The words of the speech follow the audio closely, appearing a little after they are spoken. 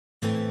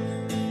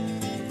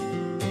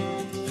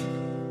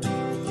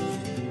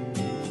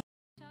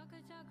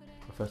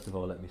First of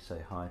all, let me say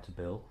hi to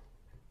Bill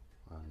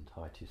and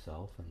hi to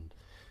yourself, and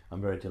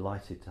I'm very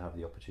delighted to have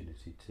the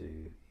opportunity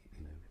to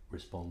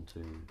respond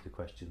to the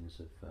questions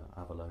of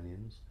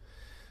Avalonians.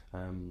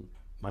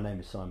 My name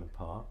is Simon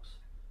Parks.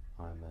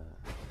 I'm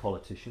a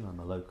politician. I'm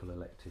a local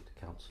elected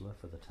councillor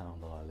for the town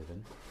that I live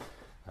in,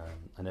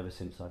 and ever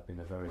since I've been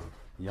a very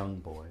young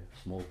boy,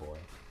 small boy,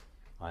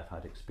 I've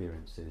had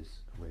experiences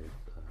with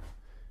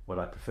what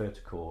I prefer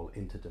to call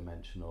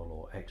interdimensional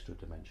or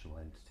extra-dimensional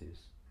entities.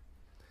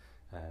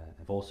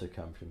 I've also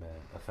come from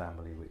a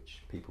family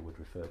which people would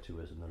refer to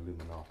as an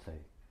Illuminati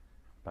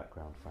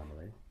background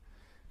family,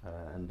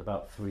 and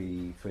about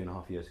three and a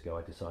half years ago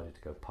I decided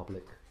to go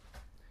public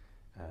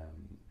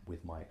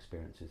with my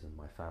experiences and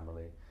my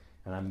family,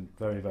 and I'm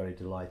very, very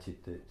delighted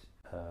that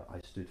I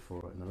stood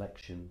for an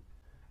election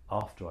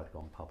after I'd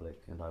gone public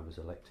and I was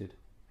elected.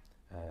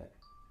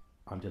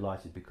 I'm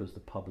delighted because the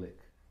public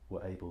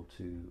were able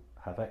to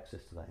have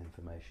access to that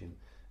information,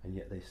 and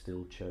yet they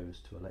still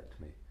chose to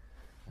elect me.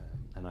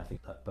 And I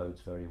think that bodes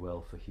very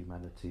well for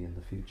humanity in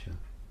the future.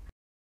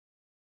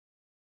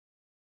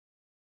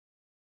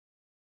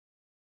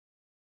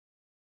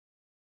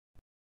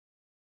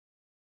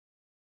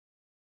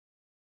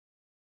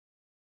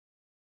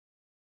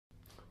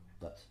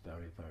 That's a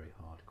very, very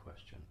hard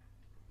question.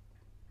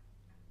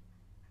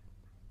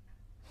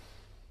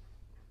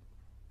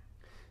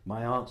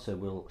 My answer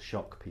will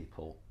shock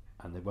people,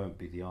 and they won't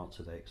be the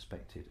answer they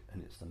expected,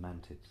 and it's the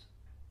mantids,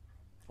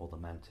 or the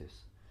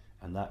mantis.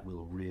 And that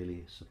will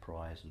really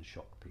surprise and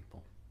shock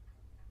people.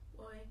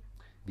 Why?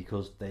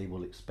 Because they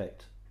will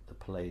expect the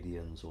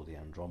Palladians or the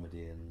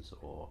Andromedians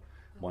or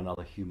one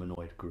other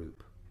humanoid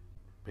group.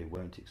 They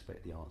won't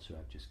expect the answer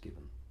I've just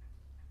given.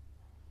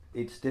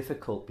 It's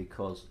difficult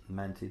because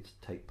mantids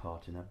take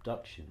part in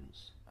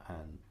abductions,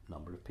 and a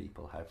number of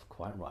people have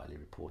quite rightly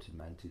reported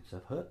mantids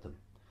have hurt them.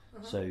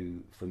 So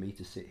for me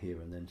to sit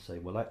here and then say,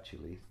 well,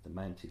 actually the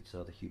mantids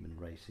are the human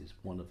race's,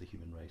 one of the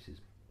human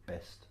race's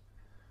best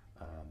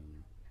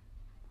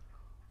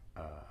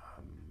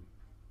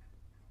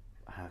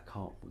I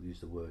can't use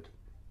the word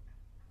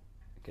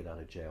get out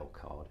of jail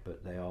card,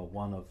 but they are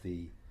one of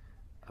the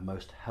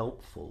most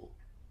helpful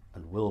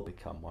and will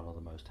become one of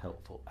the most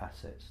helpful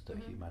assets that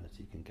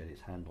humanity can get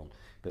its hand on.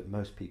 But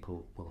most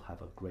people will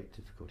have a great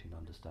difficulty in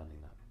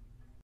understanding that.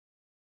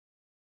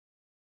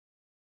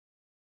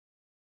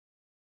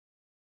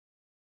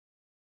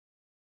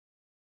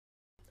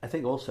 I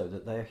think also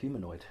that they are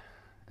humanoid,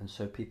 and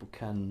so people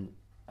can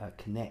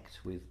connect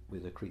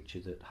with a creature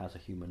that has a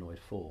humanoid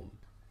form,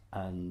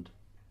 and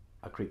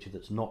a creature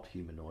that's not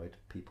humanoid,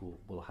 people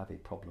will have a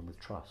problem with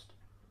trust,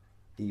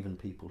 even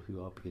people who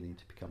are beginning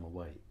to become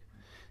awake.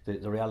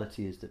 The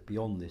reality is that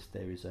beyond this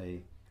there is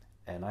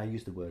and I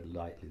use the word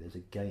lightly, there's a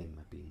game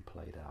being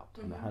played out,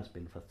 and there has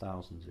been for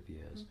thousands of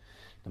years.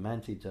 The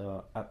mantids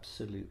are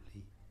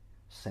absolutely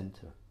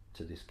centre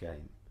to this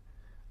game,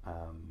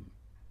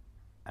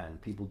 and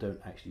people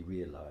don't actually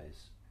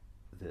realise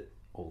that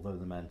although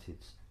the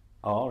mantids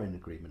are in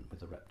agreement with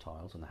the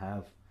reptiles and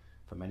have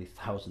for many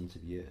thousands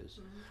of years,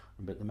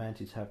 but the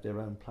mantids have their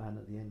own plan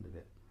at the end of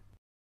it.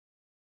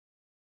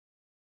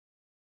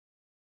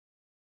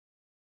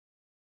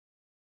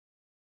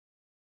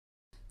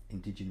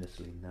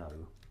 Indigenously,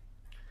 no.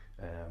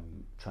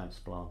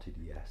 Transplanted,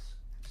 yes.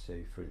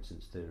 So for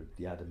instance,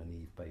 the Adam and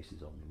Eve base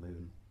is on the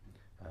moon,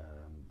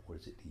 or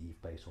is it the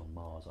Eve base on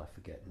Mars? I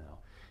forget now.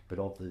 But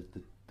of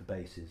the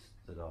bases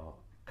that are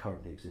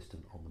currently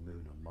existent on the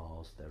moon and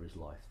Mars, there is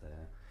life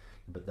there.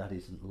 But that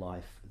isn't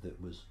life that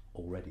was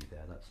already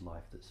there, that's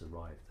life that's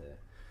arrived there.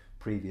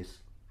 Previous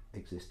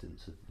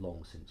existence have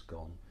long since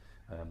gone.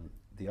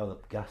 The other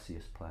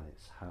gaseous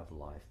planets have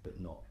life, but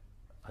not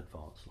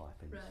advanced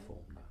life in this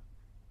form, no.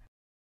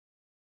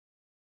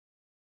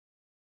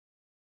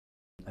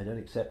 I don't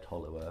accept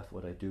hollow Earth.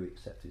 What I do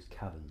accept is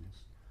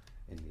caverns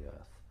in the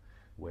Earth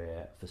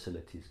where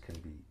facilities can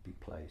be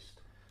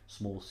placed,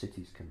 small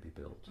cities can be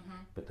built,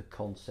 but the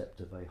concept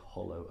of a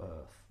hollow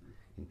Earth,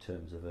 in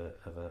terms of a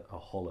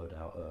hollowed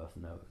out Earth,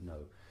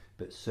 no.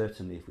 But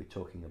certainly if we're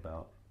talking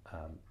about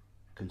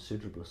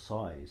considerable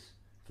size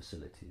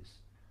facilities,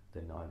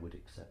 then I would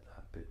accept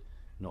that, but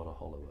not a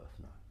hollow Earth,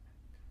 no.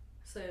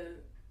 So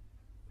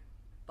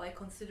by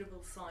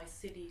considerable size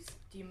cities,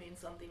 do you mean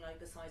something like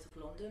the size of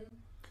London?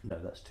 No,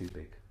 that's too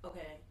big.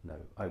 Okay. No,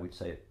 I would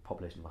say a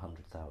population of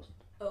 100,000.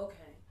 Okay.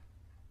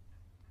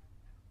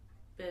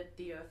 But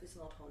the Earth is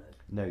not hollow?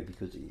 No,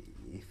 because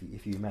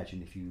if you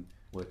imagine, if you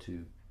were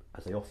to,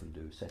 as they often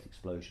do, set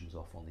explosions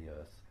off on the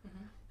Earth,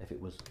 if it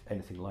was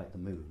anything like the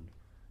moon,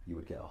 you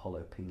would get a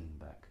hollow pinging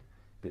back.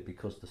 But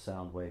because the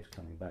sound waves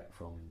coming back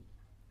from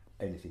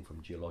anything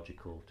from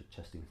geological to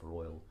testing for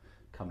oil,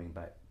 coming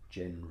back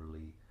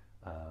generally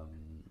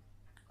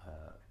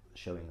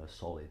showing a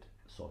solid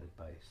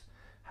base.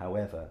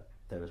 However,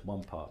 there is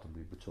one part, and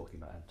we were talking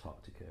about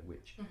Antarctica,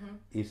 which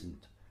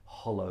isn't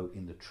hollow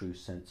in the true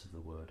sense of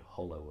the word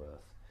hollow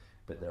Earth,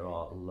 but there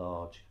are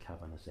large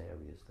cavernous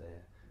areas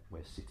there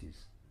where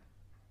cities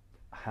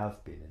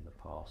have been in the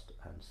past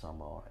and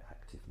some are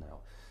active now.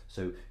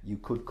 So you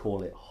could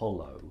call it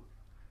hollow,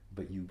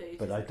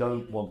 but I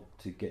don't want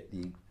to get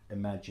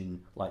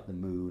imagine like the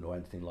moon or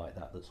anything like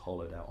that that's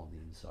hollowed out on the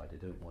inside. I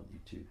don't want you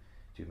to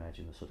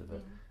imagine a sort of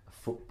a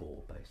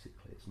football,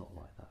 basically. It's not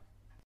like that.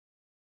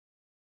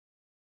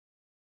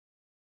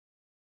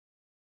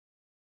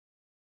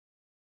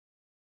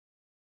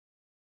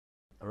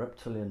 A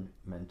reptilian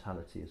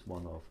mentality is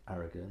one of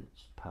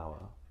arrogance,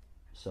 power,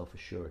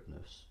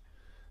 self-assuredness,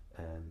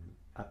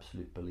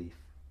 absolute belief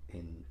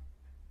in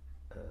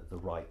the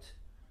right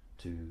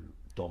to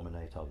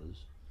dominate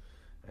others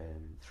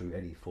through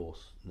any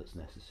force that's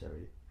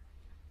necessary,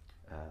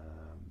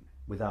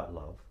 without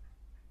love,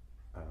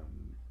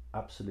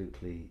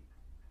 absolutely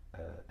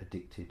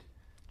addicted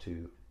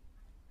to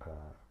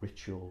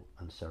ritual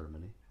and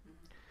ceremony.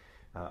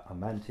 A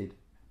mantid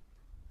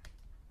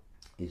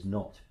is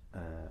not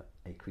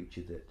a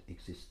creature that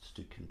exists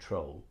to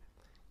control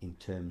in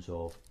terms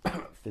of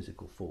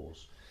physical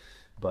force,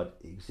 but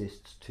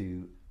exists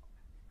to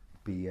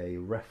be a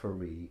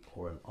referee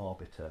or an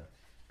arbiter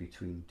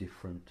between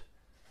different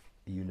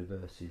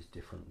universes,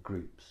 different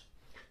groups.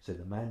 So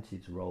the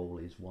mantid's role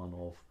is one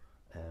of,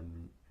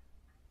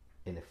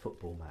 in a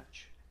football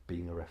match,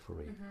 being a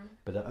referee.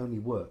 But it only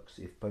works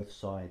if both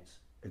sides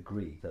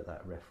agree that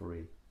that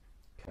referee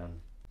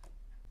can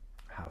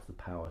have the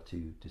power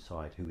to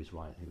decide who is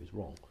right and who is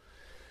wrong.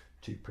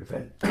 To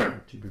prevent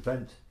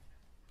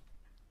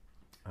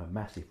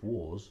massive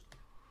wars,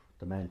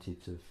 the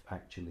mantids have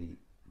actually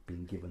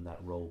been given that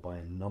role by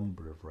a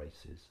number of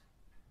races.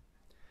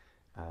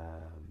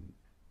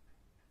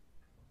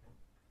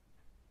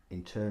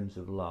 In terms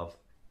of love,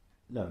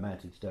 no,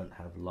 mantids don't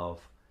have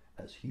love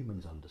as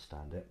humans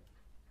understand it,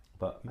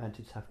 but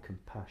mantids have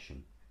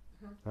compassion.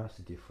 That's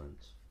the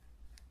difference.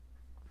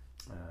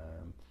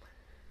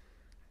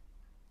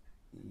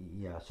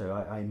 Yeah, so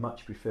I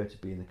much prefer to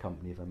be in the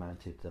company of a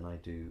mantid than I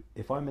do.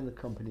 If I'm in the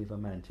company of a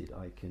mantid,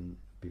 I can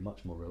be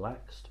much more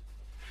relaxed.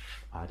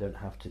 I don't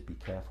have to be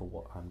careful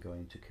what I'm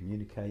going to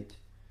communicate,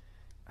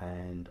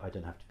 and I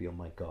don't have to be on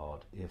my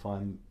guard. If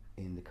I'm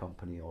in the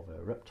company of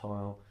a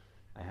reptile,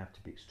 I have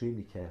to be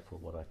extremely careful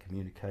what I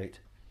communicate,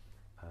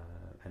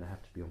 and I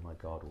have to be on my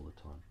guard all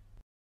the time.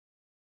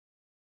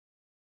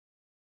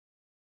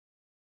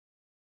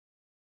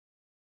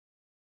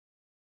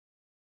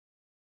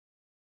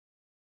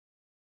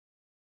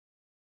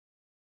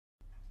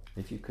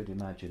 If you could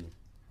imagine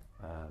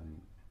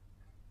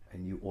a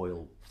new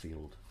oil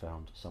field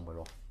found somewhere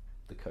off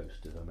the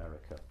coast of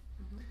America,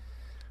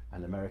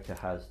 and America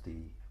has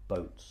the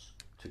boats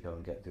to go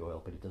and get the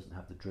oil, but it doesn't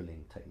have the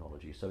drilling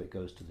technology, so it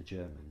goes to the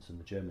Germans, and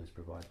the Germans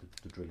provide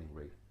the drilling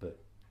rig, but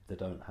they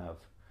don't have,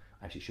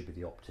 actually it should be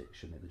the optics,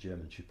 shouldn't it? The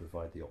Germans should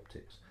provide the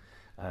optics,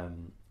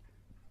 and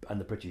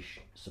the British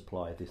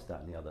supply this,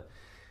 that and the other.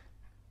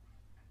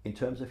 In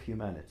terms of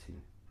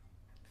humanity,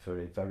 for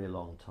a very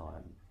long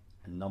time,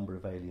 a number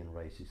of alien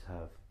races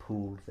have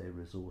pooled their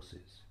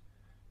resources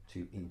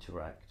to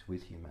interact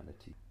with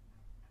humanity.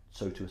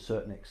 So to a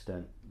certain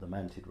extent, the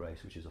mantid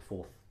race, which is a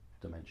fourth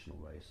dimensional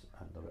race,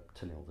 and the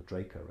reptilian, or the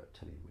Draco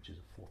reptilian, which is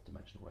a fourth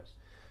dimensional race,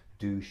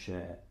 do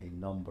share a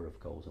number of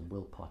goals and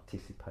will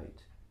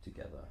participate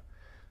together.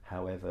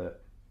 However,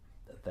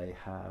 they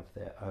have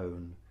their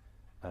own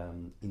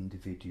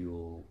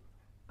individual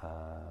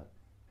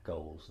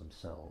goals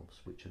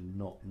themselves, which are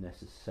not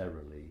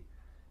necessarily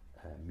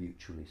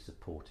mutually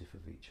supportive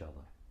of each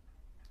other,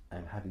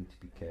 and having to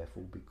be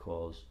careful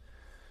because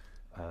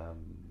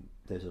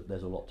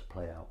there's a lot to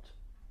play out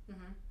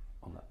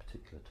on that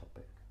particular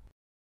topic.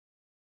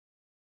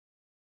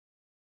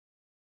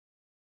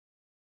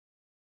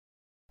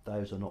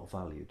 Those are not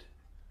valued.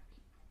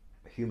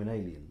 Human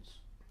aliens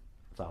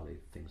value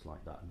things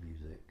like that in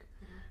music.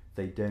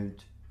 They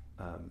don't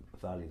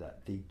value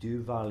that. They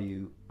do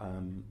value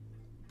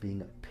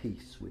being at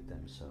peace with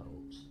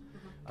themselves,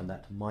 and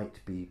that might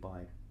be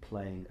by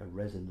playing a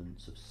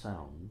resonance of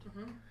sound,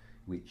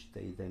 which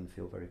they then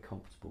feel very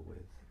comfortable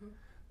with.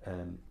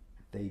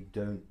 They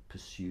don't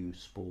pursue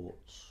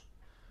sports.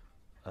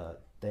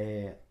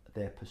 Their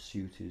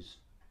pursuit is,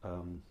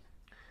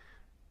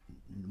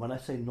 when I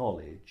say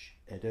knowledge,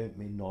 I don't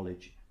mean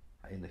knowledge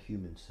in the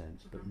human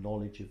sense, but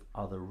knowledge of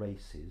other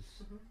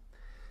races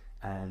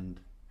and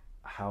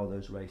how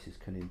those races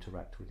can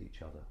interact with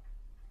each other.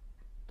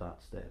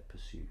 That's their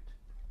pursuit.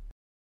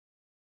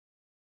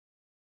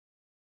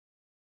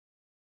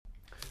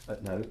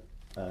 No,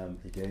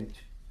 they don't.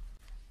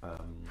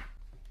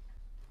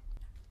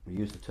 We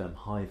use the term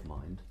hive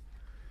mind,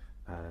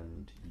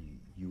 and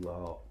you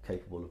are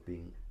capable of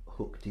being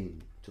hooked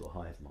in to a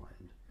hive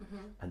mind,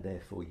 and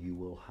therefore you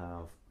will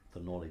have the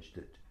knowledge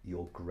that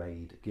your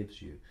grade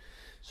gives you.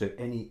 So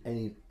any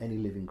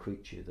living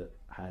creature that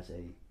has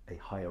a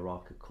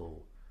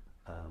hierarchical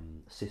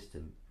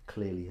system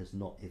clearly has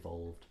not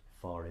evolved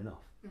far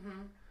enough,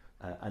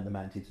 and the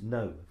mantids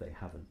know they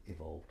haven't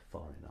evolved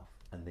far enough,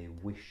 and they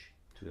wish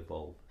to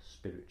evolve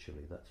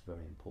spiritually. That's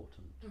very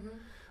important.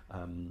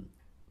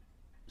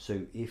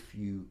 So if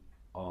you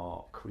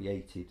are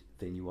created,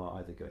 then you are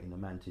either going, in a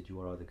mantid, you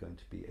are either going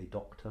to be a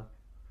doctor,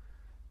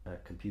 a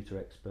computer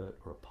expert,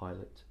 or a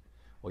pilot,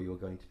 or you're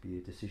going to be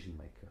a decision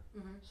maker.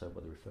 Mm-hmm. So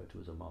what they refer to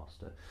as a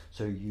master.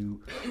 So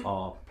you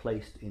are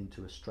placed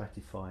into a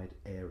stratified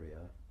area,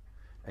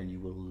 and you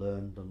will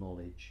learn the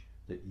knowledge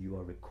that you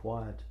are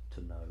required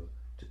to know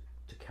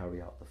to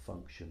carry out the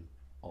function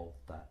of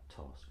that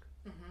task.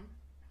 Mm-hmm.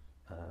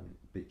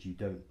 But you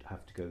don't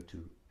have to go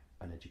to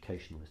an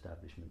educational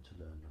establishment to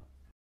learn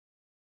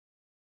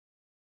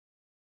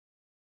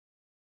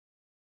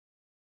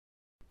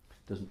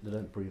that. They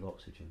don't breathe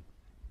oxygen.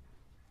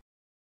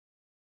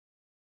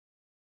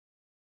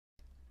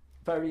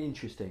 Very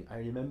interesting. I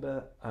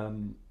remember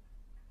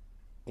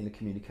in a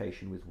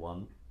communication with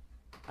one,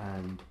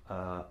 and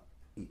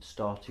it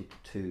started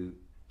to.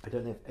 I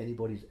don't know if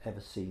anybody's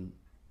ever seen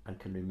and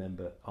can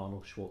remember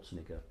Arnold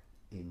Schwarzenegger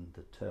in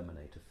the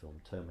Terminator film,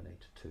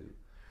 Terminator 2.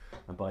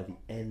 And by the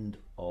end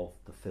of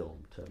the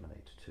film,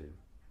 Terminator 2,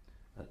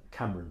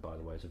 Cameron, by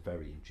the way, is a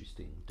very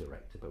interesting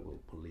director, but we'll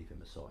leave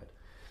him aside.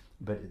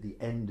 But at the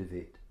end of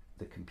it,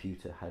 the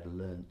computer had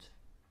learnt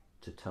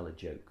to tell a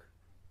joke.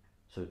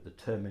 So the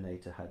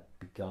Terminator had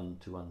begun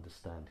to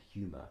understand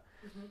humour.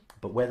 Mm-hmm.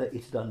 But whether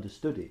it had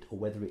understood it or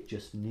whether it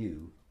just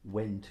knew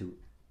when to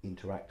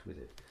interact with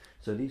it.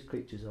 So these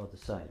creatures are the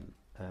same.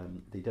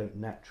 They don't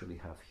naturally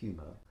have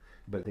humour,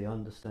 but they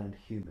understand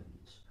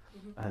humans.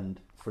 Mm-hmm. And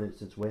for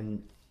instance,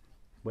 when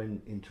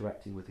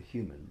interacting with a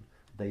human,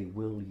 they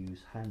will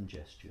use hand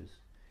gestures,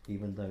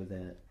 even though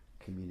they're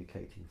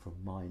communicating from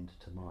mind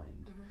to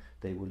mind. Mm-hmm.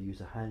 They will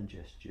use a hand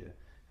gesture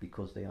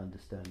because they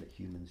understand that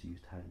humans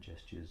used hand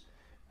gestures,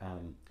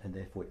 and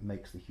therefore it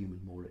makes the human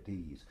more at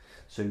ease.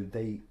 So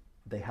they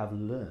have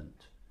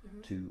learnt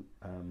Mm-hmm. to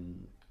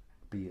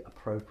be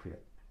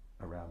appropriate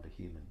around a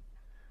human,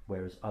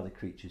 whereas other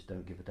creatures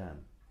don't give a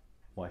damn.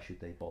 Why should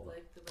they bother?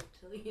 Like the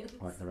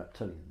reptilians. Like the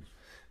reptilians.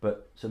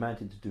 But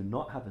Samantids do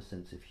not have a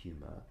sense of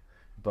humour,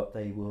 but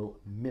they will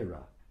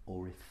mirror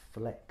or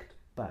reflect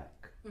back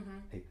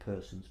Mm-hmm. a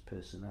person's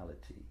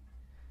personality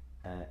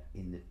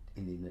in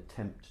an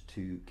attempt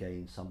to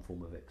gain some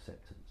form of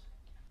acceptance.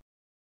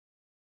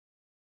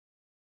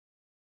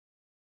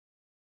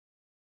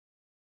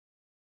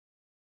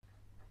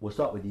 We'll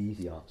start with the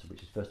easy answer,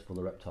 which is first of all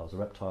the reptiles. The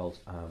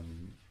reptiles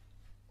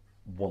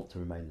want to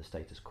remain the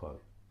status quo.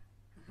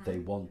 Mm-hmm. They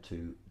want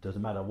to,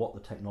 doesn't matter what the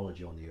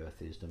technology on the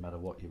earth is, no matter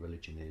what your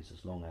religion is,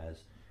 as long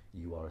as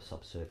you are a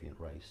subservient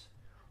race,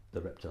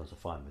 the reptiles are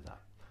fine with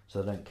that.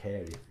 So they don't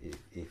care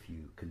if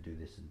you can do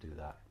this and do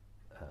that.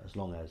 As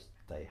long as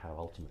they have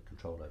ultimate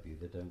control over you,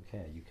 they don't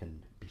care. You can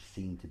be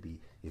seen to be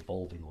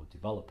evolving or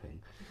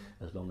developing,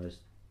 Mm-hmm. as long as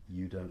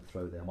you don't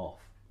throw them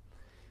off.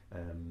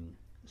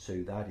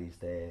 So that is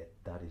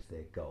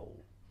their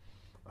goal.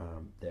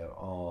 There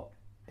are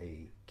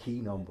a key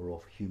number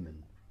of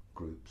human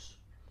groups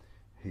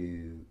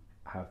who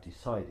have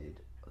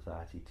decided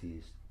that it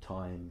is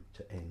time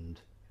to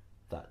end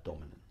that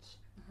dominance.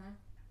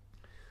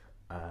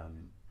 Mm-hmm.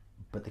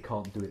 But they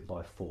can't do it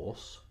by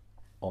force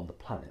on the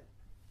planet.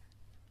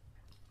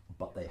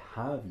 But they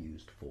have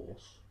used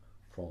force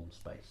from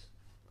space.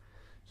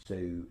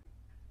 So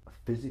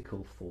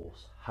physical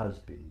force has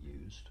been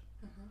used,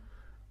 Mm-hmm.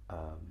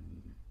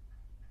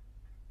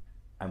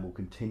 And will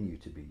continue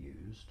to be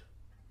used.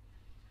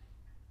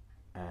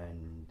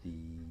 And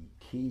the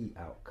key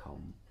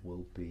outcome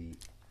will be,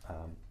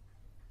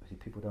 see,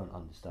 people don't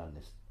understand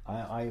this.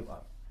 I'm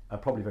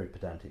probably very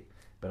pedantic,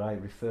 but I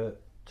refer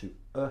to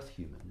Earth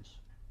humans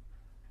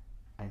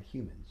and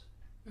humans.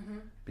 Mm-hmm.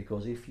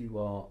 Because if you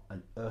are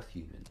an Earth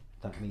human,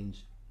 that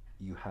means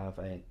you have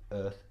an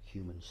Earth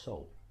human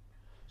soul.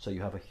 So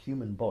you have a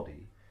human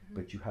body, Mm-hmm.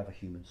 but you have a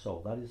human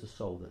soul. That is a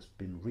soul that's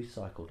been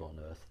recycled on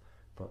Earth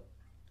for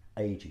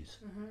ages.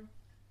 Mm-hmm.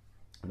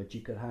 But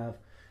you could have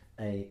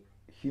a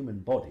human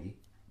body,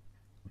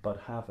 but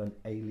have an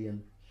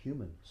alien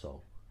human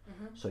soul.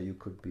 Mm-hmm. So you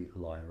could be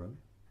Lyran,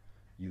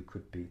 you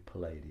could be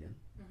Palladian,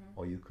 Mm-hmm.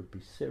 or you could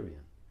be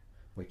Syrian,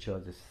 which are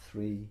the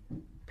three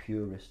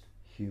purest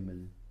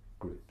human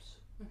groups.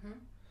 Mm-hmm.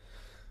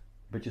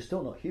 But you're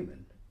still not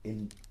human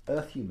in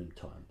Earth human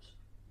times,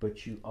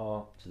 but you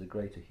are to the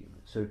greater human.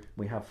 So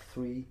we have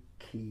three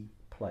key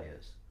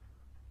players.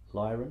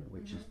 Lyran,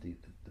 which Mm-hmm. is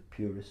the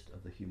purest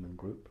of the human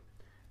group,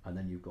 and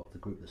then you've got the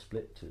group that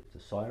split to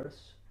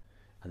Cyrus,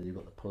 and then you've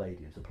got the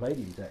Palladians. The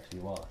Palladians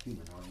actually are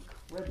human, are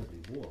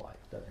incredibly warlike,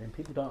 and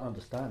people don't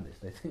understand this.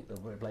 They think the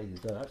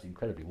Palladians are actually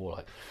incredibly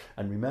warlike.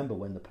 And remember,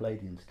 when the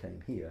Palladians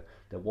came here,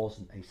 there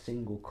wasn't a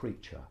single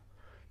creature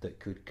that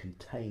could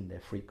contain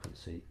their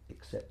frequency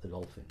except the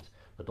dolphins.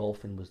 The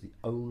dolphin was the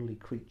only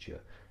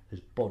creature whose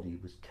body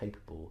was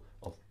capable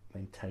of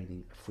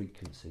maintaining a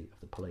frequency of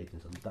the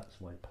Palladians, and that's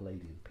why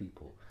Palladian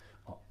people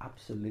are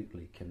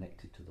absolutely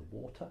connected to the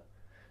water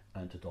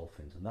and to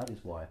dolphins, and that is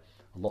why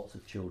lots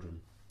of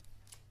children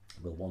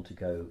will want to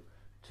go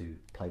to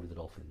play with the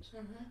dolphins.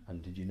 Mm-hmm.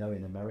 And did you know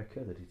in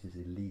America that it is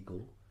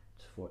illegal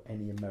for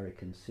any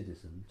American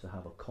citizen to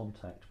have a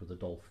contact with a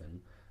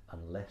dolphin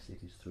unless it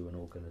is through an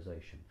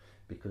organisation?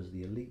 Because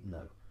the elite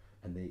know,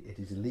 and it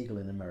is illegal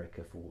in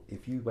America for,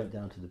 if you went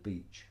down to the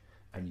beach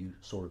and you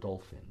saw a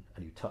dolphin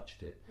and you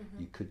touched it,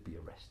 Mm-hmm. you could be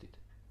arrested,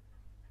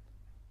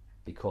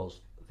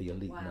 because the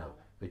elite Wow. know.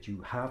 But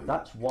you have,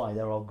 that's why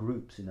there are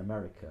groups in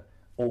America,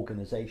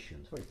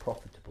 organizations, very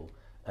profitable,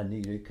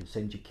 and you can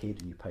send your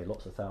kid and you pay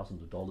lots of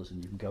thousands of dollars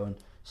and you can go and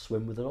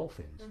swim with the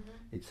dolphins.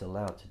 It's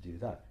allowed to do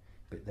that.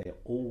 But they are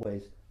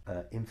always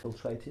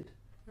infiltrated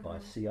by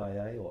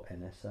CIA or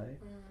NSA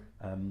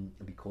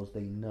because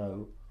they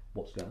know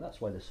what's going on. That's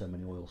why there's so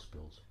many oil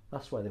spills.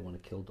 That's why they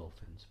want to kill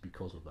dolphins,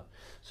 because of that.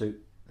 So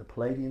the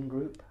Palladian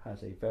group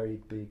has a very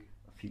big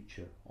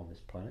future on this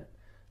planet.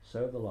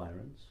 So have the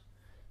Lyrans.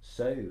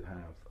 So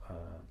have the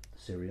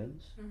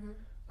Syrians.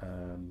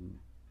 And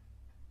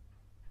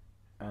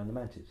the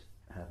Mantis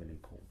have an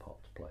important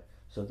part to play.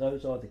 So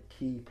those are the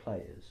key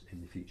players in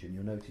the future. And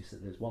you'll notice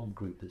that there's one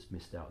group that's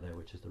missed out there,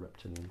 which is the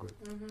reptilian group.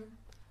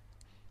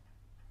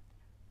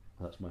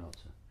 That's my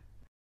answer.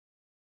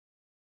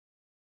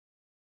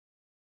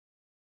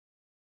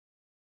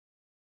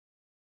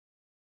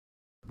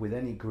 With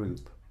any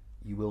group,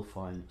 you will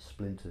find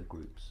splinter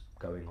groups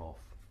going off,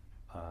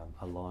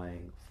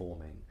 allying,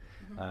 forming.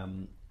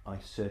 I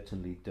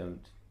certainly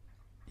don't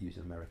use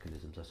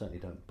Americanisms. I certainly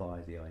don't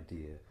buy the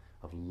idea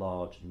of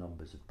large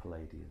numbers of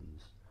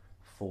Palladians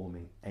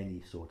forming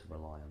any sort of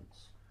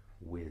alliance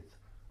with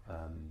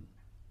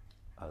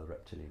other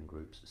reptilian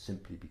groups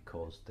simply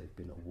because they've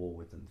been at war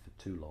with them for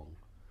too long.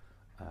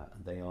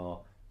 And they are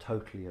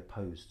totally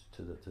opposed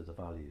to the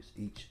values.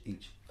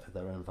 Each of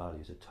their own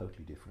values are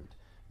totally different.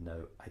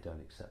 No, I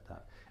don't accept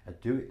that. I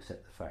do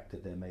accept the fact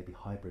that there may be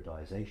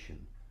hybridization,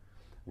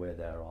 where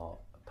there are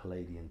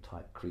Palladian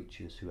type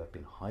creatures who have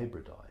been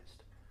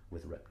hybridized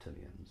with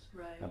reptilians,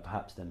 and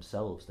perhaps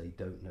themselves they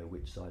don't know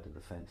which side of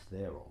the fence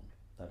they're on.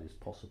 That is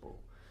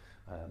possible.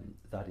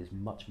 That is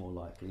much more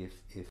likely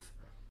if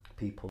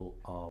people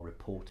are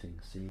reporting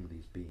seeing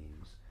these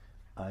beings.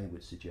 I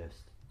would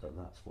suggest that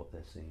that's what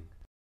they're seeing.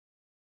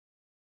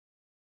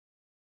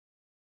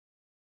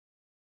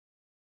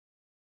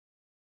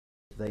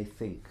 They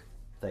think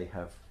they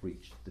have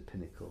reached the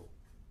pinnacle,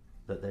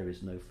 that there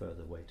is no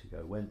further way to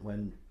go.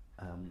 When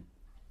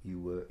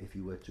if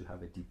you were to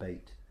have a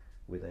debate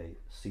with a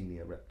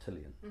senior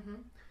reptilian,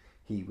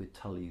 he would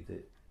tell you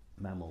that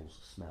mammals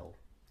smell.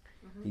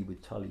 He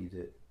would tell you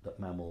that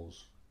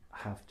mammals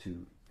have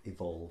to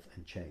evolve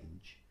and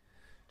change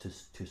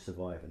to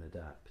survive and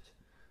adapt,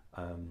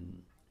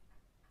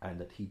 and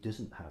that he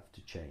doesn't have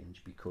to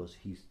change because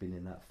he's been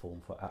in that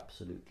form for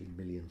absolutely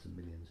millions and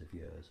millions of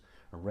years.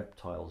 And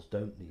reptiles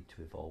don't need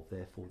to evolve,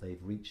 therefore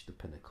they've reached the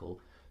pinnacle,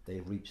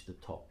 they've reached the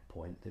top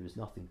point, there is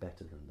nothing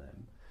better than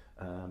them,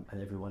 and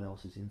everyone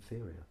else is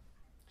inferior.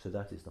 So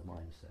that is the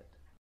mindset.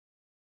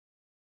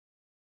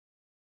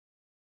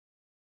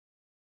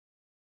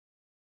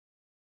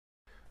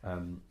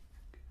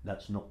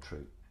 That's not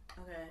true.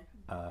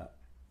 Okay.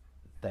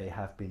 They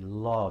have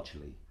been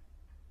largely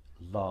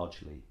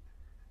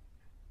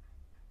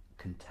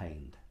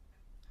contained.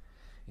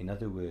 In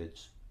other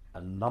words,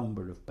 a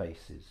number of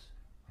bases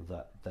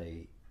that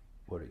they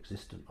were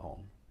existent on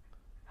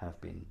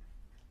have been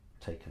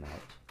taken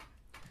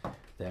out.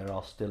 There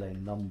are still a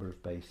number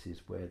of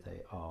bases where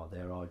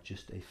there are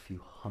just a few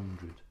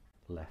hundred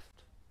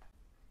left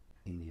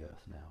in the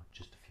earth now,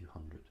 just a few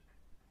hundred.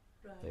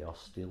 They are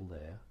still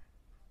there,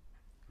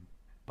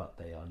 but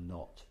they are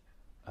not,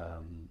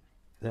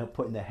 they're not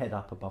putting their head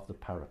up above the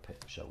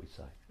parapet, shall we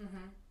say.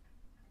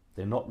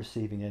 They're not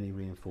receiving any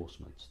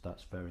reinforcements.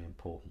 That's very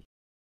important.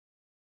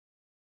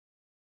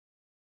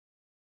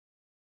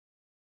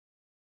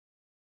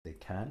 They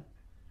can,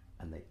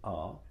 and they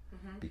are,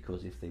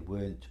 because if they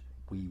weren't,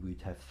 we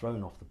would have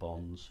thrown off the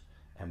bonds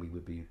and we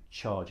would be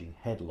charging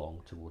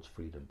headlong towards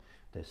freedom.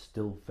 They're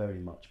still very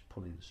much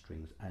pulling the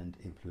strings and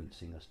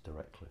influencing us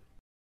directly.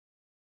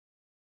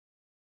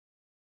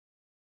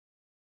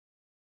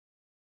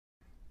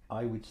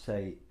 I would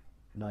say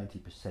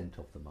 90%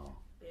 of them are.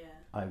 Yeah.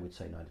 I would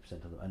say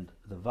 90% of them. And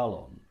the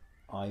Valon,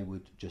 I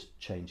would just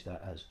change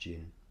that as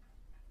Jinn,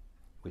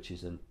 which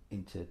is an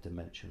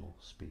interdimensional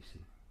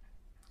species.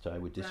 So I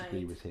would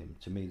disagree with him.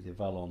 To me, the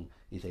Valon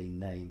is a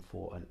name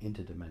for an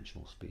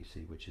interdimensional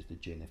species, which is the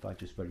Jinn. If I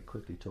just very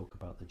quickly talk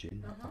about the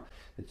Jinn,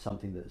 it's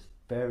something that's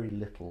very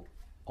little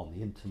on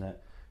the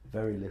internet,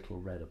 very little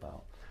read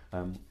about.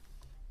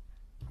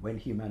 When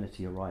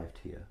humanity arrived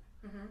here,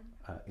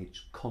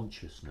 its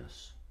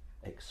consciousness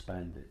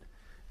expanded,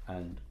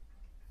 and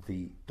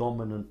the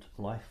dominant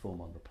life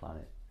form on the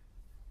planet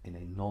in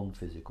a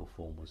non-physical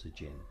form was a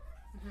Jinn.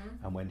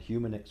 And when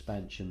human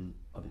expansion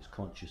of its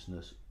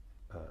consciousness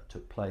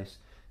took place,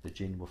 the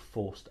Jinn were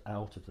forced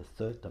out of the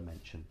third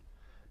dimension,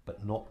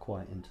 but not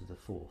quite into the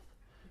fourth.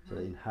 So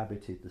they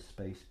inhabited the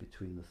space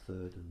between the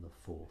third and the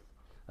fourth.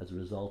 As a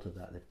result of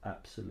that, they've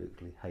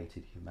absolutely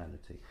hated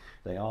humanity.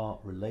 They are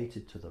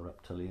related to the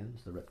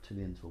reptilians. The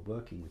reptilians were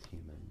working with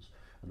humans,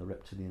 and the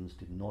reptilians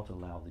did not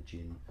allow the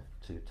Jinn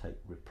to take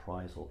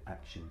reprisal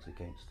actions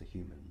against the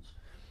humans.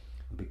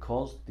 And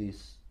because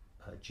this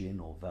Jinn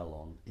or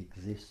Valon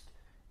exist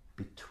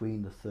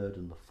between the third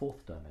and the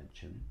fourth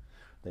dimension,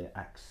 they're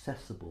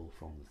accessible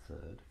from the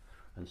third,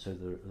 and so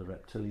the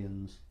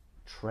reptilians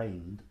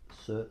trained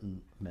certain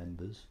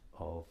members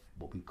of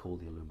what we call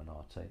the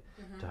Illuminati,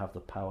 to have the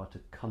power to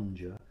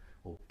conjure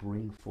or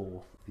bring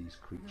forth these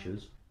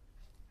creatures,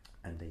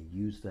 and they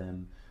use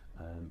them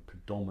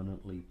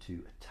predominantly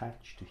to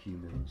attach to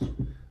humans,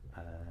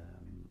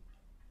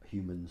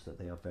 humans that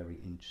they are very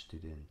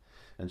interested in,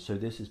 and so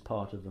this is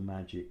part of the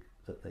magic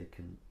that they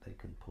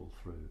can pull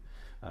through.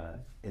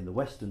 In the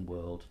Western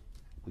world,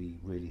 we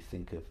really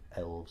think of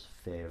elves,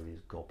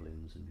 fairies,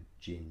 goblins, and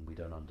jinn. We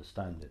don't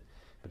understand it,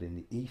 but in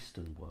the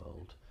Eastern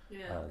world,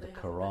 the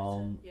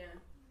Quran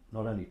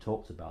not only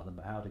talks about them,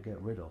 but how to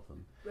get rid of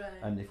them. Right.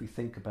 And if we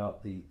think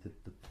about the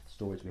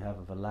stories we have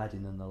of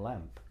Aladdin and the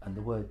lamp, and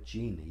the word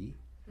genie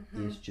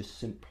is just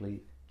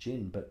simply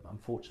jinn, but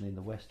unfortunately in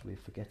the West we're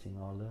forgetting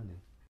our learning.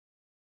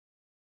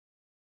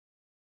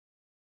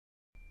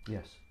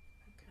 Yes,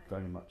 Okay.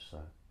 very much so.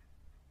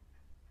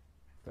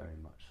 Very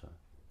much so.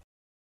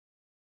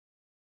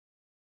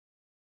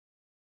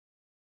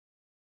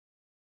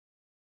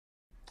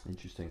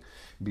 Interesting,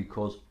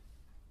 because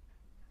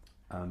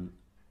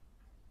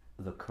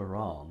the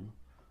Quran,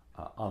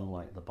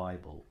 unlike the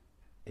Bible,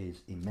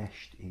 is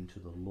enmeshed into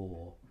the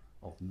law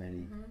of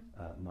many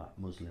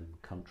Muslim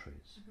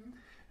countries,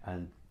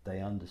 and they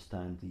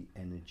understand the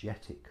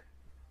energetic,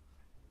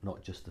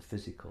 not just the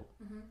physical,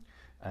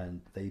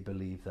 and they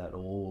believe that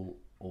all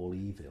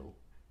evil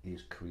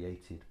is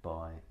created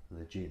by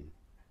the jinn,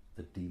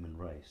 the demon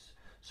race.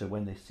 So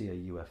when they see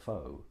a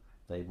UFO,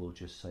 they will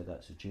just say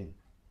that's a jinn.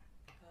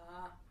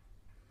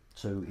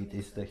 So it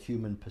is the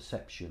human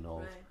perception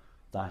of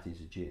that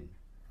is a jinn.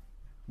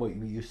 Well,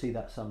 you see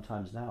that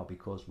sometimes now,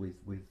 because with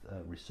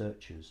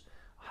researchers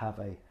have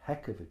a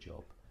heck of a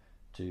job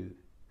to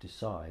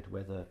decide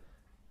whether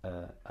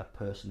a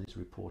person is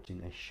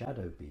reporting a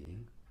shadow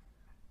being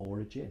or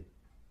a jinn.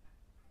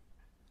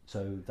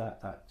 So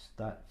that's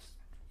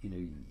you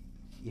know,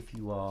 if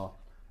you are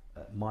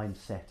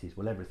mindset is,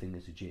 well, everything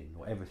is a jinn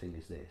or everything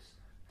is this,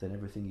 then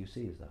everything you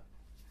see is that.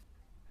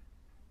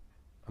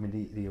 I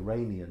mean, the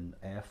Iranian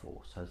Air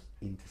Force has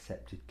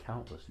intercepted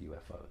countless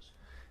UFOs,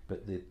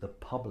 but the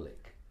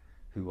public,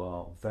 who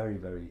are very,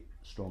 very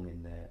strong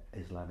in their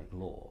Islamic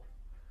law,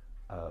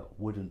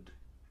 wouldn't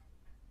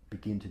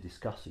begin to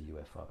discuss a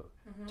UFO.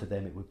 To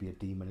them it would be a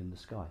demon in the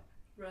sky.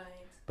 Right.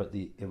 But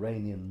the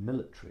Iranian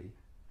military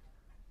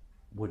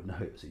would know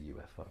it's a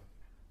UFO.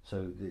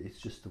 So it's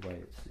just the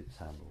way it's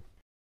handled.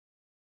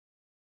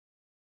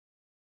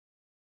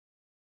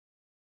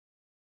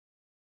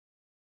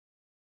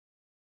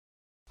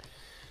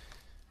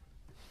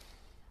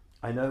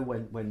 I know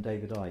when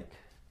David Icke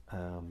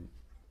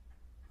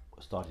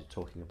started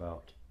talking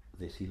about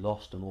this, he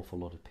lost an awful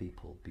lot of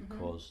people,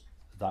 because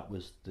that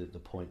was the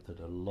point that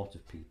a lot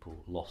of people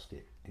lost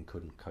it and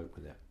couldn't cope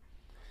with it.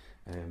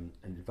 And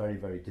very,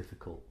 very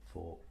difficult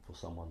for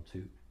someone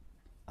to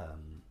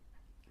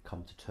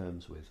come to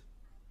terms with.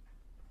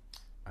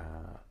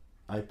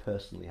 I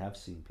personally have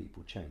seen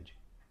people change,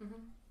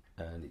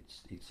 and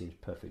it seems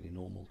perfectly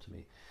normal to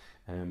me.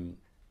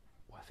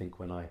 I think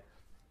when I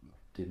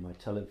did my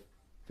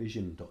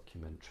television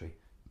documentary,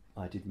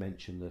 I did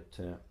mention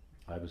that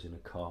I was in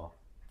a car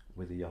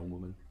with a young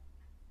woman,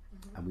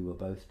 and we were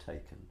both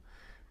taken.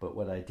 But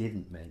what I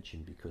didn't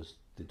mention, because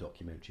the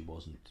documentary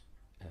wasn't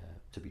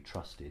to be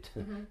trusted,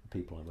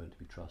 people I weren't to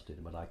be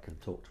trusted, but I can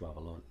talk to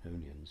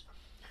Avalonians.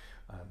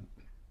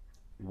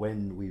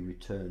 When we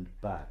returned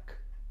back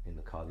in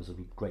the car, there was a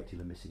great deal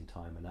of missing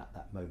time, and at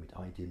that moment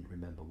I didn't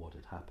remember what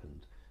had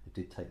happened. It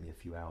did take me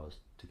a few hours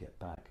to get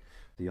back.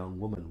 The young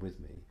woman with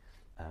me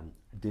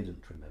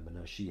didn't remember.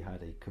 Now, she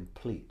had a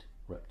complete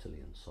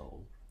reptilian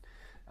soul,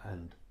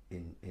 and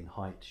in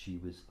height she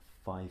was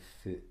 5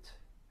 foot,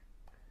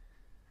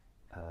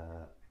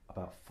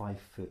 about 5'5",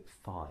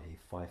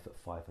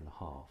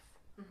 5'5.5",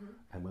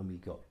 and when we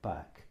got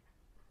back,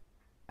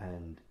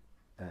 and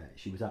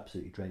she was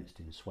absolutely drenched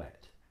in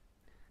sweat,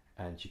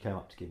 and she came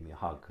up to give me a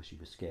hug because she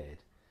was scared,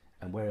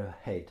 and where her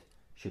head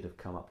should have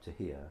come up to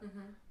here,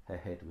 her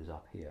head was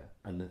up here,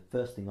 and the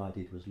first thing I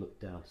did was look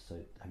down to say,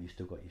 have you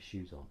still got your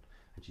shoes on?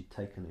 And she'd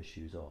taken her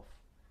shoes off,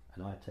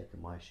 and I had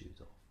taken my shoes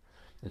off.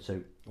 And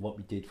so what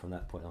we did from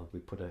that point on, we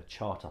put a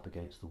chart up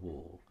against the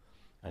wall,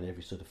 and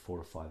every sort of 4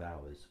 or 5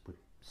 hours would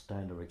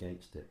stand her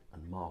against it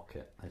and mark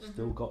it. I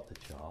still got the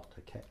chart,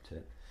 I kept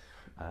it,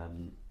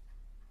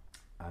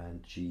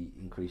 and she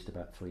increased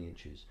about 3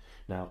 inches.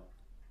 Now,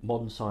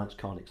 modern science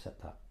can't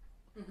accept that.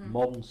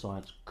 Modern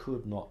science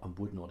could not and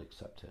would not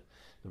accept it.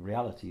 The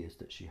reality is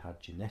that she had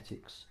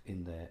genetics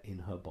in there in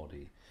her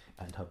body,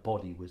 and her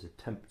body was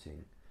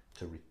attempting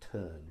to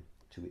return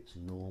to its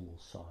normal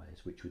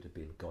size, which would have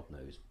been, God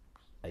knows,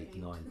 8,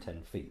 9,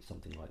 10 feet,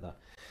 something like that.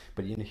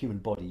 But in a human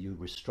body, you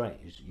restrain,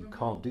 you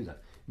can't do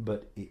that.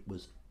 But it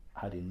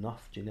had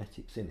enough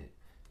genetics in it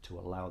to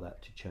allow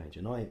that to change.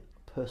 And I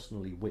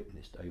personally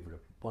witnessed over a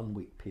 1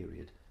 week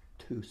period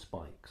 2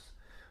 spikes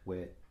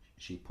where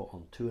she put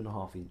on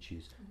 2.5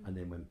 inches and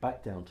then went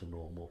back down to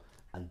normal,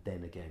 and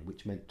then again,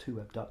 which meant 2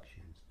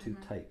 abductions, 2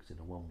 takes in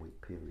a 1 week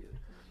period.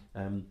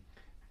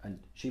 And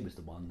she was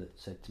the one that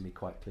said to me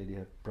quite clearly,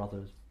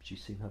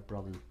 she's seen her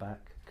brother's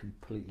back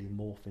completely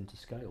morph into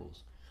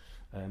scales.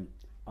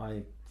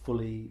 I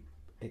fully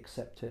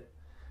accept it,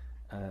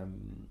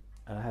 and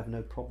I have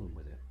no problem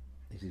with it.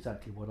 It's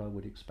exactly what I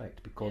would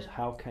expect, because Yeah.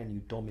 how can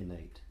you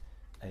dominate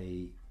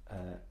a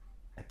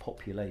a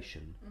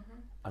population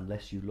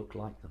unless you look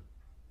like them?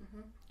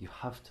 You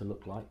have to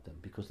look like them,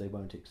 because they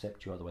won't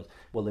accept you otherwise.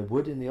 Well, they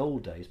would in the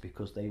old days,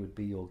 because they would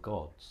be your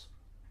gods.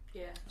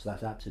 Yeah. So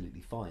that's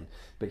absolutely fine.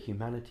 But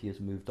humanity has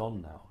moved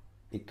on now.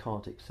 It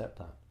can't accept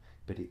that,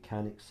 but it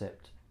can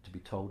accept to be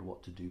told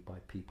what to do by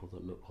people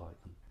that look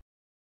like them.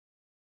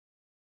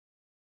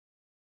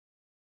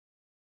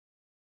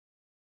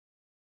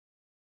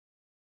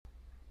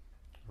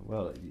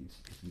 Well,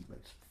 it's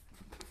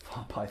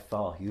far, by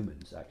far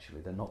humans.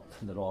 Actually, they're not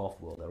off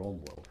world. They're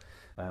on world.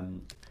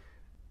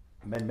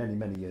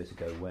 Many years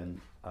ago,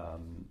 when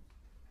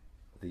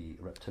the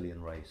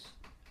reptilian race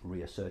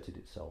reasserted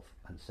itself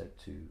and said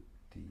to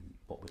the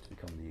what was to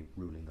become the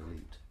ruling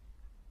elite,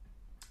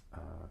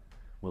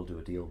 "We'll do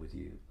a deal with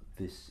you.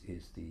 This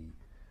is the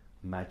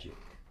magic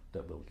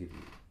that we'll give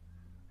you,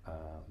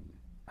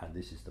 and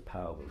this is the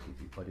power we'll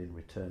give you. But in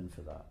return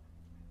for that,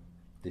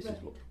 this Right.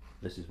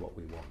 is what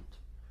we want."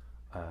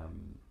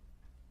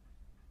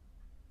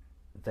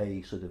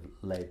 They sort of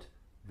led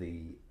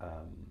the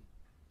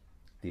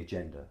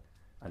agenda,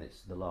 and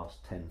it's the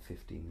last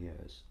 10-15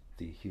 years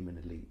the human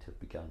elite have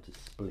begun to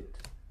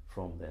split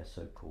from their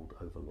so-called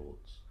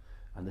overlords,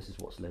 and this is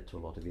what's led to a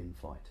lot of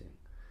infighting.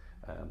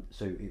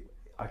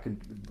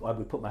 I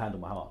would put my hand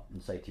on my heart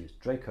and say to you, it's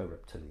Draco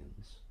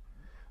reptilians,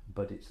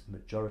 but it's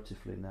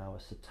majoritively now a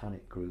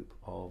satanic group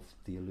of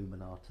the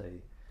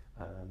Illuminati,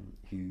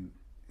 who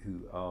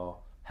are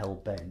hell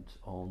bent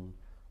on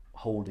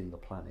holding the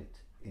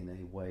planet in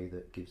a way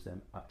that gives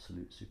them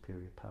absolute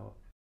superior power.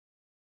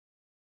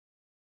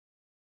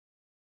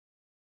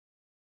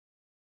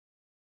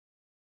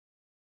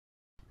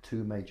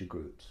 Two major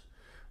groups.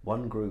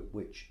 One group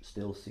which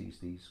still sees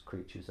these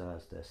creatures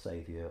as their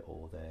saviour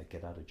or their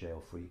get out of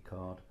jail free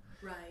card.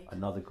 Right.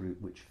 Another group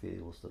which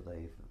feels that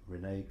they've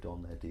reneged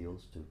on their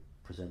deals to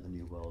present the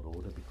New World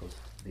Order, because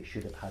they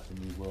should have had the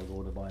New World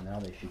Order by now.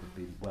 They should have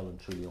been well and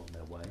truly on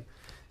their way.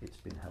 It's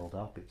been held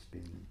up, it's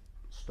been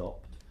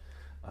stopped,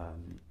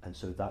 and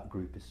so that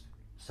group is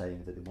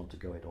saying that they want to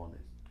go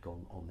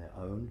on their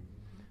own.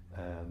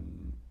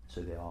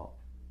 So they are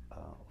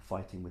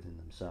fighting within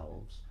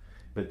themselves.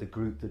 But the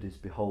group that is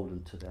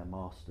beholden to their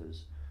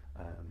masters,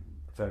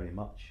 very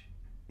much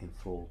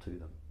enthralled to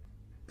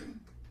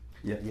them.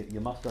 You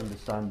must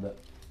understand that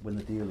when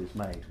the deal is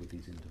made with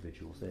these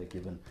individuals, they're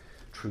given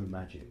true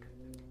magic.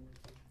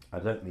 I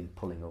don't mean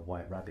pulling a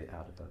white rabbit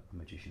out of a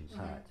magician's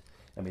hat.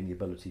 I mean the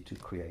ability to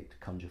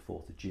conjure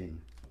forth a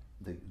jinn,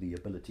 the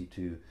ability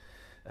to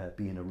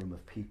be in a room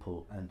of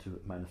people and to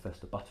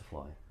manifest a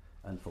butterfly,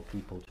 and for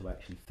people to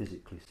actually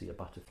physically see a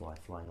butterfly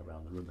flying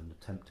around the room and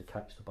attempt to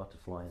catch the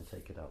butterfly and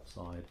take it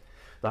outside.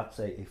 That's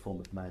a form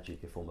of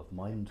magic, a form of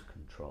mind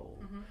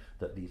control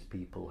that these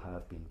people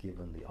have been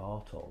given the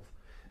art of,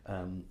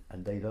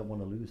 and they don't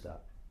want to lose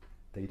that.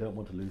 They don't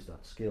want to lose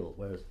that skill,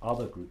 whereas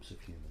other groups of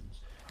humans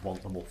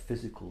want the more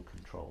physical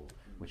control,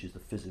 which is the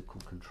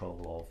physical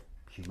control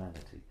of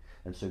humanity.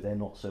 And so they're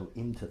not so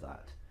into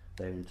that,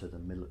 they're into the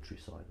military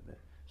side of it.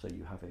 So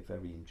you have a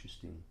very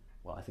interesting,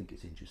 well, I think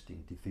it's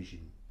interesting,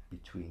 division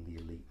between the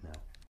elite now.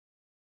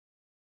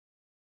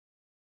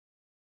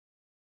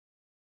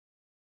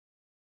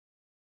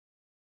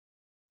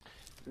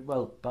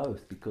 Well,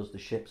 both, because the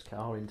ships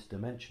are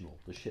interdimensional.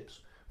 The ships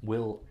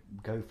will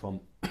go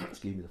from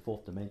excuse me, the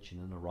fourth dimension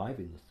and arrive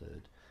in the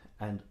third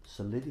and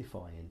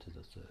solidify into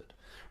the third.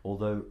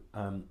 Although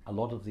a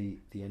lot of the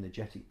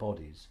energetic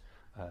bodies,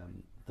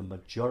 the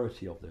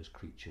majority of those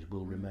creatures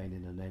will remain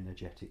in an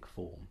energetic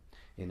form,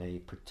 in a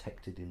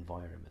protected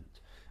environment,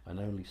 and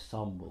only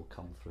some will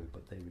come through,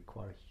 but they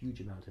require a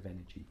huge amount of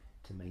energy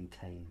to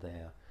maintain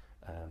their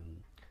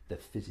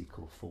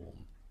physical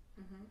form.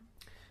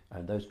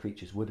 And those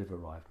creatures would have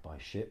arrived by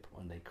ship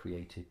when they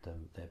created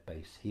their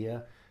base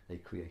here. They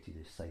created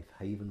a safe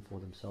haven for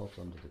themselves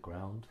under the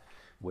ground,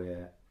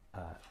 where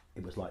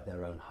it was like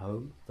their own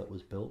home that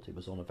was built. It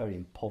was on a very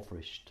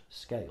impoverished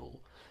scale,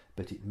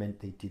 but it meant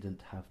they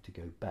didn't have to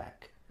go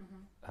back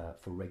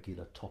for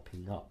regular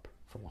topping up,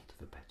 for want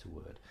of a better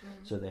word.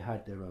 So they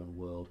had their own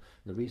world.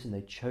 The reason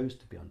they chose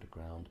to be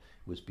underground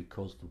was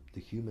because the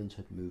humans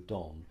had moved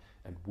on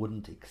and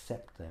wouldn't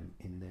accept them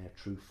in their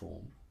true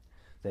form.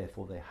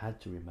 Therefore they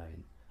had to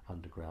remain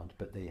underground,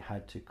 but they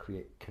had to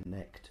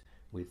connect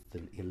with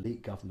the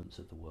elite governments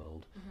of the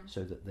world,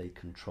 so that they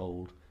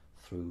controlled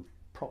through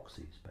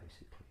proxies,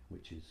 basically,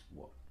 which is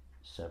what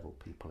several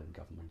people in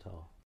government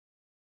are.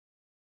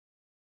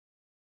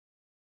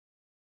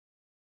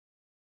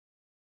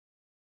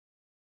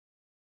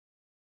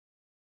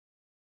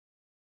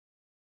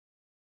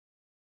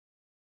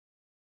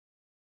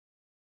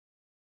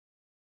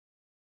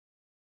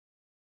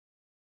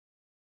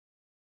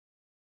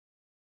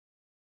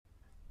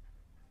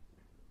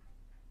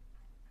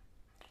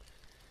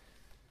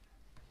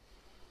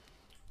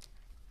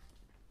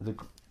 The,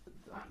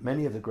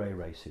 Many of the grey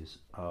races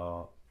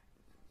are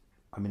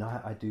I mean,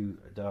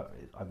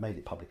 I've made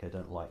it public. I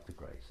don't like the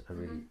Greys. I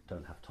really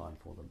don't have time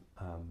for them.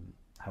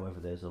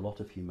 However, there's a lot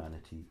of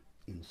humanity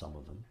in some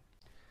of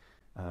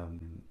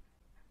them,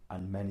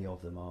 and many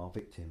of them are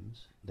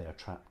victims. They are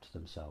trapped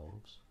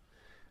themselves,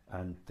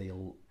 and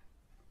they'll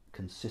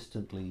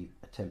consistently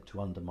attempt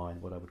to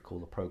undermine what I would call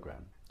the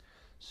program.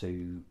 So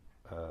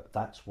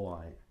that's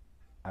why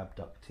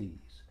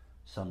abductees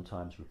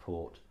sometimes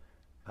report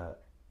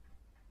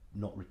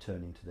not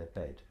returning to their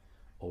bed,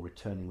 or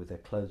returning with their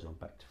clothes on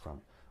back to front,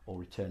 or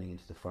returning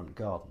into the front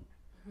garden,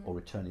 or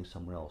returning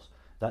somewhere else.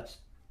 That's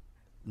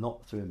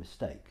not through a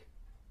mistake.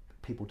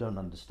 People don't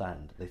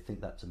understand. They think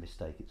that's a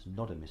mistake. It's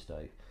not a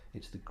mistake.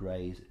 It's the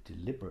Greys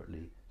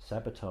deliberately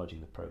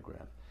sabotaging the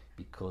program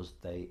because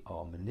they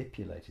are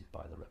manipulated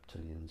by the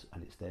reptilians,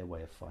 and it's their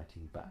way of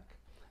fighting back.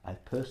 I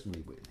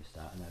personally witnessed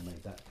that, and I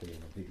made that clear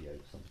in a video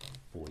some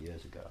 4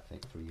 years ago, I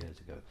think 3 years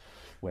ago,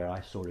 where I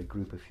saw a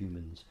group of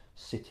humans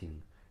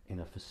sitting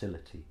in a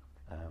facility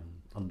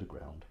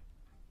underground,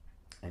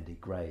 and a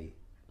grey,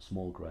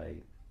 small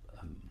grey,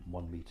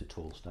 1 metre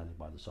tall, standing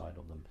by the side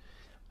of them,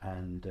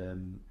 and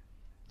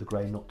the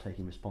grey not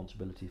taking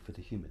responsibility for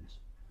the humans,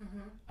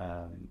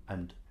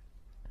 and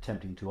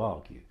attempting to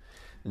argue.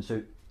 And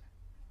so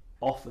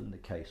often the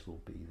case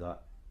will be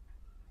that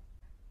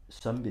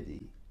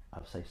somebody,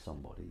 I'll say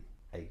somebody,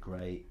 a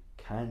grey,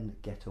 can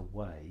get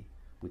away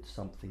with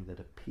something that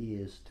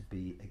appears to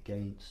be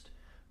against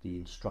the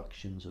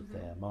instructions of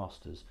their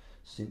masters,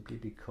 simply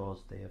because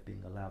they are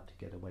being allowed to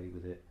get away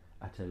with it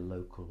at a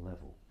local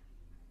level.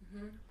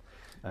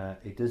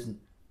 It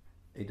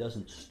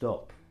doesn't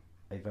stop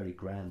a very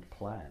grand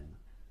plan.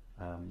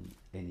 And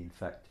in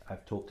fact,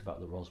 I've talked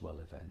about the Roswell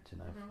event,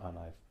 and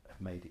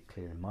I've made it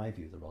clear, in my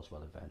view, the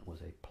Roswell event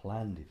was a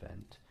planned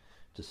event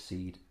to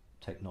seed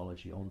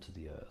technology onto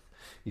the Earth.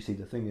 You see,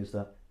 the thing is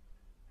that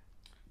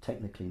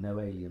technically no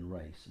alien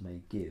race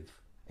may give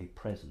a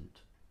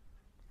present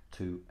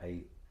to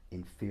a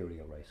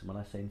inferior race. And when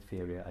I say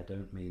inferior, I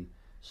don't mean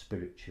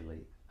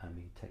spiritually, I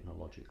mean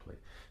technologically.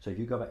 So if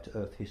you go back to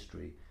Earth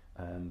history,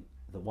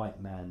 the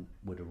white man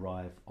would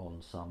arrive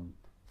on some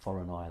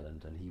foreign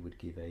island, and he would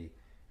give a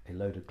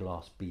load of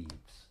glass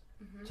beads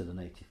to the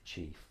native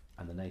chief,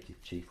 and the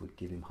native chief would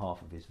give him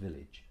half of his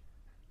village.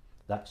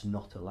 That's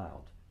not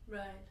allowed.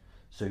 Right.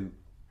 So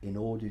in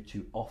order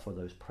to offer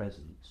those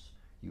presents,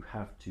 you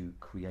have to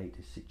create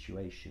a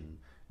situation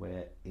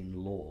where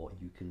in law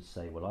you can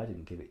say, well, I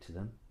didn't give it to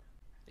them,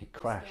 it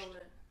crashed,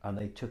 and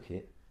they took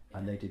it,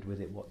 and they did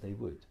with it what they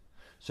would.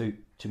 So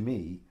to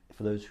me,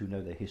 for those who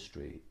know their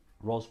history,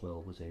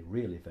 Roswell was a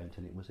real event,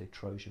 and it was a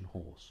Trojan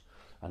horse.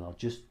 And I'll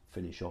just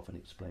finish off and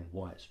explain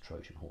why it's a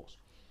Trojan horse.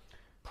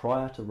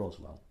 Prior to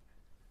Roswell,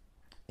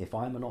 if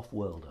I'm an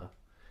off-worlder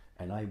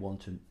and I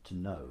want to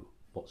know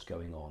what's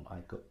going on,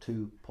 I've got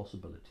two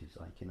possibilities.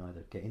 I can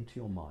either get into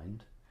your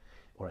mind,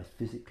 or I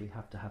physically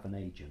have to have an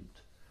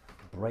agent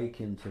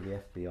break into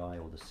the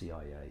FBI or the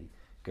CIA,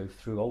 go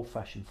through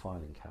old-fashioned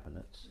filing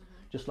cabinets,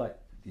 just like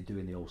you do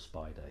in the old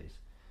spy days,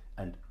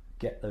 and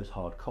get those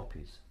hard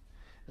copies.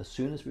 As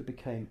soon as we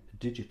became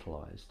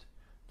digitalized,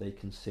 they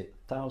can sit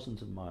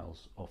thousands of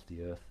miles off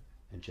the Earth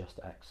and just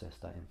access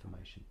that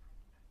information.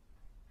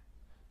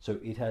 So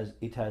it has,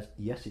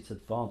 yes, it's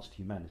advanced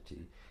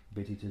humanity,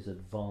 but it has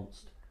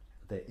advanced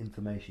their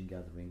information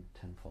gathering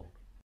tenfold.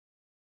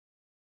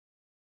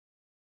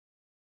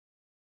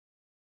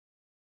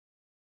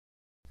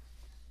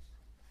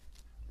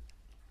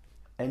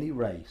 Any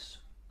race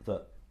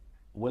that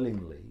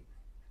willingly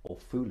or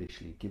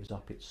foolishly gives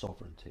up its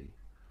sovereignty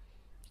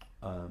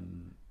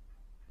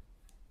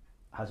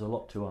has a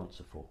lot to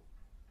answer for.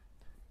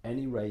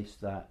 Any race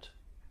that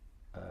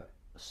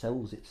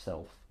sells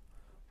itself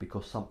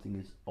because something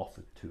is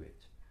offered to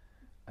it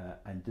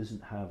and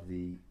doesn't have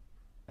the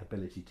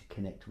ability to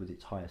connect with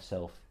its higher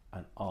self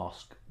and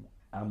ask,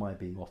 am I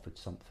being offered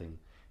something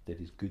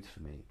that is good for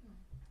me?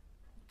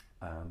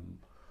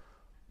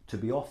 To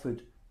be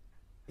offered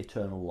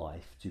eternal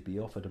life, to be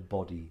offered a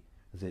body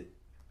that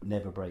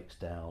never breaks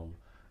down,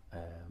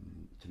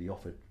 to be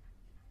offered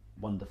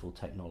wonderful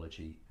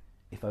technology,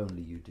 if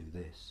only you do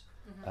this.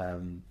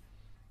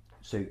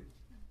 So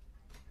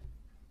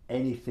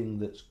anything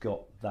that's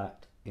got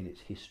that in its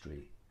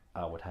history,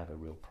 I would have a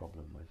real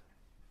problem with.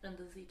 And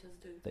the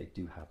Zetas do? They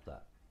do have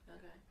that.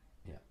 Okay.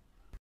 Yeah.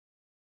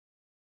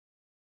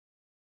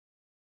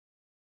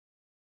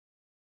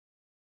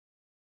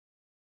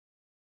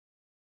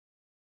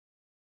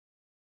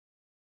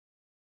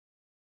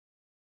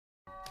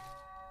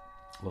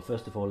 Well,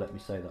 first of all, let me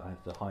say that I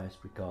have the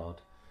highest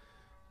regard,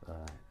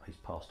 he's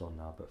passed on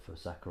now, but for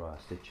Zachariah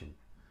Stitchin.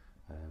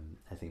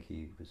 I think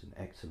he was an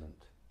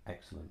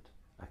excellent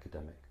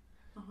academic,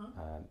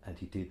 and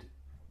he did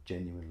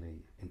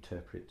genuinely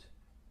interpret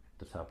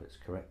the tablets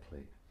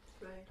correctly.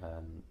 Right.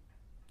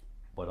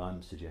 What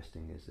I'm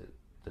suggesting is that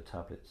the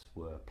tablets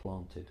were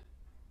planted,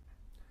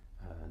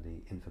 and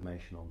the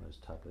information on those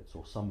tablets,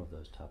 or some of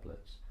those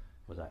tablets,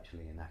 was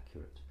actually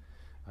inaccurate.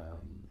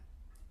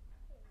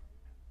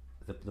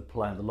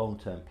 The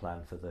long-term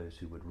plan for those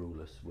who would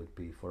rule us would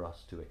be for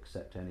us to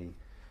accept any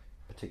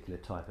particular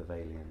type of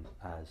alien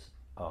as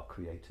our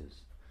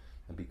creators.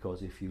 And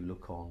because if you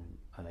look on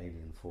an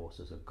alien force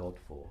as a god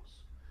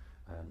force,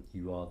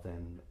 you are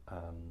then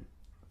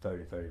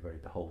very, very, very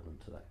beholden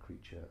to that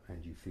creature,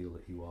 and you feel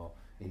that you are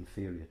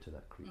inferior to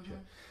that creature.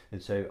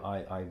 And so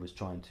I was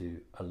trying to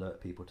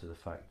alert people to the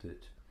fact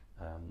that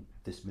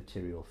this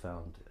material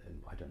found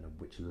in, I don't know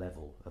which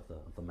level of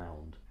the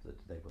mound that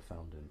they were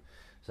found in,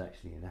 is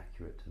actually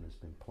inaccurate and has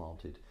been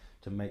planted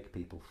to make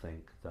people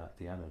think that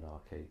the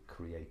Anunnaki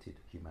created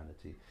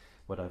humanity.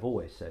 What I've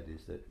always said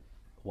is that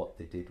what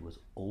they did was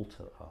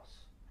alter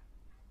us.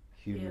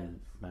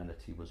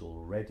 Humanity was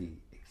already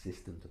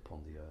existent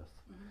upon the earth,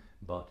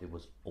 but it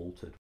was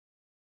altered.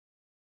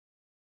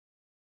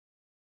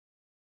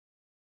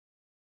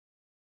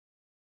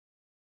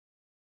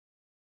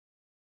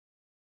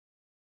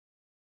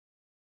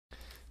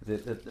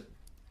 The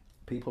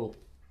people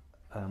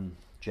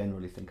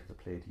generally think of the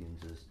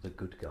Pleiadians as the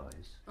good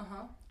guys,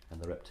 and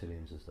the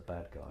reptilians as the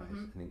bad guys.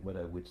 I think what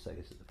I would say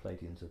is that the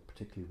Pleiadians are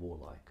particularly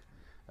warlike.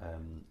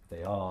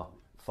 They are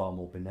far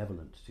more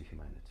benevolent to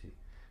humanity.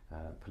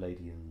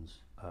 Pleiadians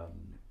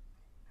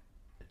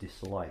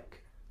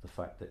dislike the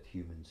fact that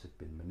humans have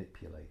been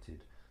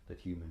manipulated, that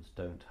humans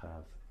don't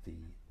have the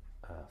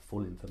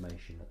full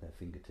information at their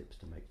fingertips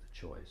to make the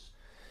choice.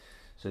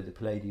 So the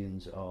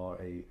Pleiadians are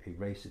a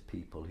race of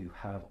people who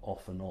have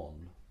off and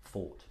on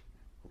fought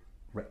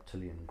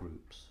reptilian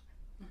groups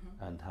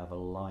and have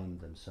aligned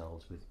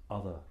themselves with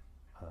other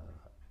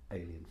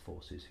alien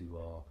forces who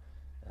are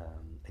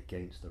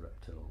against the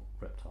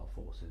reptile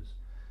forces.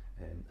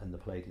 And the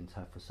Pleiadians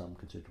have for some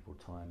considerable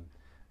time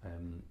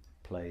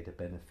played a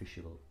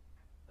beneficial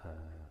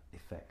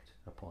effect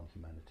upon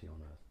humanity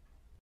on Earth.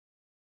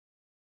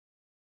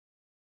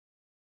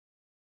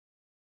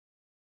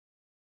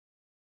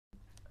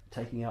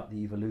 Taking out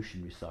the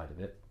evolutionary side of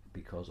it,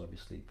 because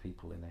obviously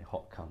people in a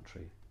hot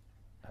country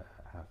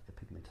have the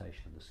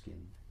pigmentation of the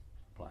skin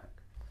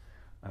black.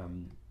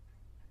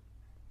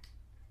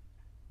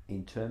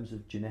 In terms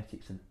of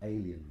genetics and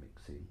alien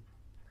mixing,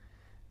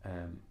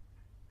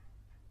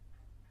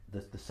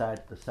 the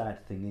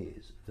sad thing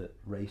is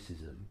that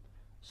racism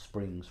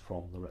springs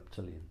from the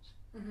reptilians.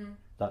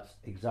 That's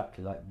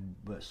exactly like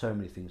so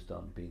many things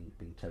done,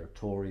 being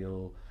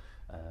territorial,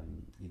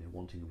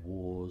 wanting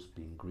wars,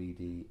 being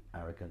greedy,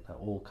 arrogant. That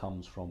all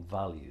comes from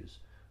values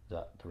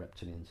that the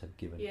reptilians have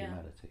given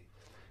humanity.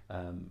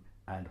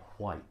 And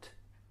white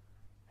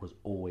was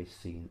always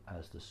seen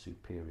as the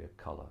superior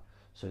colour.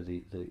 So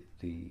the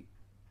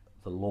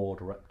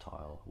Lord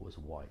Reptile was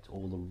white.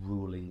 All the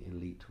ruling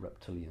elite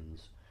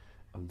reptilians,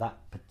 and that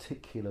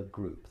particular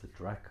group, the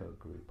Draco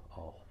group,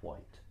 are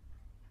white,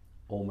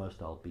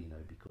 almost albino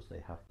because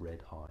they have red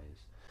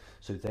eyes.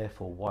 So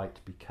therefore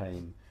white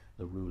became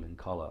the ruling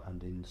colour,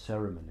 and in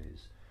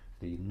ceremonies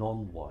the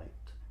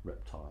non-white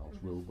reptiles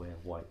will wear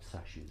white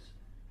sashes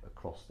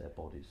across their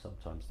bodies.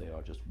 Sometimes they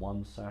are just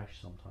one sash,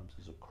 sometimes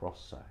there's a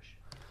cross sash.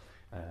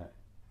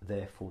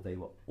 Therefore they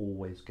were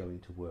always going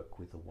to work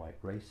with the white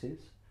races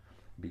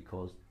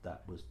because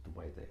that was the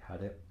way they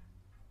had it,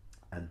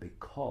 and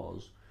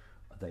because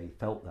they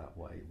felt that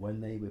way when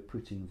they were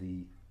putting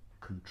the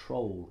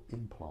control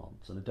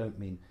implants, and I don't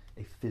mean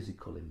a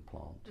physical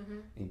implant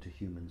into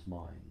humans'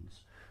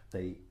 minds,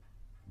 they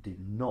did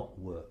not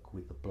work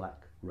with the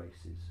black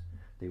races,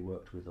 they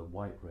worked with the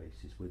white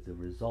races, with the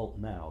result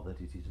now that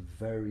it is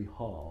very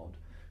hard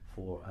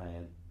for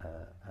a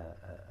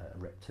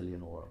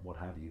reptilian or what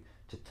have you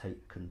to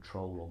take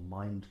control or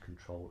mind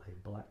control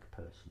a black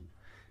person,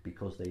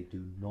 because they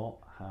do not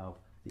have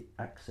the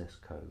access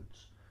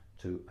codes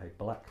to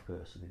a black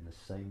person in the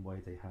same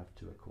way they have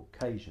to a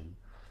Caucasian,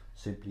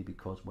 simply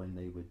because when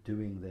they were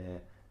doing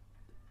their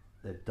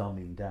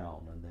dumbing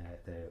down and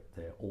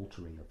their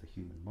altering of the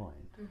human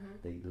mind,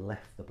 they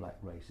left the black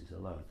races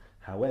alone.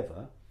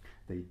 However,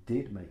 they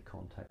did make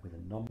contact with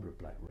a number of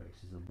black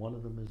races, and one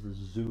of them is the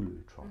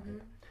Zulu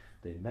tribe.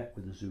 They met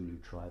with the Zulu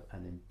tribe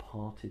and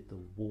imparted the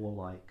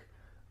warlike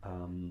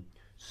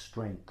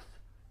strength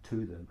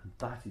to them, and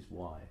that is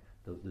why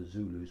the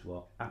Zulus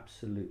were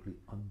absolutely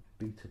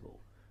unbeatable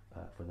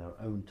for their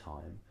own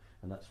time,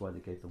 and that's why they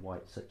gave the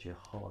whites such a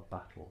hard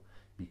battle,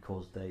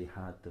 because they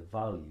had the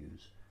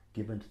values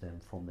given to them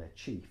from their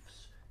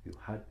chiefs who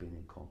had been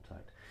in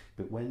contact.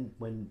 But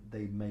when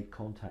they made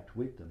contact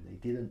with them, they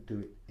didn't do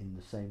it in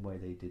the same way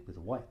they did with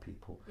the white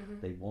people.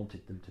 They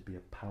wanted them to be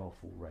a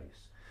powerful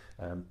race.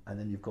 And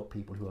then you've got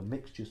people who are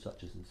mixtures,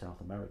 such as in South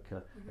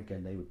America.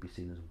 Again, they would be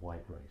seen as a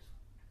white race.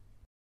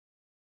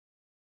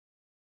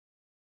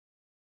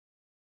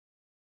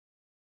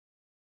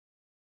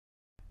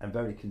 I'm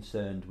very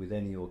concerned with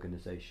any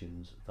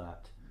organisations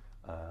that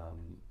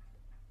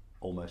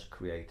almost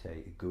create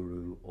a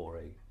guru or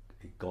a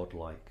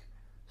godlike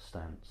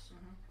stance.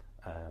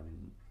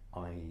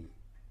 I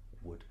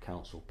would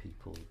counsel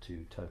people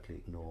to totally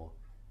ignore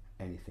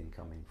anything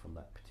coming from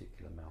that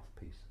particular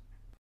mouthpiece.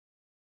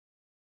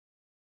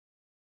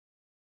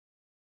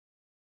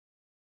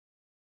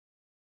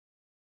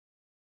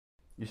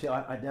 You see,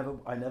 I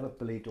never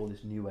believed all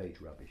this New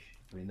Age rubbish.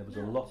 I mean, there was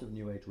a lot of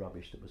New Age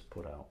rubbish that was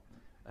put out.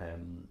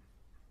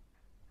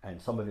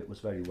 and some of it was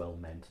very well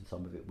meant, and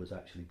some of it was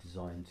actually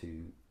designed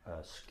to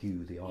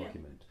skew the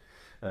argument.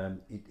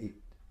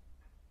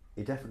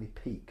 It definitely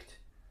peaked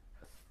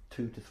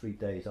 2 to 3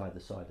 days either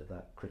side of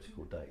that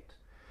critical date,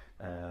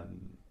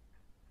 and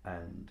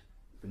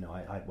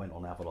I went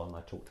on Avalon and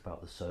I talked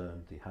about the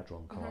CERN, the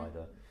Hadron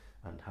Collider,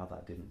 and how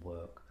that didn't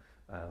work.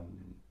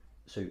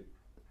 So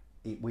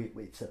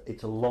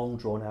it's a long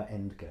drawn out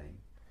end game,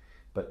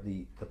 but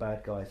the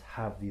bad guys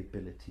have the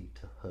ability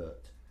to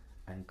hurt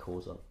and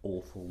cause an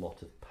awful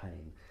lot of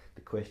pain.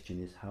 The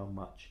question is, how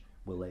much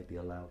will they be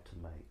allowed to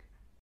make?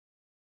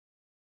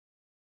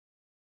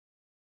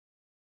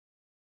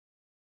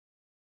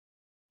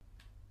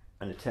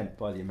 An attempt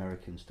by the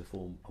Americans to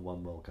form a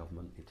one world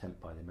government, the attempt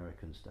by the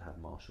Americans to have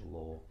martial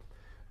law,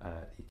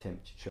 the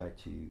attempt to try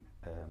to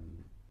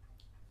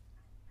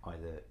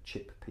either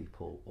chip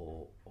people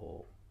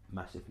or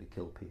massively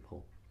kill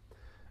people.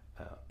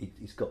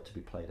 It's got to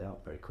be played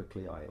out very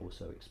quickly. I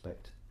also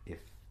expect, if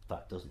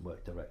that doesn't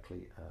work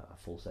directly, a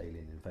false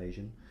alien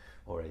invasion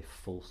or a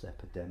false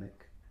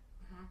epidemic.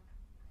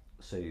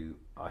 So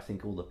I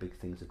think all the big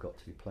things have got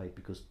to be played,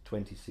 because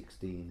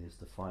 2016 is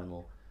the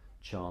final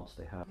chance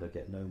they have. They'll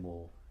get no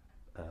more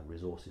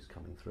resources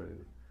coming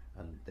through,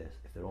 and if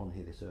they're on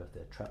this earth,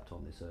 they're trapped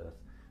on this earth.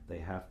 They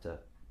have to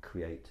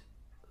create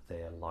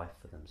their life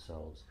for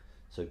themselves.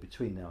 So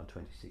between now and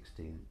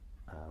 2016,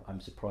 I'm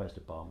surprised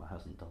Obama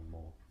hasn't done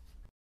more.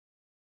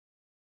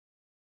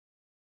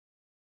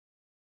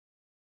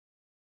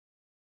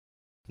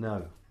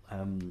 No,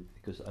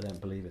 because I don't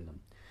believe in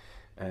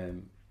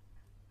them.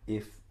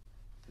 If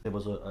there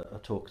was a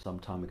talk some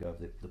time ago of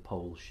the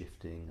poles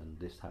shifting and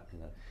this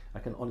happening, I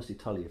can honestly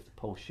tell you, if the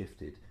poles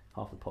shifted,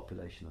 half the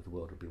population of the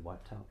world would be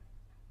wiped out.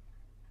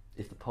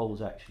 If the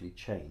poles actually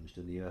changed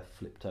and the earth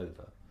flipped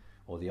over,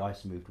 or the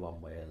ice moved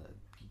one way,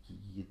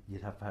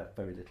 you'd have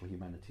very little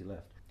humanity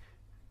left.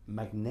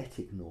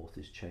 Magnetic north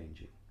is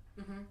changing.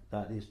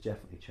 That is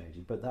definitely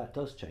changing, but that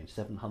does change.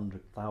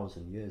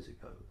 700,000 years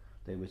ago,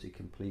 there was a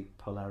complete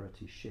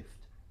polarity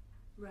shift.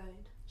 Right.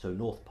 So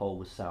North Pole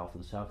was south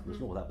and south was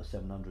north. That was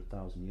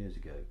 700,000 years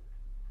ago.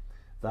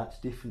 That's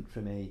different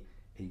from a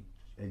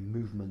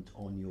movement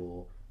on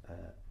your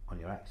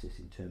axis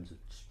in terms of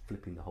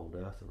flipping the whole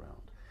Earth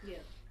around. Yeah.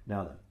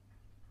 Now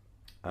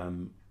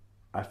then,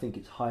 I think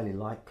it's highly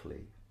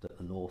likely that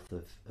the north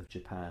of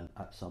Japan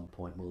at some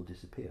point will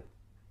disappear.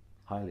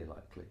 Highly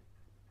likely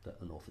that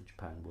the north of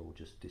Japan will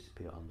just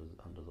disappear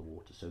under the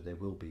water. So there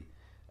will be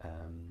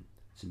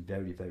some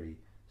very, very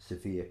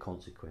severe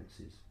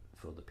consequences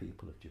for the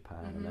people of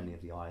Japan and any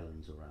of the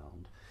islands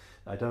around.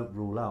 I don't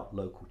rule out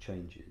local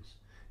changes,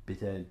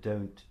 but I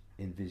don't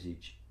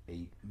envisage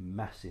a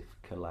massive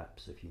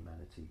collapse of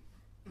humanity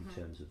in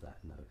terms of that,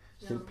 no.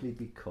 Simply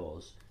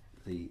because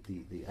the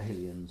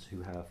aliens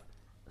who have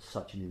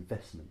such an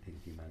investment in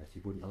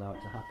humanity wouldn't allow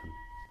it to happen.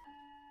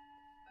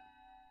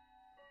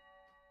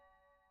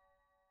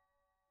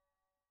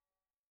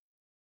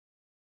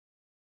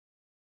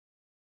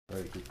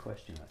 Very good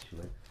question,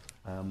 actually.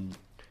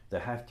 They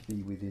have to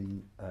be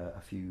within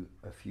a few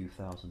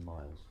thousand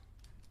miles.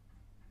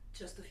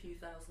 Just a few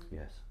thousand?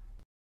 Yes.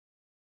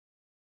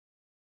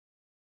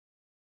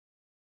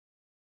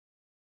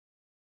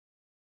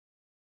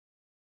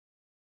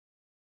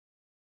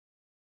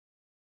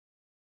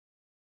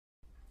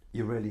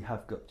 You really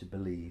have got to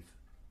believe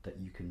that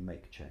you can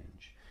make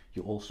change.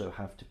 You also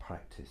have to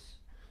practice.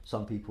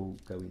 Some people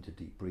go into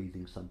deep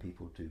breathing, some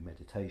people do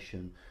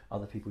meditation,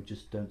 other people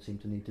just don't seem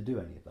to need to do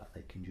any of that.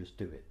 They can just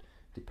do it.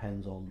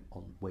 Depends on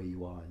where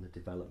you are in the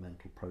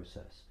developmental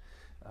process.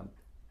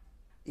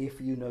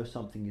 If you know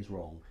something is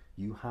wrong,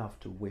 you have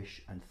to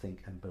wish and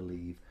think and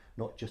believe,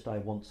 not just I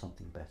want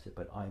something better,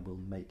 but I will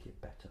make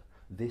it better.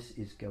 This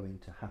is going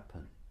to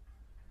happen.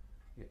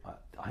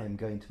 I am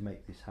going to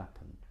make this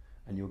happen,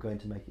 and you're going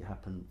to make it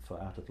happen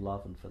out of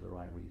love and for the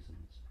right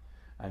reasons.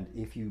 And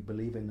if you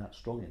believe in that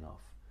strong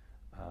enough,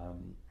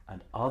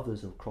 and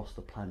others across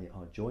the planet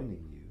are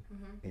joining you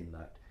in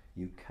that,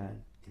 you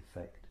can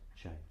effect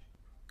change.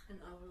 And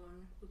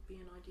Avalon would be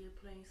an ideal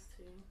place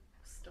to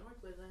start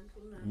with, then,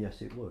 wouldn't it?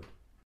 Yes, it would.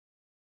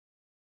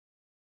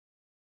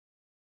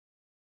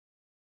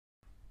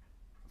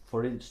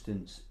 For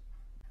instance,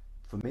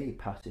 for me,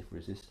 passive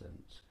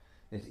resistance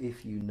is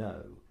if you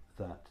know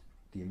that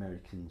the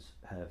Americans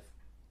have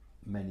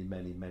many,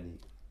 many, many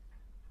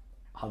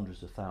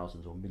hundreds of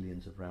thousands or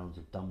millions of rounds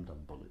of dum-dum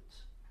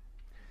bullets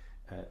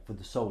for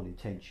the sole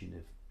intention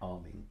of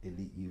arming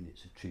elite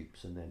units of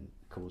troops and then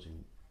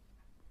causing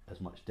as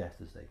much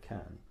death as they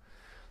can.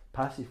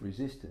 Passive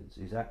resistance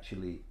is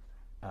actually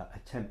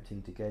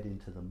attempting to get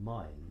into the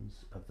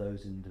minds of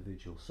those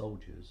individual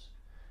soldiers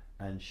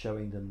and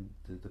showing them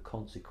the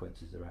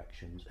consequences of their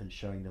actions and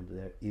showing them that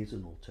there is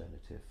an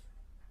alternative,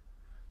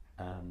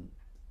 and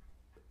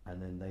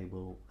then they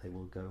will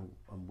go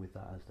on with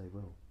that as they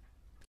will.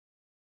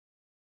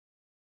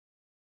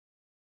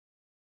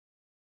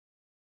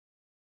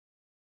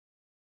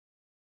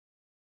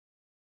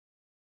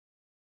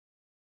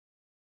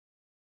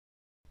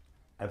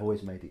 I've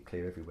always made it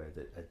clear everywhere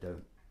that I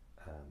don't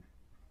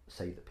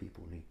say that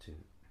people need to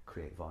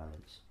create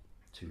violence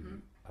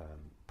to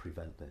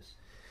prevent this.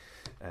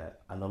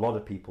 And a lot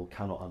of people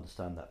cannot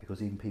understand that,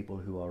 because even people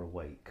who are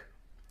awake,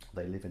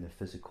 they live in a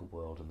physical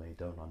world and they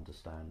don't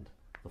understand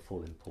the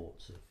full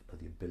importance of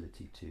the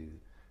ability to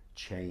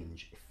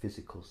change a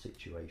physical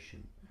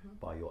situation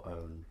by your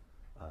own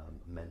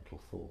mental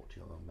thought,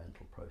 your own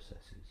mental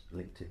processes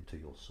linked into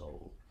your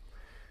soul.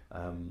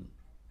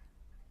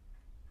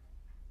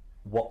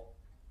 What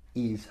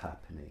is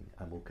happening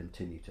and will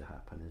continue to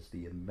happen is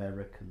the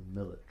American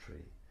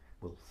military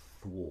will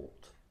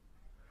thwart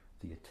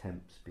the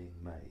attempts being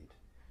made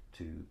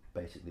to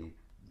basically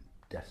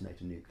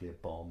detonate a nuclear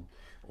bomb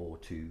or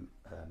to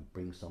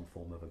bring some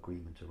form of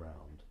agreement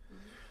around.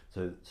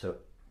 So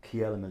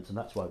key elements, and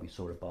that's why we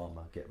saw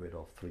Obama get rid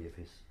of 3 of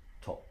his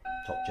top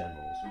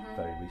generals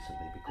very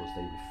recently, because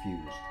they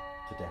refused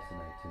to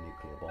detonate a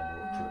nuclear bomb,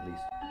 or to at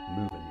least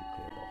move a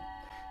nuclear bomb.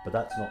 But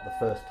that's not the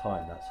first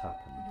time that's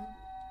happened.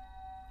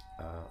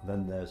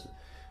 Then there's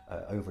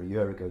over a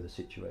year ago the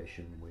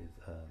situation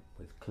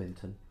with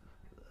Clinton,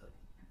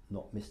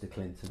 not Mr.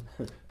 Clinton,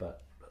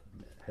 but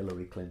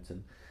Hillary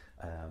Clinton,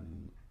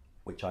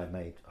 which I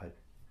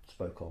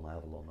spoke on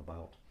Avalon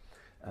about,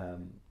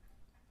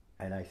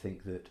 and I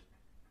think that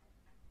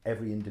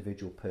every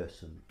individual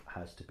person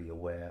has to be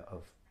aware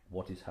of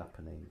what is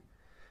happening,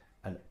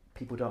 and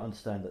people don't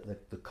understand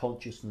that the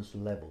consciousness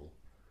level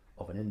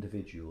of an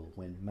individual,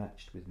 when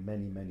matched with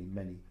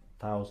many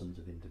thousands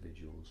of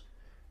individuals,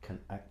 can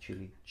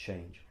actually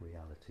change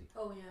reality.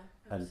 Oh yeah,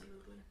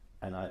 absolutely.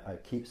 And I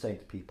keep saying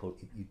to people,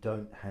 you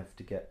don't have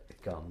to get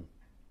a gun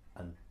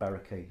and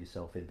barricade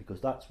yourself in,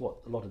 because that's what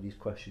a lot of these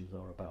questions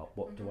are about.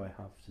 What do I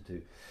have to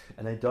do?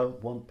 And they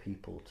don't want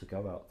people to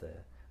go out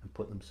there and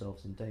put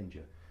themselves in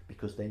danger,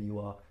 because then you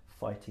are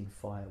fighting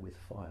fire with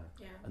fire,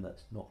 and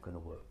that's not going to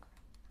work.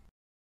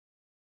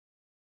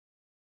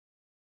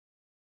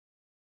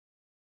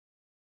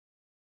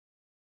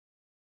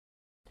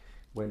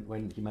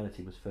 When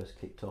humanity was first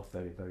kicked off,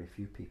 very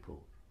few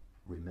people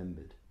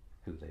remembered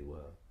who they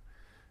were.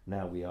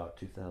 Now we are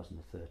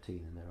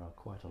 2013, and there are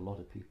quite a lot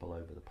of people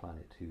over the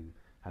planet who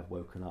have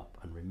woken up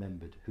and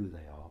remembered who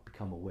they are,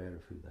 become aware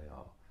of who they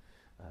are,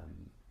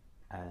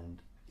 and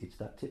it's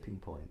that tipping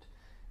point.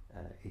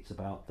 It's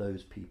about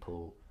those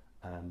people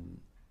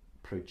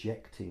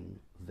projecting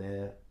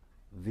their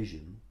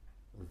vision,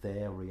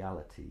 their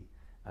reality,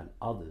 and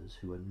others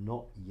who are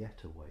not yet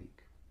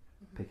awake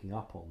picking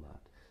up on that.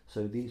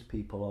 So these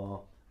people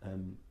are,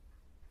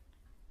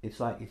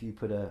 it's like if you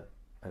put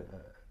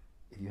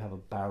if you have a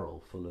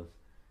barrel full of,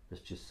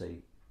 let's just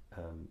say,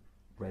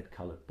 red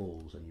coloured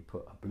balls, and you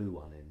put a blue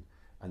one in,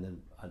 and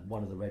then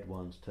one of the red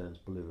ones turns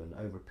blue, and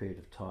over a period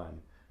of time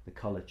the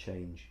colour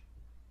change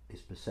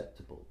is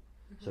perceptible.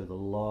 So the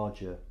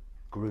larger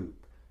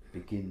group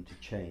begin to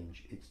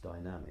change its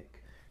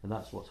dynamic, and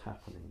that's what's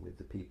happening with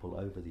the people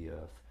over the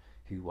earth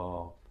who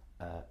are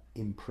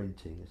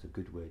imprinting, is a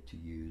good word to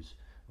use,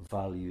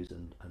 values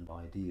and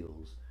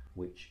ideals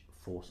which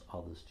force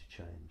others to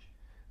change.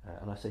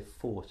 And I say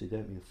force, I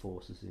don't mean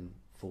force as in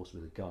force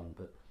with a gun,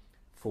 but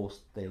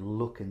force, they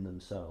look in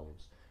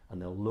themselves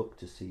and they'll look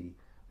to see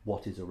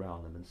what is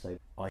around them and say,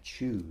 I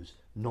choose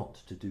not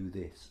to do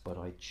this, but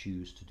I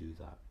choose to do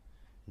that.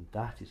 And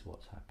that is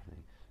what's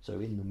happening. So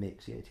in the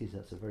mix, yeah, it is,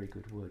 that's a very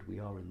good word, we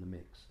are in the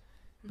mix,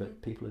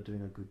 but people are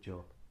doing a good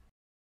job.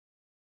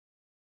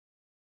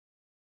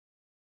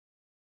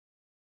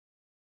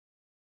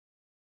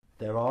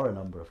 There are a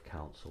number of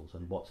councils,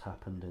 and what's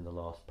happened in the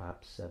last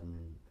perhaps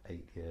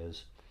 7-8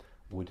 years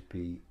would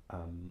be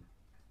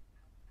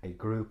a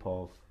group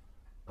of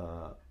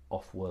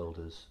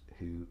off-worlders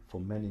who for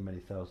many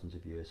thousands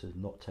of years has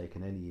not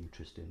taken any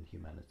interest in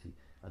humanity,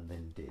 and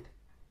then did.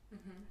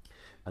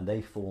 And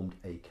they formed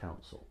a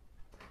council,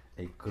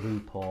 a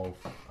group of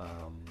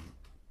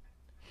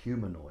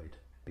humanoid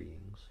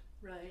beings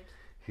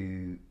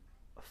who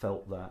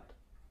felt that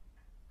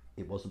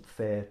it wasn't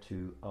fair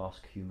to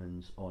ask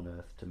humans on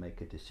Earth to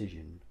make a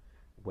decision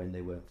when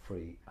they weren't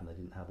free and they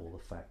didn't have all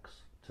the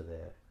facts to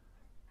their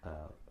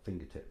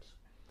fingertips.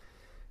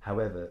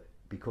 However,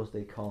 because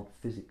they can't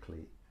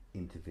physically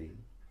intervene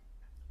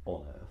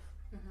on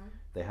Earth,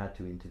 they had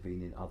to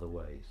intervene in other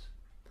ways.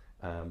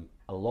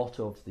 A lot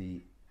of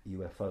the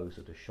UFOs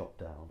that are shot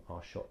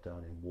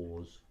down in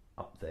wars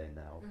up there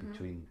now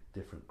between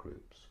different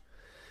groups.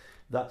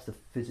 That's the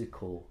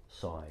physical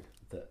side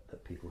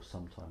that people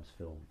sometimes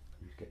film.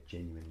 You get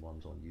genuine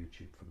ones on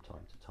YouTube from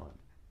time to time.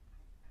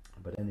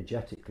 But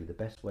energetically, the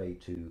best way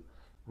to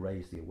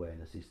raise the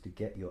awareness is to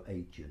get your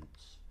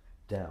agents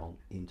down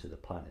into the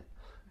planet.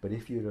 But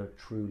if you're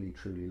truly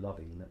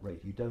loving that rate,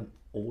 you don't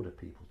order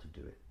people to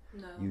do it.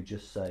 No. You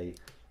just say,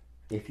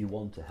 if you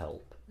want to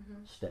help,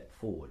 step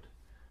forward.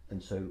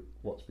 And so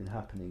what's been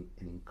happening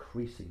in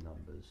increasing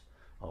numbers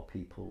are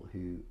people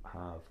who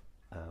have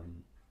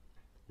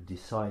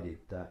decided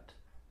that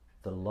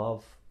the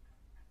love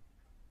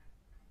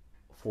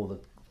for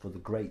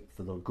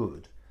the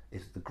good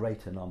is the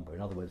greater number. In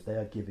other words, they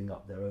are giving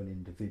up their own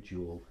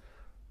individual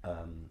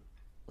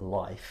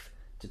life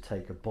to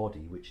take a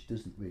body which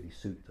doesn't really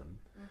suit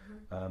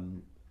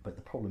them, But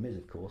the problem is,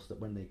 of course, that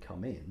when they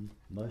come in,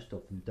 most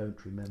of them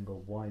don't remember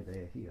why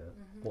they're here,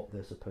 what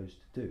they're supposed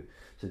to do.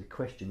 So the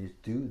question is,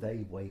 do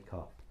they wake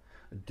up?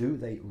 Do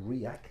they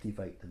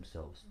reactivate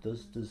themselves?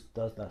 Does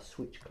that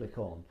switch click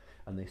on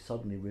and they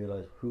suddenly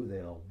realise who they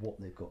are,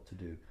 what they've got to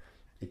do?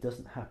 It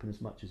doesn't happen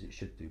as much as it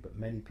should do, but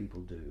many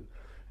people do,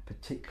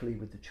 particularly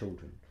with the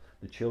children.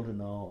 The children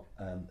are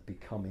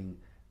becoming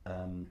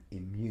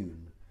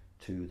immune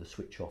to the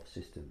switch off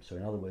system. So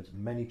in other words,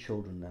 many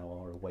children now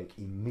are awake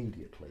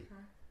immediately,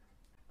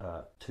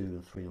 2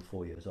 and 3 and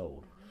 4 years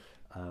old.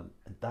 And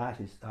that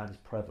is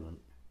prevalent,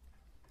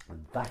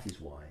 and that is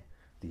why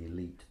the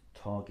elite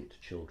target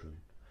children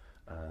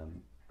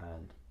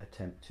and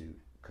attempt to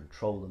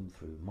control them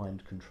through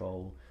mind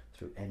control,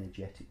 through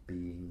energetic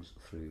beings,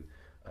 through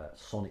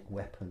sonic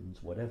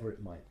weapons, whatever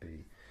it might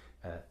be.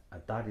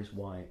 And that is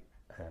why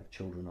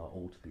children are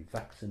all to be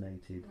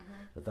vaccinated.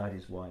 That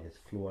is why there's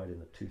fluoride in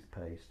the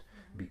toothpaste,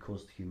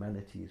 because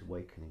humanity is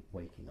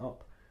waking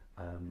up,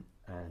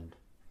 and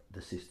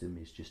the system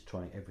is just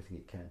trying everything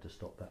it can to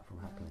stop that from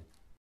happening.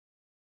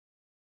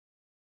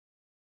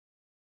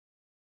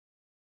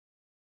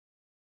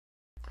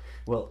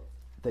 Well,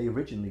 they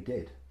originally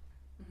did,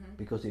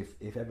 because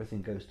if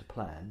everything goes to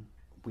plan,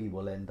 we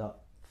will end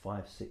up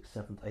 5th, 6th,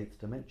 7th, 8th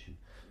dimension.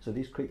 So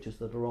these creatures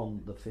that are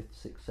on the 5th,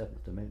 6th,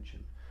 7th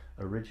dimension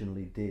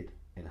originally did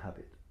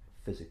inhabit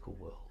physical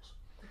worlds.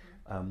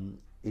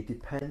 It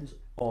depends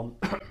on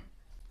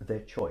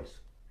their choice.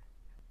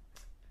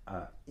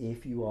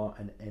 If you are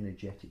an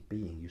energetic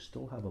being, you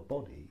still have a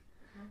body,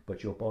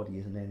 but your body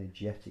is an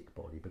energetic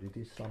body, but it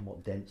is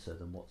somewhat denser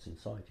than what's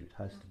inside you. It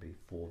has to be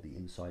for the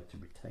inside to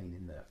retain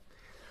in there.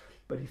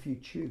 But if you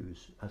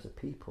choose as a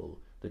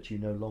people that you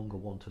no longer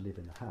want to live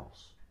in a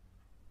house,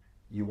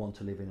 you want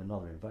to live in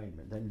another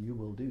environment, then you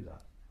will do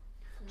that.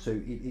 So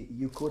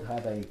you could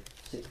have a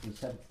 6th and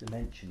 7th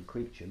dimension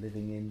creature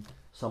living in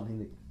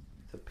something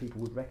that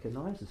people would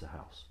recognise as a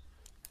house.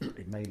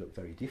 It may look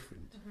very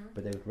different,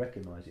 but they would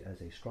recognise it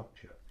as a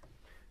structure.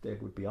 There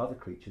would be other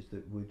creatures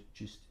that would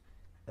just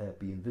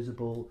be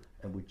invisible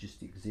and would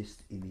just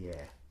exist in the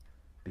air,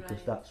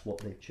 because that's what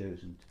they've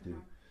chosen to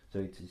do. So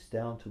it's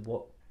down to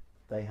what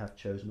they have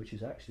chosen, which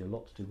is actually a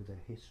lot to do with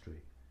their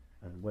history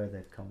and where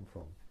they've come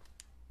from.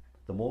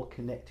 The more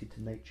connected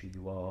to nature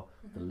you are,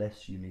 the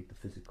less you need the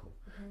physical.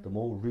 The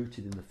more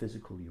rooted in the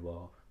physical you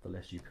are, the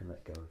less you can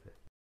let go of it.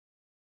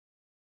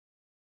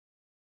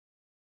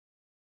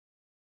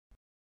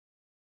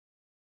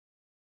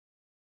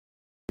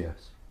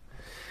 Yes.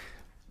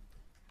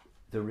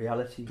 The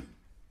reality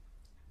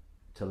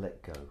to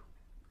let go.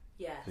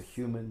 Yes. For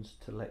humans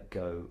to let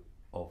go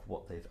of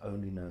what they've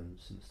only known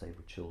since they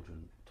were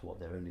children, to what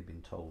they've only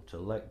been told, to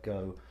let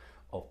go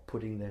of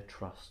putting their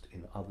trust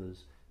in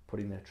others,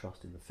 putting their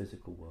trust in the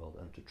physical world,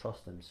 and to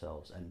trust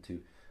themselves, and to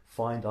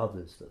find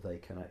others that they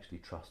can actually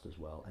trust as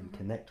well, and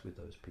connect with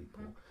those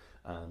people,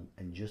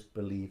 and just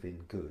believe in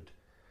good,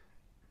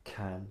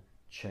 can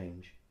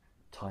change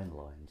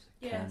timelines,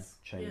 can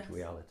change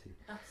reality.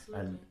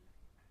 Absolutely.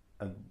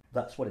 And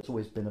that's what it's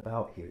always been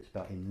about here. It's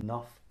about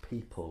enough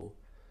people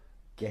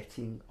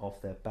getting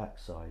off their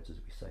backsides, as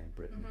we say in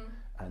Britain,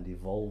 and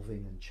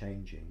evolving and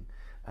changing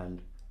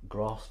and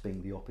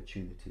grasping the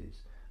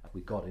opportunities.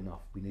 We got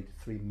enough. We needed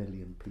 3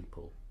 million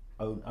people,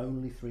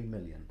 only 3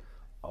 million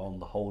on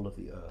the whole of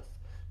the earth,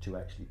 to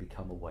actually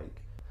become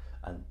awake,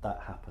 and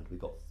that happened. We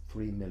got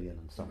 3 million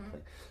and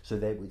something. So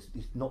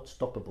it's not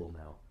stoppable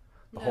now.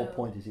 The whole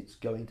point is it's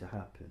going to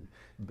happen,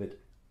 but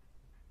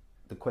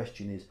the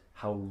question is,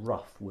 how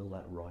rough will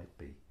that ride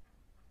be?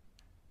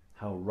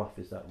 How rough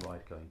is that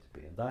ride going to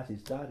be? And that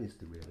is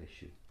the real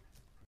issue.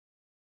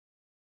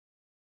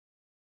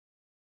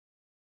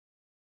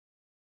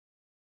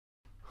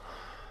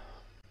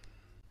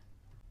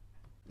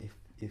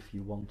 If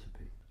you want to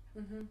be.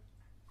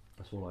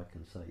 That's all I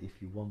can say.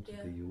 If you want to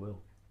be, you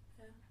will.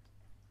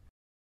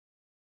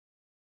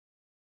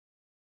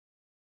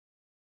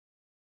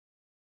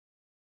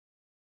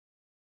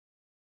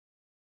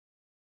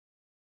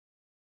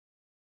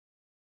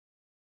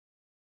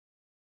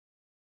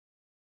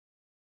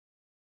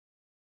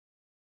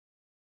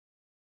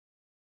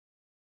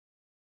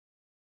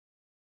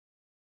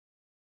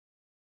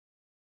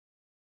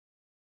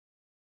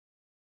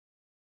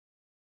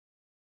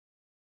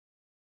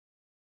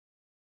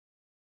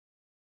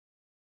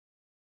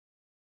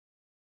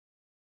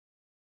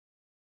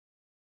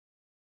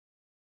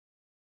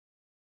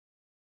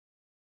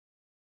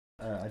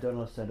 I don't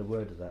understand a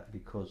word of that,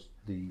 because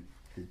the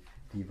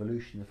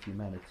evolution of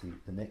humanity,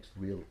 the next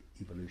real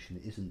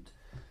evolution, isn't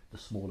the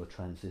smaller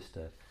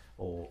transistor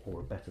or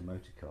a better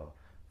motor car.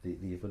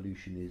 The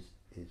evolution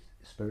is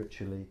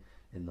spiritually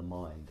in the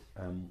mind.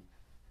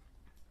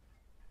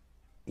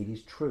 It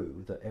is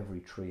true that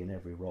every tree and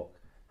every rock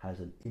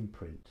has an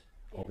imprint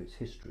of its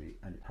history,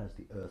 and it has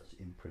the Earth's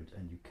imprint,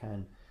 and you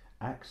can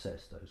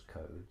access those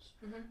codes,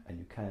 and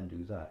you can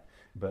do that.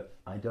 But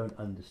I don't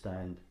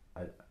understand.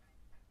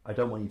 I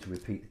don't want you to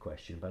repeat the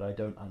question, but I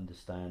don't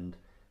understand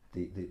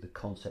the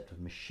concept of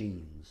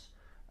machines,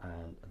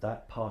 and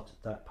that part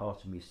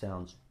of me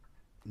sounds,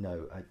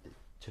 no,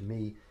 to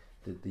me,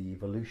 the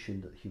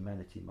evolution that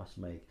humanity must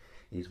make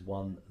is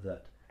one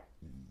that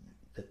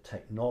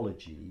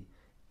technology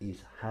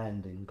is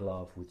hand in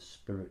glove with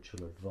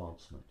spiritual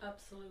advancement.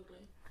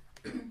 Absolutely.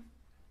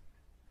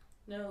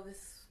 No,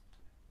 this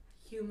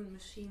human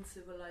machine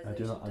civilization I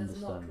do not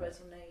does not understand that.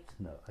 resonate.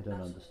 No, I don't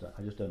Absolutely. understand.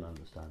 I just don't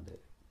understand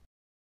it.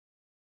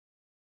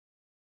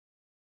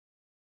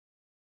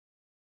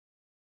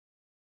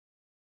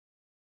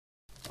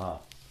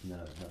 No,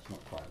 that's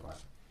not quite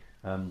right.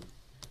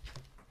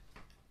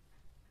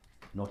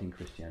 Not in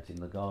Christianity. In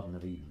the Garden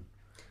of Eden,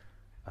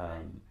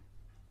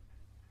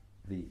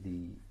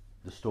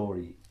 the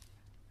story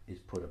is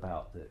put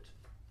about that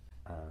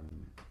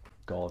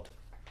God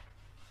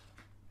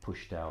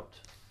pushed out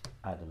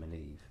Adam and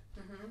Eve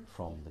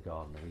from the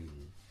Garden of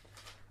Eden,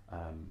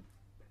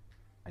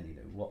 and you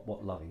know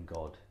what loving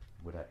God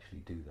would actually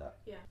do that.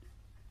 Yeah.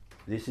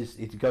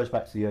 It goes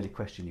back to the early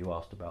question you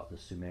asked about the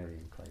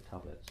Sumerian clay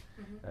tablets.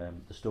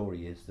 The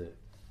story is that,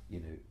 you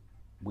know,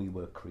 we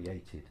were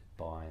created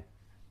by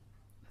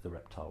the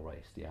reptile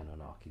race, the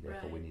Anunnaki.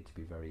 Therefore, we need to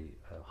be very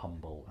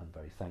humble and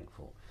very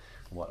thankful.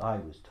 And what I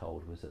was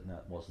told was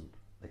that wasn't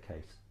the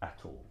case at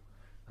all.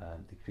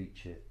 The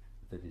creature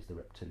that is the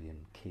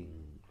reptilian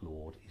king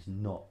lord is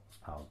not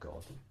our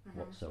God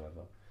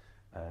whatsoever,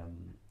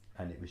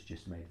 and it was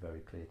just made very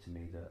clear to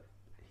me that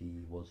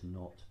he was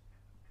not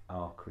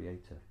our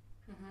creator.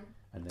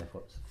 And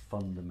therefore it's a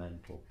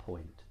fundamental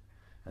point,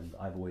 and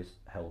I've always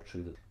held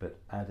true that, but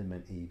Adam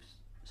and Eve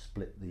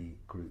split the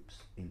groups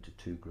into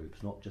two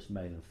groups, not just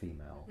male and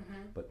female,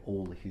 but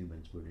all the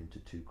humans were into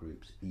two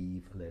groups.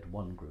 Eve led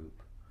one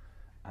group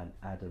and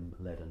Adam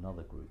led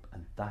another group,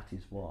 and that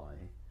is why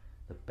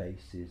the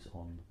bases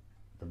on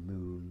the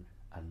moon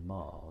and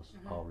Mars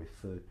are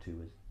referred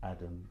to as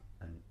Adam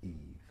and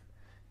Eve,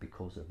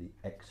 because of the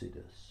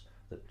exodus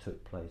that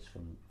took place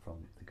from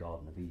the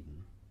Garden of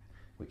Eden,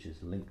 which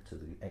is linked to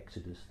the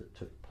exodus that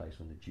took place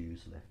when the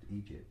Jews left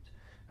Egypt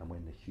and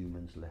when the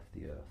humans left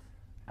the earth.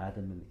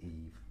 Adam and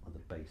Eve are the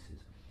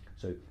basis.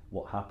 So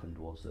what happened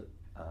was that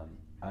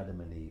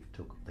Adam and Eve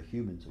took the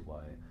humans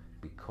away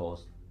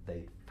because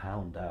they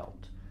found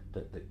out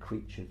that the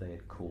creature they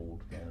had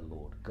called their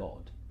Lord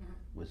God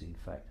was in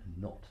fact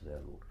not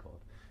their Lord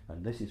God.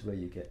 And this is where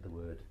you get the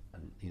word,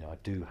 and you know, I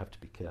do have to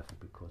be careful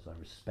because I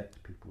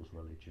respect people's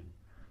religion,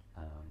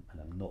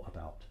 and I'm not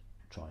about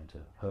trying to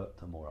hurt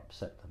them or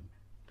upset them.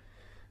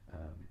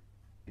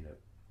 You know,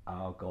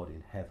 our God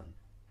in heaven,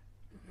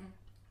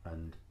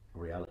 and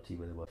reality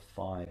where there were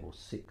 5 or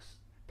 6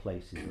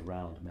 places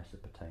around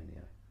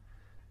Mesopotamia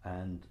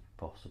and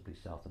possibly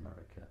South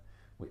America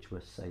which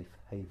were safe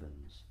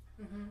havens,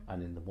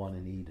 and in the one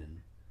in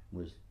Eden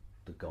was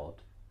the God,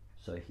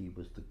 so he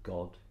was the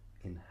God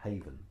in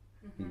haven,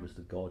 he was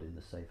the God in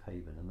the safe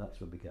haven, and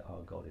that's where we get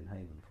our God in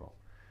haven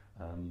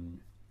from.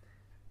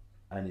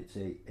 And it's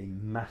a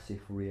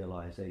massive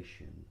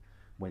realization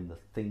when the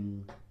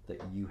thing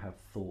that you have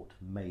thought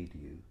made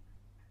you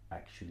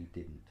actually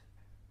didn't.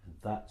 And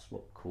that's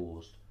what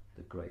caused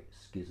the great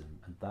schism,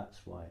 and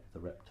that's why the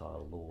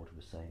reptile lord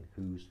was saying,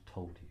 who's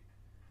told you?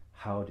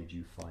 How did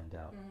you find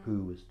out?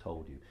 Who has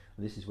told you?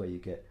 And this is where you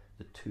get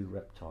the two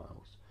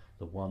reptiles,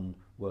 the one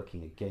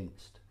working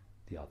against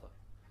the other,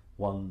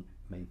 one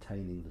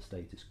maintaining the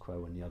status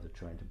quo and the other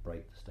trying to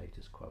break the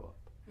status quo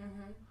up.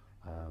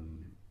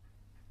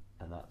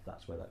 And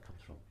that's where that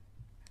comes from.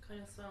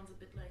 Kind of sounds a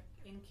bit like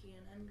Inky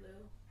and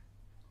Enlil.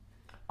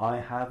 I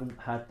haven't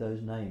had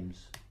those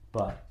names,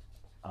 but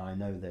I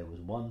know there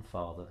was one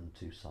father and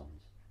 2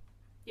 sons.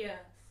 Yes.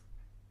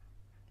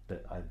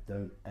 But I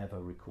don't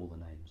ever recall the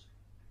names.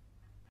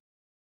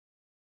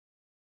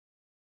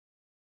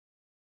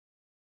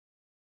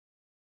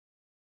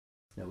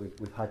 Now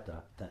we've had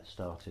that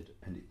started,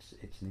 and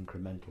it's an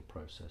incremental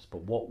process.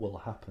 But what will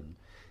happen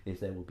is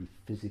there will be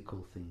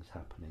physical things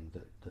happening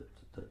that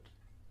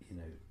you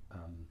know,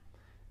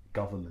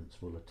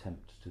 governments will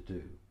attempt to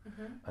do,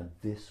 and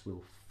this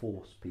will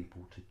force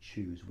people to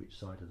choose which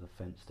side of the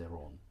fence they're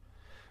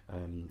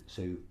on.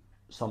 So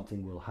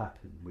something will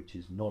happen which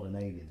is not an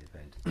alien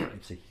event,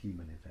 it's a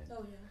human event.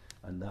 Oh,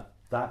 yeah. And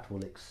that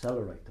will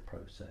accelerate the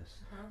process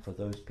for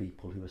those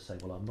people who are saying,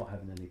 well, I'm not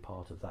having any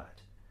part of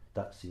that.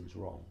 That seems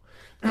wrong.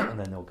 And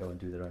then they'll go and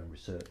do their own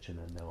research, and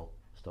then they'll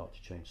start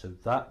to change. So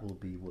that will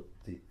be what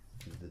the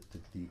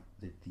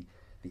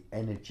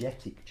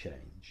energetic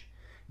change,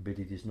 but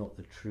it is not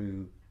the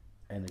true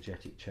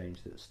energetic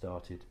change that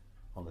started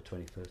on the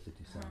 21st of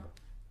December.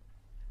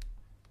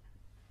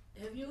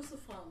 Have you also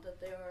found that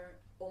there are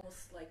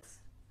almost like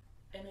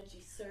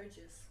energy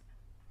surges?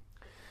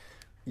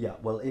 Yeah,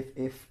 well,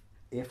 if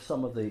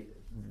some of the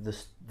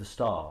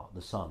star,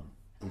 the sun,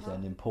 is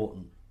an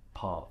important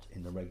part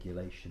in the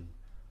regulation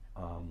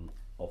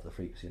of the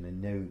frequency, and I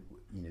know,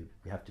 you know,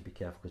 we have to be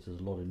careful because there's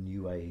a lot of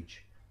new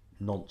age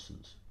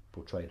nonsense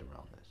portrayed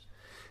around this,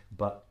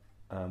 but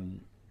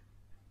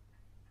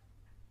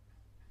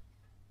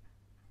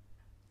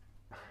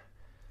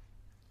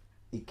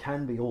it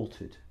can be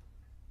altered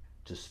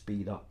to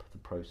speed up the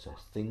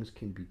process. Things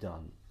can be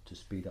done to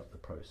speed up the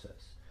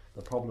process.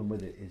 The problem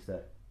with it is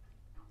that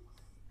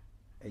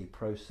a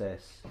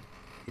process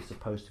is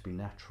supposed to be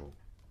natural.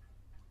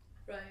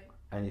 Right.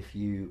 And if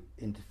you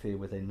interfere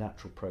with a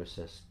natural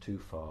process too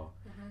far,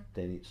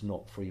 then it's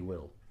not free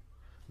will.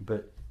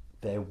 But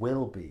there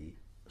will be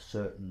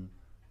certain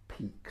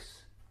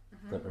peaks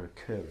that are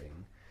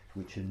occurring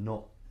which are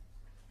not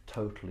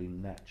totally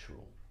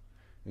natural,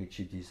 which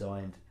are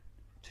designed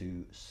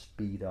to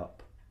speed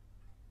up,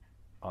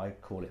 I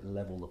call it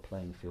level the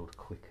playing field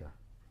quicker.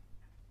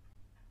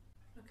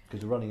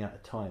 Because we're running out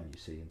of time, you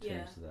see, in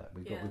terms of that.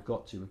 We've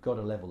got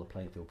to level the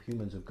playing field.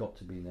 Humans have got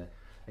to be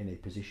in a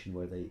position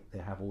where they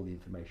have all the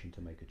information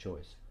to make a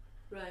choice.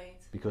 Right.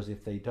 Because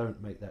if they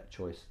don't make that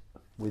choice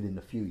within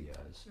a few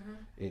years,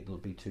 it'll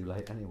be too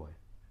late anyway.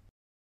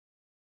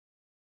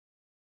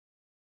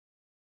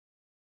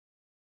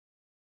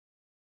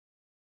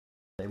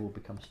 They will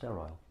become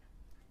sterile.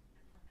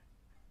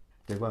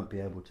 They won't be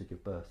able to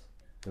give birth.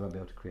 They won't be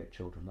able to create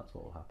children. That's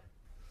what will happen.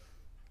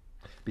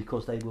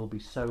 Because they will be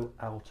so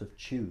out of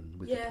tune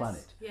with the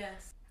planet.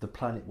 Yes. The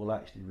planet will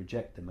actually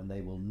reject them, and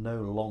they will no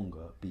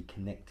longer be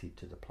connected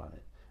to the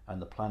planet. And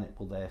the planet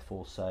will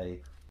therefore say,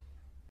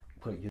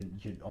 well,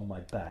 you're on my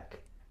back.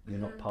 You're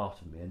not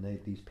part of me. And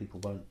these people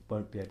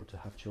won't be able to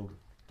have children.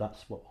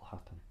 That's what will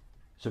happen.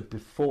 So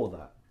before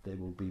that, there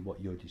will be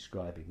what you're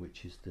describing,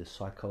 which is the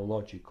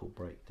psychological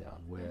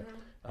breakdown, where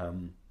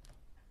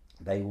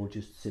they will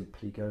just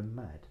simply go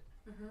mad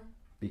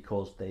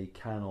because they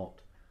cannot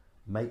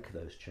make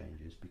those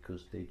changes,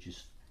 because they're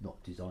just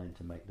not designed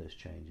to make those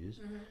changes.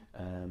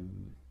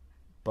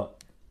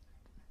 But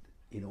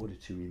in order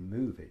to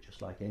remove it,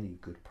 just like any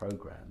good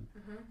program,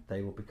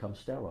 they will become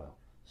sterile.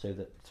 So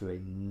that through a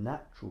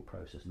natural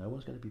process, no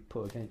one's going to be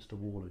put against a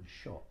wall and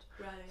shot.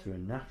 Right. Through a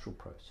natural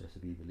process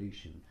of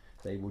evolution,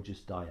 they will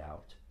just die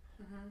out,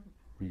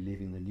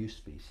 reliving the new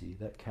species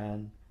that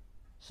can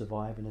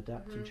survive and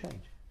adapt and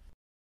change.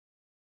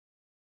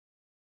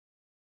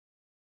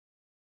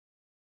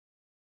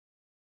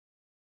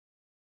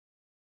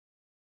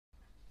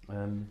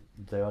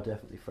 There are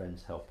definitely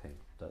friends helping.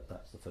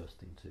 That's the first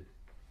thing to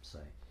say.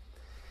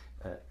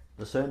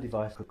 The CERN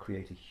device could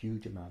create a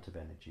huge amount of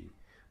energy,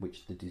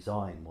 which the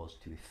design was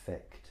to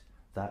effect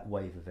that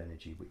wave of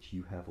energy which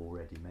you have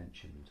already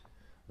mentioned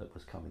that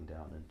was coming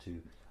down, and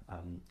to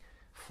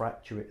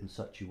fracture it in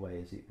such a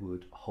way as it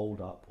would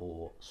hold up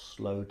or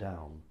slow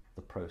down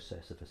the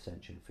process of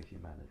ascension for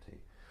humanity.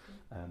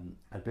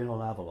 I'd been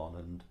on Avalon,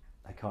 and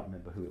I can't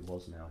remember who it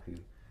was now, who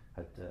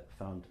had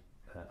found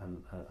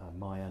a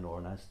Mayan or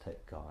an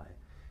Aztec guy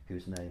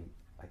whose name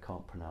I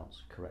can't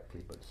pronounce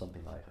correctly, but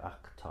something like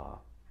Akhtar,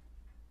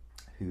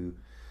 who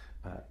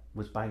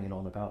was banging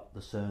on about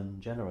the CERN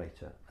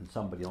generator, and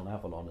somebody on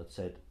Avalon had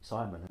said,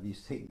 Simon, have you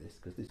seen this?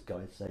 Because this guy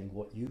is saying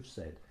what you've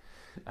said.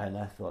 And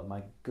I thought,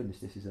 my goodness,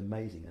 this is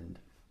amazing. And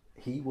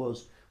he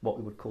was what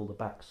we would call the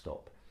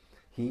backstop.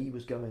 He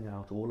was going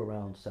out all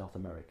around South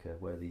America,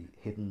 where the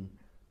hidden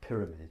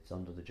pyramids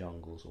under the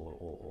jungles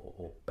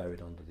or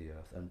buried under the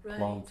earth, and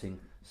planting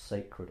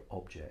sacred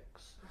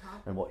objects.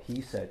 And what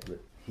he said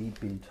that he'd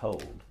been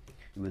told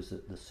was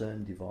that the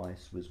CERN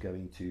device was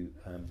going to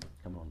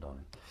come on,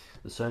 darling.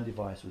 The CERN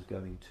device was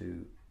going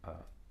to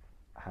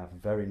have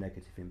very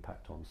negative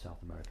impact on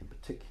South America in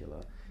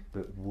particular,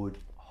 but would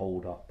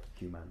hold up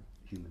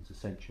humans'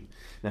 ascension.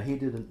 Now, he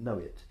didn't know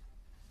it,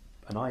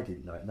 and I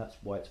didn't know it, and that's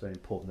why it's very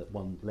important that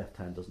one left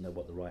hand doesn't know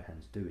what the right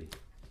hand's doing.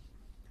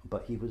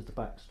 But he was the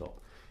backstop.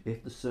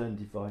 If the CERN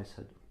device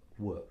had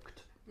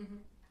worked,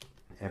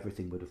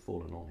 everything would have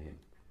fallen on him.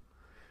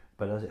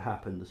 But as it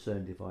happened, the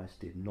CERN device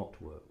did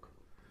not work.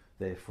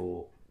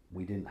 Therefore,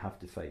 we didn't have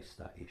to face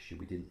that issue.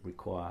 We didn't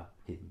require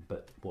him,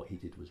 but what he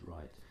did was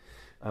right.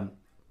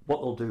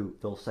 What they'll do,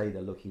 they'll say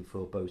they're looking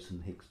for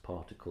boson-Higgs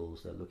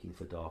particles, they're looking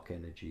for dark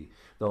energy.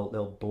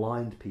 They'll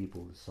blind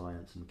people with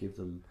science and give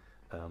them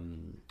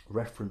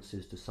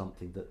references to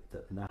something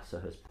that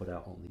NASA has put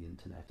out on the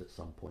internet at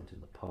some point in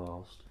the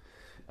past.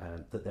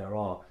 That there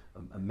are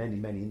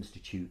many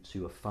institutes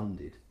who are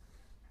funded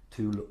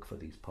to look for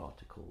these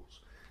particles.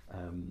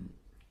 And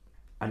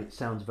it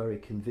sounds very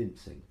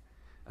convincing.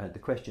 The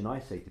question I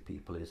say to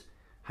people is,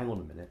 hang on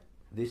a minute,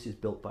 this is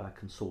built by a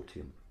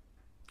consortium,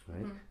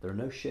 right? There are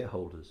no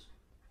shareholders.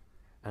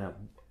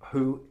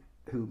 Who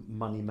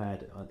money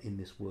mad in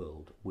this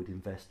world would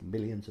invest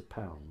millions of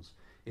pounds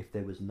if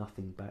there was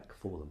nothing back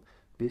for them?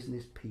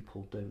 Business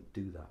people don't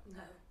do that.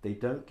 No. They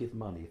don't give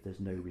money if there's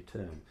no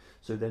return.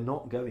 So they're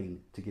not going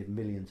to give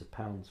millions of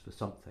pounds for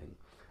something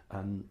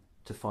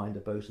to find a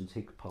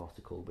boson-Higgs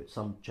particle, which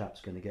some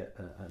chap's going to get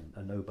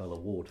a Nobel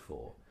Award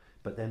for,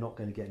 but they're not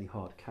going to get any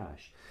hard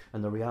cash.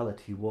 And the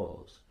reality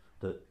was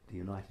that the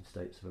United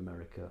States of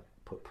America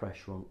put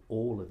pressure on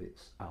all of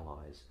its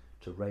allies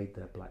to raid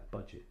their black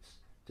budgets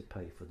to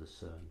pay for the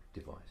CERN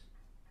device.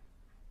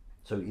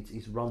 So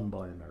it's run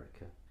by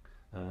America.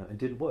 It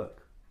didn't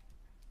work.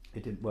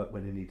 It didn't work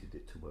when they needed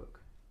it to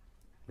work,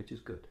 which is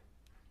good.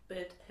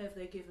 But have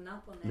they given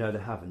up on it? No, they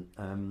haven't.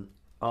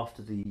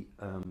 After the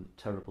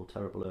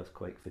terrible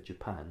earthquake for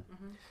Japan,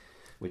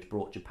 which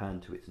brought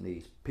Japan to its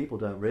knees, people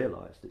don't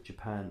realise that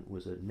Japan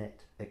was a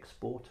net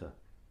exporter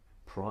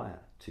prior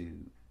to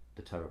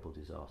the terrible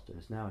disaster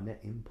and is now a net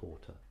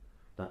importer.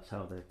 That's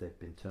how they've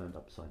been turned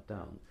upside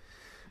down.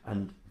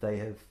 And they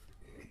have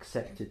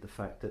accepted the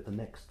fact that the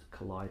next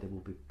collider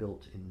will be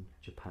built in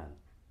Japan.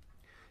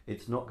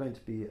 It's not going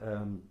to be,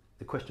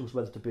 the question was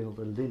whether to build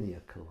a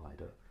linear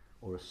collider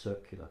or a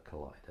circular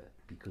collider,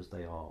 because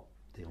they'll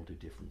do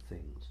different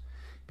things.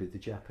 But the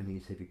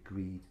Japanese have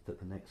agreed that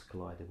the next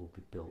collider will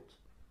be built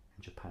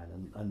in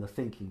Japan. And the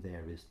thinking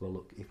there is, well,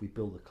 look, if we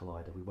build a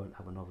collider, we won't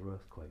have another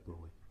earthquake, will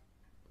we?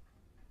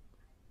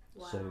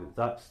 Wow. So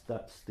that's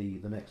the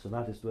next, so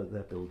that is what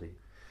they're building.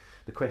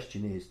 The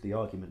question is, the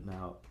argument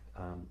now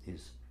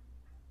is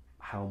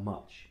how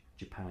much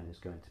Japan is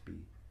going to be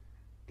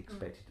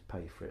expected to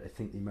pay for it. I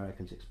think the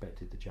Americans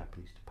expected the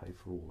Japanese to pay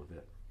for all of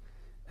it,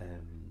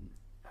 and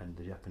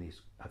the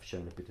Japanese have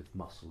shown a bit of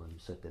muscle and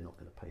said they're not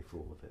going to pay for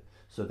all of it.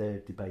 So they're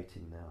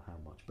debating now how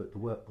much, but the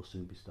work will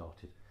soon be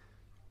started.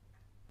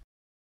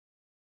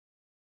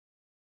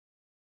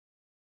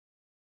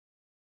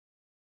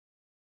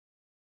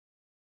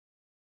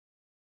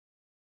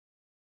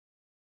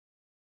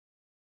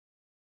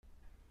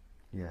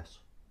 Yes.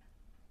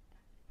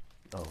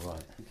 Oh,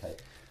 right, okay.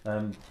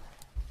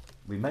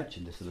 We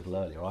mentioned this a little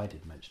earlier, I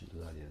did mention it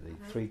earlier, the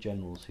 3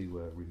 generals who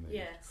were removed.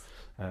 Yes.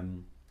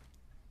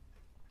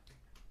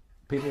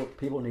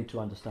 People need to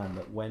understand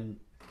that when,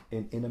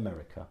 in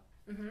America,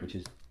 which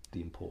is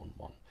the important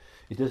one,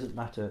 it doesn't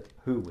matter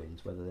who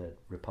wins, whether they're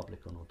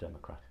Republican or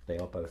Democrat, they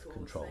are both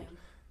controlled,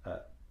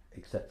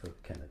 except for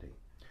Kennedy.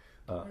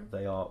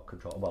 They are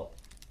controlled, well,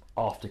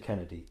 after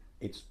Kennedy,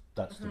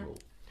 that's the rule.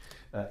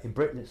 In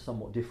Britain it's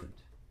somewhat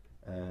different.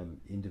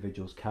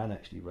 Individuals can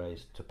actually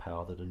raise to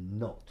power that are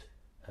not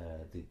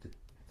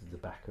the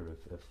backer of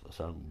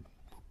so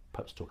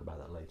perhaps talk about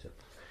that later.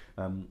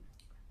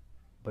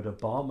 But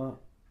Obama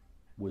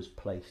was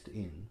placed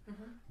in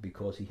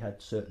because he had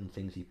certain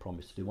things he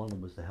promised to do. One of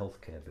them was the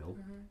healthcare bill.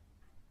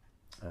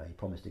 He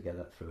promised to get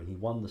that through, and he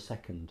won the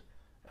second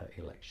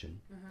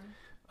election.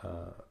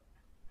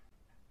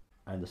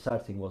 And the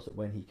sad thing was that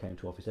when he came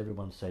to office,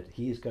 everyone said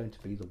he is going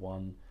to be the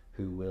one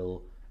who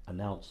will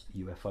announce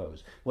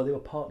UFOs. Well, they were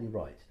partly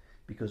right,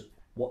 because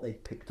what they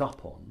picked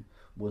up on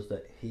was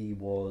that he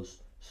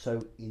was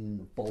so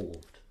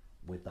involved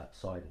with that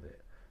side of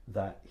it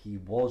that he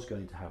was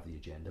going to have the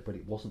agenda, but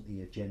it wasn't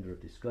the agenda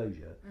of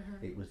disclosure,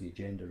 it was the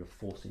agenda of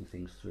forcing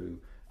things through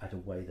at a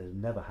way that had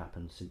never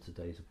happened since the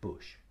days of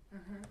Bush.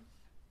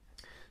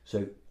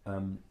 So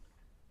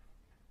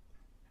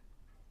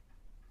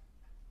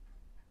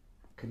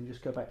can you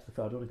just go back to the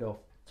film? I don't want to go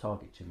off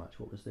target too much.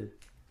 What was the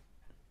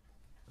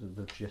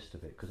gist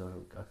of it? Because I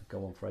could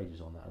go on for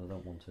ages on that, and I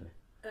don't want to.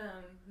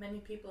 Many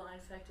people are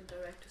infected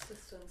direct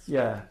assistance.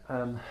 Yeah.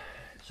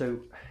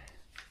 So,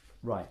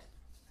 right.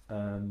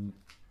 In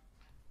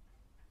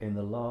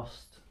the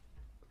last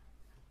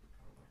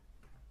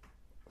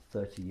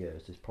 30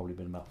 years, there's probably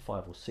been about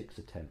 5 or 6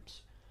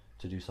 attempts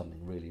to do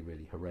something really,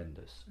 really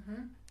horrendous.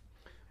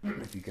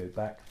 If you go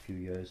back a few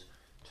years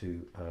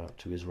to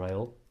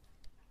Israel,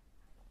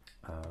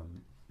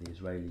 the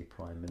Israeli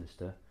Prime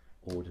Minister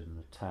ordered an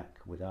attack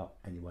without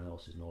anyone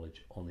else's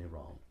knowledge on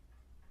Iran,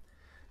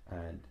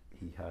 and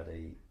he had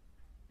a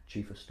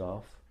chief of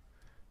staff,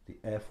 the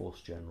Air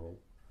Force General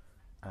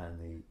and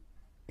the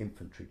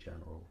Infantry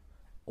General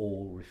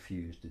all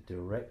refused a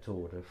direct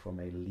order from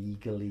a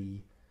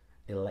legally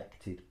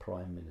elected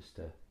Prime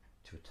Minister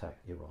to attack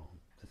Iran.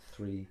 The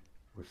 3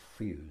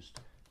 refused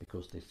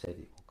because they said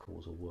it would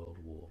cause a world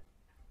war.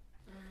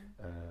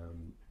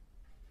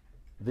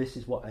 This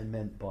is what I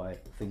meant by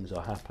things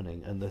are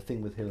happening. And the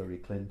thing with Hillary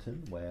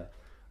Clinton, where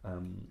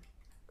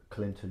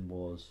Clinton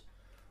was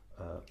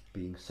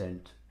being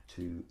sent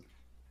to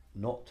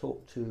not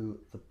talk to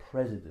the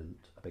president,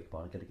 I beg your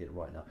pardon, I'm going to get it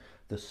right now,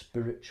 the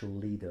spiritual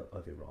leader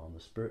of Iran. The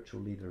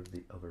spiritual leader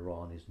of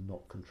Iran is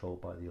not controlled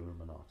by the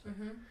Illuminati,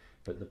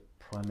 but the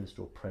prime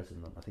minister or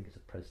president, I think it's a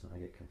president, I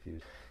get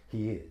confused,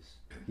 he is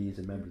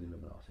a member of the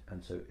Illuminati.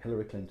 And so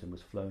Hillary Clinton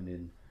was flown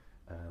in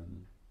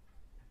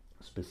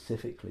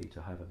specifically to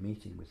have a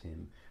meeting with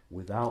him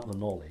without the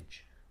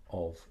knowledge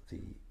of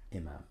the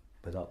imam,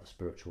 without the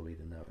spiritual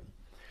leader knowing.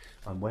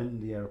 And when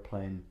the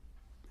aeroplane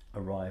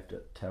arrived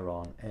at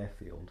Tehran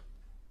airfield,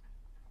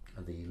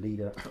 the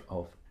leader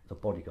of the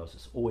bodyguards,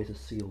 it's always a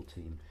SEAL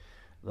team,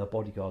 the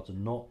bodyguards are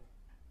not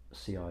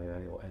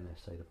CIA or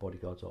NSA, the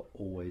bodyguards are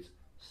always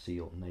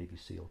SEAL, Navy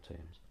SEAL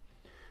teams.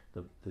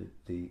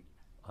 The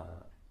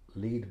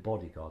lead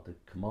bodyguard, the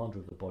commander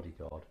of the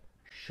bodyguard,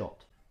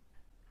 shot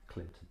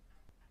Clinton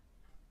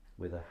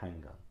with a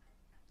handgun.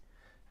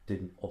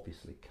 Didn't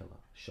obviously kill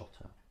her, shot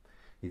her.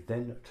 He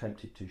then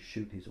attempted to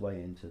shoot his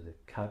way into the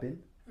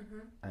cabin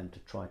and to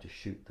try to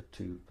shoot the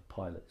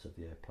pilots of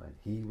the airplane.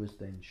 He was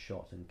then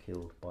shot and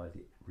killed by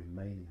the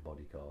remaining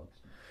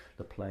bodyguards.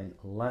 The plane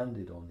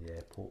landed on the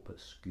airport but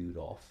skewed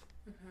off.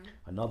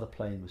 Another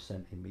plane was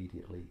sent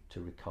immediately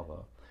to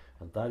recover,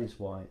 and that is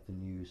why the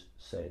news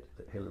said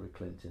that Hillary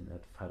Clinton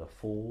had had a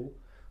fall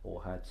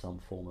or had some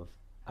form of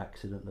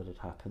accident that had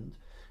happened,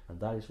 and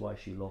that is why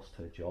she lost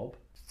her job,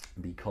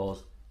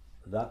 because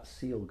that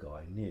SEAL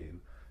guy knew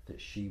that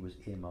she was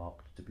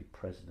earmarked to be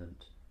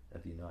president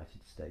of the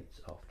United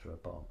States after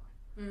Obama.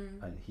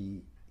 And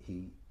he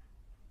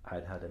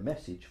had a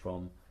message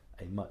from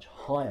a much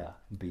higher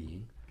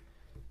being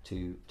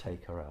to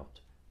take her out.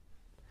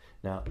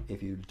 Now,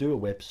 if you do a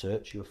web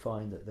search, you'll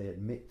find that they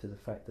admit to the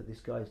fact that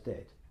this guy's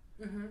dead,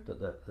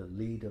 that the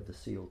leader of the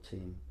SEAL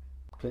team,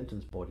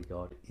 Clinton's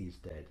bodyguard, is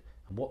dead.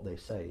 And what they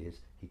say is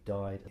he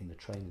died in the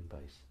training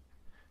base.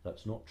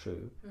 That's not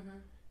true.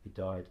 He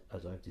died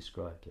as I've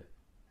described it.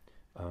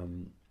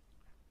 And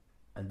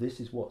this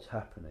is what's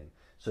happening.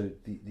 So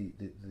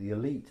the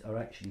elite are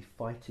actually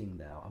fighting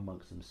now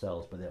amongst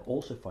themselves, but they're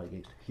also fighting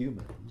against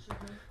humans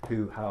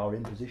who are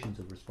in positions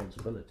of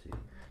responsibility,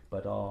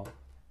 but are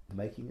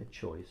making a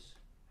choice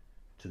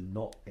to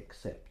not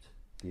accept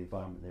the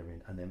environment they're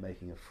in, and they're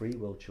making a free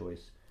will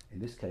choice. In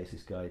this case,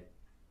 this guy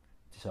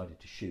decided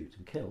to shoot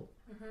and kill,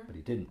 but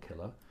he didn't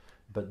kill her.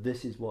 But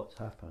this is what's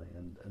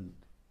happening, and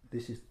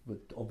this is what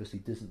obviously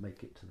doesn't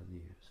make it to the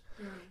news.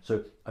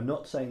 So I'm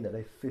not saying that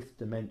a fifth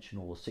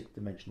dimensional or sixth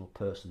dimensional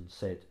person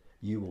said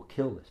you will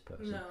kill this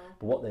person,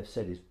 but what they've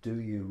said is, do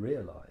you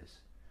realize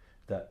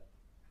that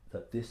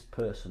this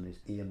person is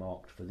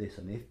earmarked for this,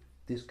 and if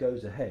this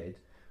goes ahead,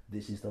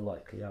 this is the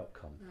likely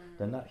outcome.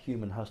 Then that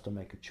human has to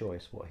make a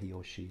choice what he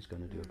or she is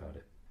going to do about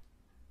it.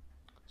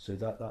 So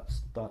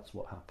that's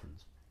what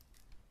happens.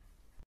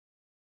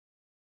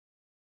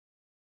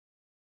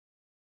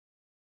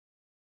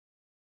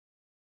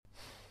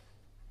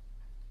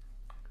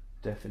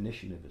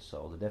 Definition of a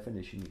soul. The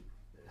definition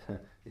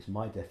is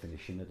my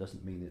definition. It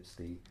doesn't mean it's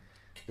the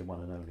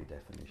one and only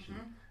definition.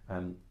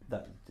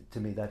 That, to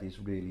me, that is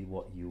really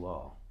what you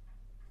are.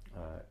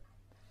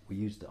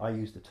 I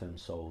use the term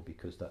soul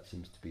because that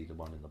seems to be the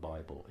one in the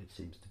Bible. It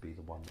seems to be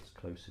the one that's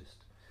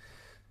closest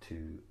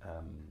to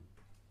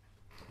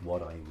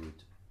what I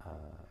would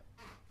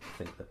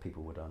think that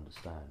people would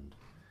understand.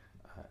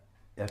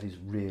 That is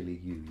really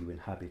you. You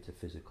inhabit a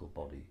physical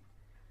body,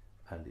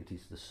 and it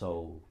is the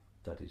soul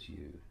that is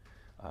you.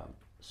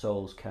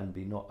 Souls can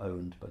be not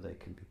owned, but they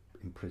can be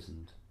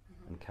imprisoned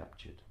and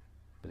captured.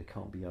 But they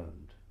can't be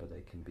owned, but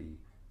they can be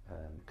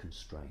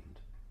constrained.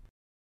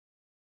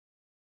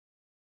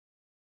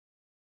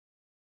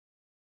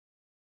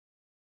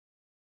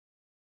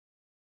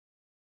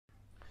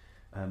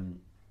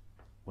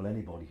 Well,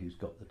 anybody who's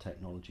got the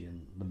technology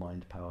and the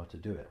mind power to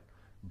do it,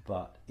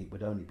 but it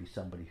would only be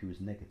somebody who is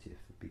negative,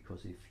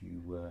 because if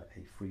you were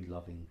a free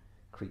loving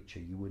creature,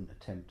 you wouldn't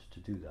attempt to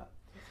do that.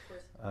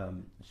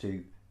 So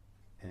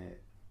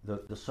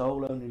the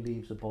soul only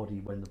leaves the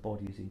body when the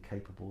body is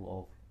incapable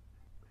of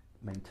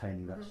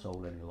maintaining that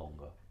soul any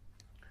longer.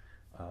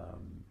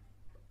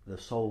 The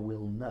soul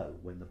will know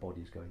when the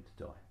body is going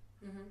to die,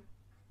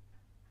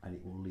 and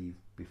it will leave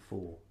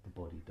before the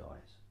body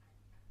dies.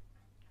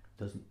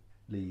 Doesn't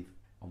leave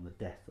on the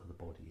death of the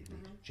body, it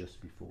leaves just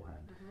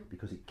beforehand,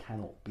 because it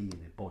cannot be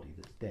in a body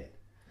that's dead.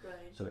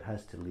 So it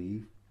has to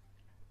leave.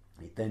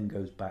 It then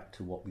goes back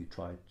to what we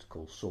tried to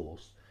call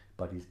source,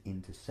 but is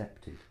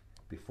intercepted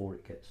before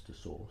it gets to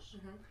source,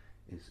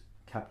 is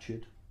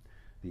captured.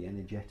 The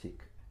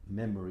energetic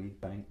memory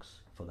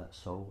banks for that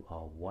soul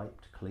are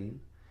wiped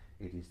clean.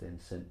 It is then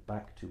sent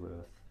back to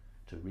Earth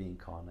to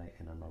reincarnate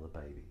in another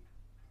baby.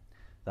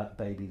 That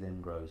baby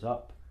then grows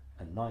up,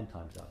 and 9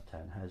 times out of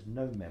 10 has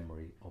no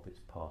memory of its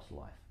past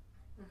life.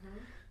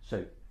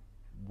 So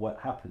what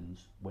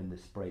happens when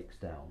this breaks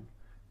down?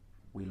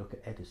 We look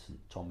at Edison,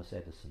 Thomas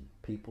Edison,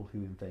 people who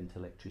invent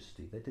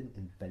electricity. They didn't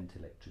invent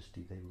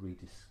electricity, they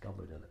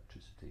rediscovered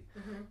electricity.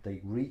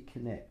 They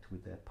reconnect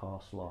with their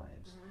past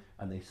lives,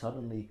 and they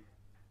suddenly,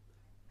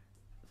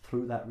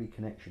 through that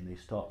reconnection, they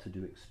start to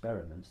do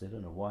experiments. They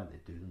don't know why they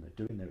do them.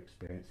 They're doing their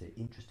experience, they're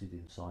interested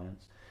in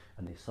science,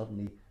 and they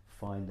suddenly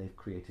find they've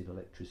created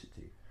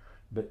electricity.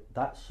 But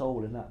that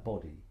soul in that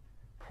body,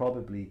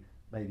 probably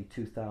maybe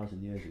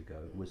 2,000 years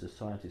ago, was a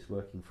scientist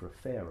working for a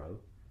pharaoh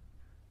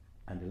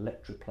and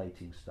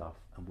electroplating stuff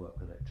and work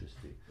with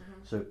electricity.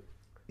 So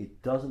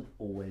it doesn't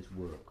always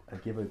work. I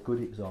give a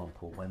good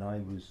example. When I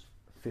was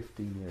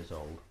 15 years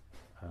old,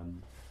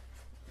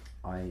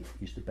 I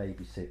used to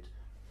babysit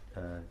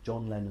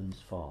John Lennon's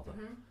father,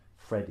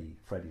 Freddie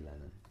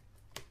Lennon.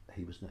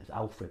 He was known as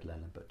Alfred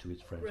Lennon, but to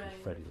his friends was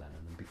Freddie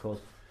Lennon. And because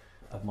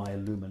of my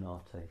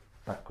Illuminati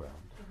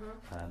background,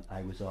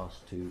 I was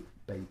asked to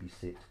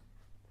babysit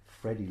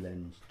Freddie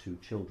Lennon's 2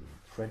 children.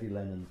 Freddie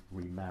Lennon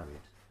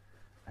remarried.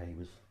 He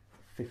was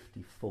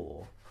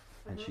 54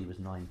 and she was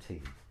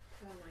 19.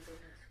 Oh my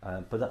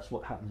goodness. But that's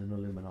what happens in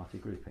Illuminati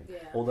grouping.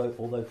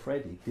 Although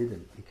Freddie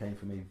didn't, he came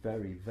from a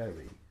very,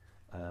 very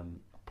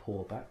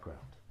poor background,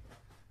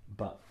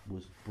 but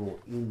was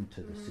brought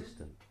into the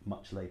system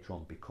much later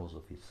on because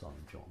of his son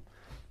John.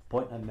 The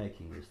point I'm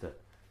making is that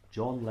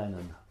John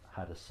Lennon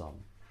had a son.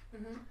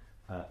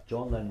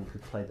 John Lennon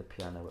could play the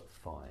piano at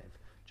 5.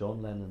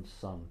 John Lennon's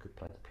son could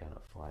play the piano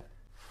at 5.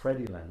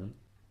 Freddie Lennon,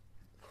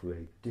 through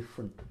a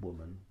different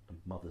woman, the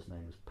mother's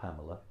name was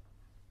Pamela,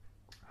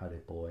 had a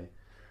boy,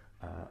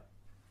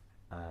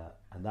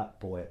 and that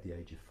boy at the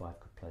age of 5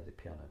 could play the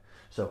piano.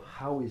 So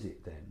how is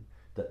it then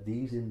that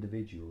these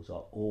individuals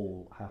are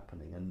all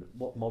happening. And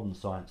what modern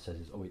science says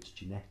is, oh, it's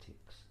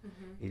genetics.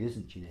 It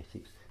isn't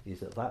genetics. Is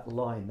that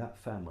line, that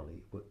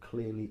family, were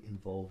clearly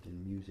involved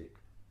in music.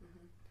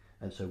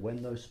 And so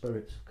when those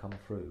spirits have come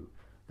through,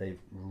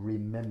 they've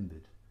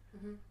remembered.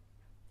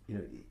 You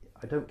know,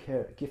 I don't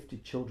care,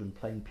 gifted children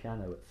playing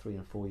piano at 3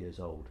 and 4 years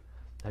old,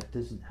 that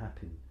doesn't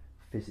happen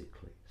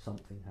physically.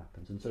 Something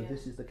happens. And so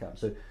this is the cap.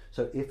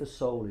 So if a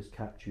soul is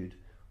captured,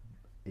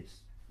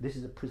 this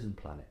is a prison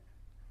planet.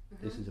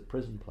 This is a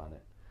prison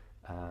planet,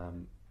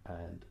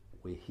 and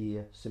we're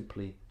here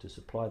simply to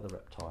supply the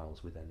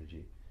reptiles with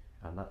energy,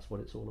 and that's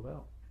what it's all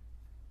about.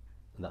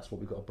 And that's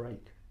what we've got to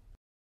break.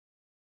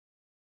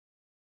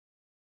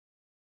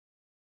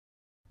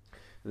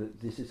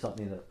 This is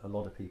something that a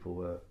lot of people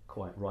were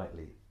quite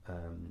rightly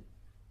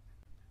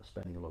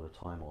spending a lot of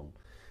time on.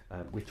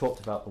 We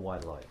talked about the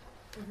white light,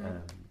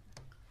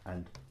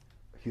 and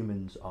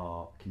humans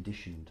are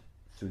conditioned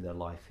through their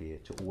life here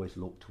to always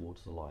look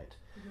towards the light.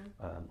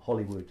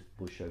 Hollywood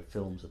will show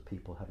films of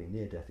people having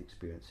near-death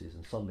experiences,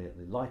 and suddenly at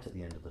the light at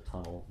the end of the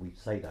tunnel, we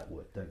say that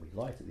word, don't we?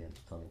 Light at the end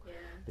of the tunnel.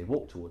 They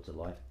walk towards the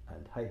light,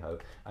 and hey ho.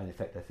 And in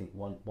fact, I think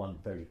one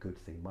very good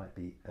thing might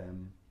be,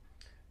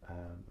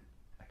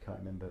 I can't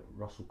remember,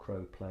 Russell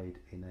Crowe played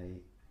in a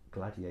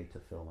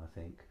Gladiator film, I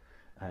think,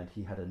 and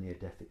he had a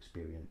near-death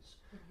experience,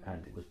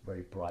 and it was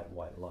very bright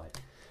white light.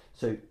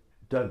 So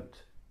don't,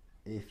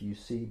 if you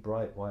see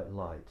bright white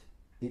light,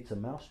 it's a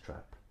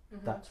mousetrap.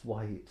 That's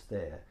why it's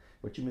there.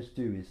 What you must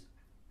do is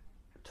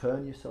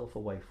turn yourself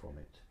away from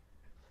it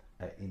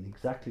in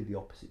exactly the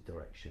opposite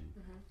direction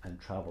and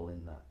travel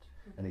in that.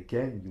 And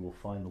again, you will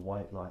find the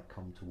white light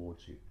come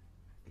towards you.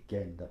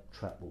 Again, that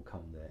trap will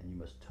come there, and you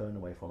must turn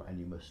away from it, and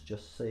you must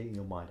just say in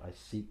your mind, I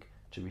seek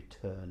to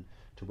return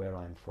to where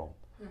I'm from.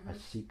 I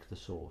seek the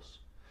source.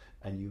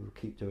 And you will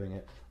keep doing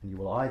it, and you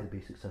will either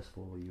be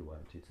successful or you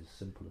won't. It's as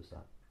simple as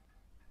that.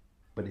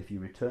 But if you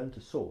return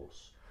to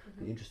source,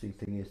 the interesting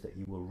thing is that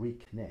you will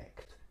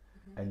reconnect,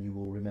 and you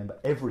will remember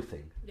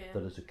everything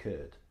that has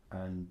occurred.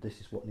 And this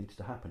is what needs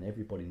to happen.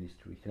 Everybody needs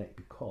to reconnect,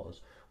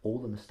 because all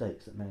the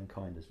mistakes that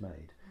mankind has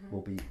made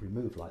will be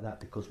removed like that,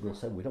 because we'll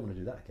say, we don't want to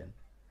do that again.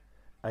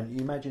 And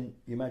you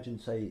imagine,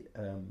 say,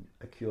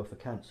 a cure for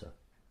cancer.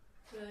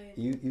 Right.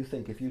 You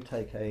think if you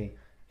take a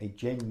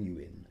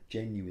genuine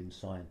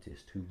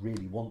scientist who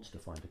really wants to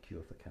find a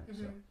cure for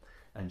cancer,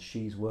 and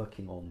she's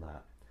working on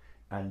that,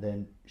 and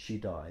then she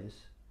dies,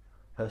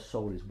 her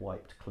soul is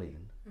wiped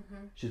clean.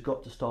 She's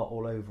got to start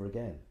all over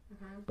again.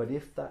 But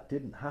if that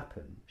didn't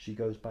happen, she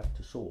goes back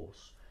to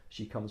source,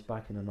 she comes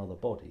back in another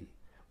body,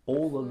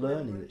 all the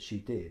learning that she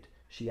did,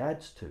 she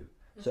adds to.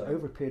 So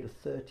over a period of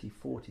 30,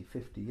 40,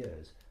 50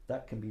 years,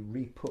 that can be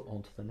re-put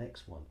onto the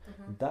next one.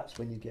 And that's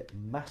when you get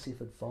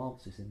massive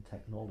advances in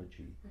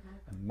technology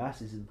and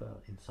massive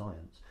in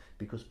science,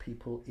 because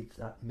people, it's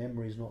that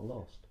memory is not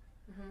lost.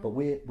 But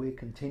we're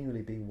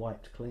continually being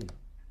wiped clean.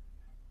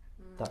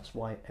 That's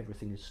why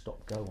everything is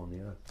stop-go on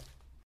the earth.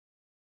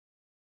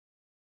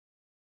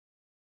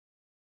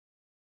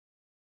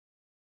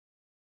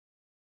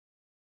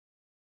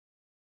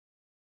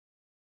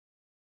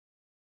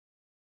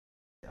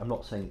 I'm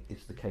not saying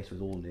it's the case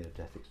with all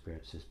near-death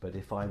experiences, but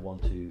if I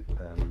want to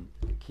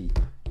keep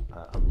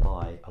a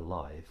lie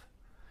alive,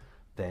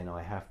 then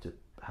I have to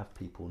have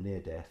people near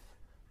death,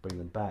 bring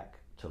them back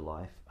to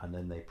life, and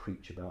then they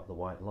preach about the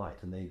white light,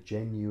 and they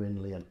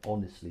genuinely and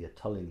honestly are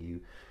telling you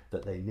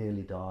that they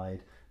nearly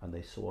died, and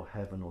they saw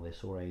heaven, or they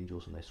saw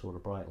angels, and they saw the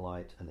bright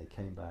light, and they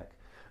came back.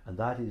 And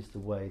that is the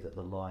way that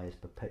the lie is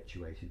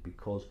perpetuated,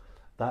 because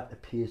that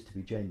appears to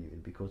be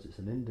genuine, because it's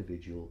an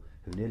individual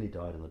who nearly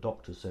died, and the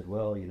doctor said,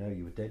 well, you know,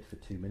 you were dead for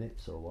 2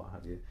 minutes, or what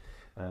have you.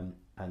 And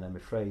I'm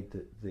afraid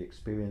that the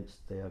experience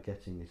they are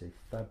getting is a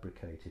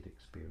fabricated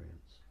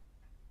experience.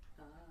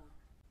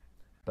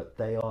 But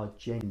they are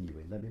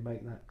genuine. Let me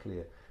make that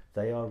clear.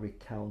 They are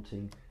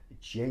recounting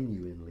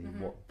genuinely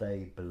what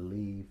they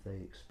believe they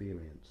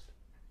experienced.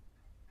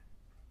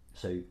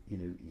 So, you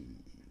know,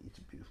 it's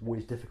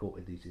always difficult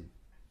with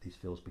these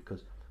fields,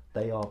 because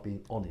they are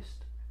being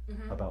honest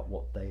about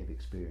what they have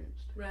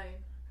experienced. Right.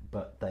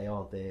 But they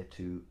are there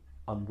to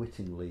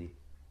unwittingly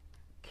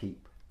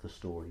keep the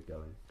story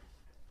going.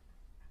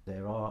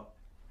 There are,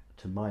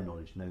 to my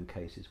knowledge, known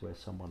cases where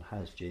someone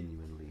has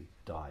genuinely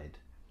died,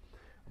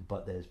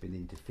 but there's been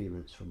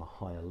interference from a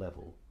higher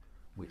level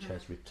which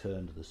has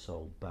returned the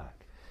soul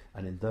back.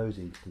 And in those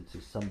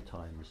instances,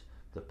 sometimes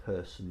the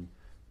person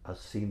has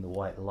seen the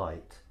white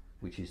light,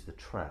 which is the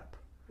trap,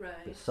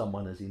 but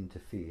someone has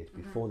interfered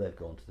before they've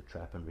gone to the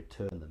trap and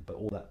returned them. But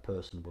all that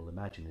person will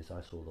imagine is,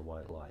 I saw the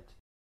white light.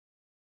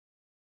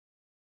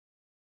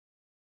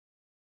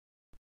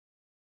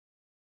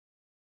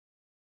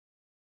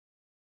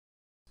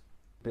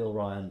 Bill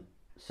Ryan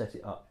set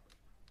it up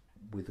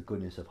with the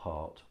goodness of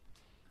heart.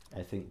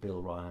 I think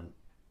Bill Ryan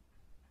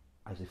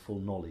has a full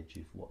knowledge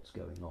of what's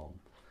going on,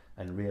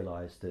 and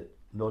realised that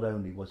not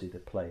only was it a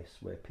place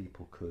where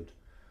people could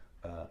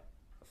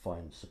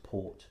find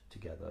support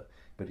together,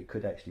 but it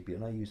could actually be,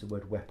 and I use the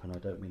word weapon, I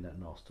don't mean that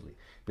nastily,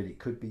 but it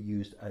could be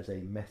used as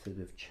a method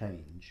of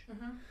change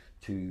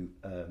to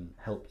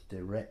help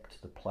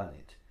direct the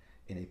planet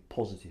in a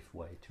positive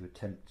way, to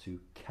attempt to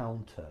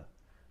counter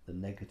the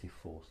negative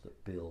force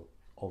that Bill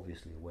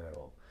obviously aware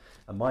of.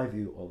 And my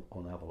view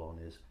on Avalon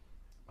is,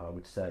 I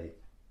would say,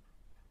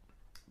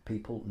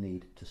 people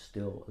need to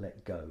still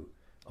let go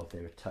of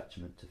their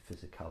attachment to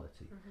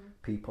physicality.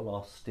 People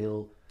are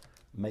still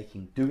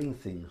doing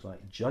things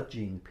like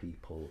judging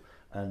people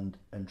and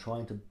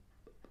trying to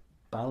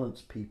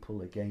balance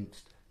people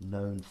against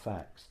known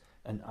facts.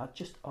 And I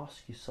just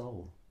ask your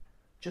soul,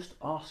 just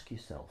ask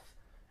yourself,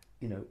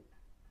 you know,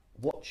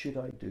 what should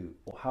I do,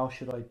 or how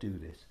should I do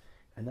this?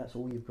 And that's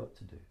all you've got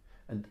to do.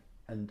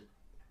 And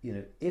you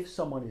know, if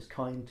someone is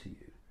kind to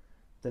you,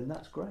 then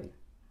that's great.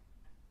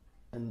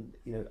 And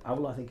you know,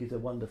 Avalon, I think, is a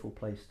wonderful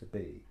place to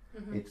be.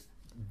 It's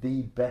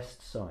the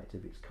best site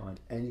of its kind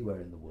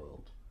anywhere in the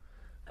world,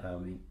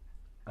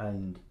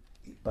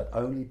 but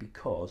only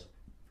because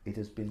it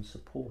has been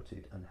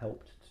supported and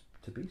helped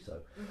to be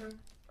so.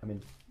 I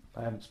mean,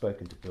 I haven't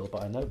spoken to Bill,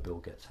 but I know Bill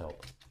gets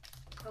help.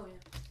 Oh yeah.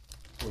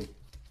 Sweet.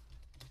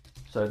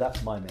 So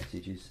that's my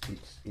message: is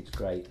it's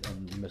great,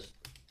 and you must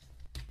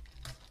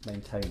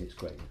maintain its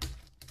greatness.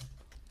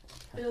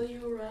 Bill,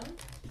 you around?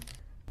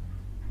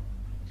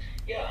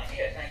 Yeah, I'm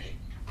here, thank you.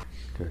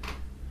 Good.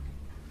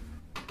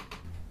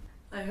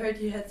 I heard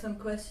you had some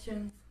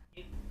questions.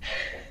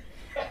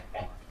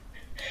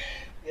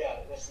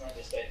 Yeah, that's an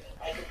understatement.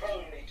 I could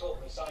probably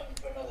talk with Simon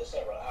for another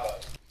several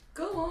hours.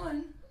 Go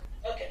on.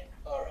 Okay,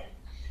 alright.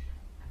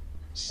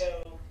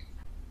 So,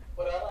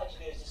 what I'd like to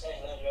do is to say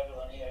hello to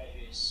everyone here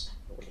who's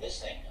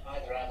listening,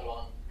 either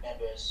Avalon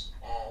members.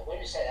 When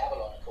we say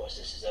Avalon, of course,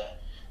 this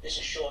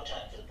is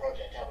shorthand for the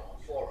Project Avalon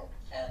Forum.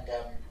 And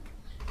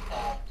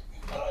I'd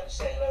like to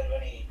say hello to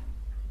any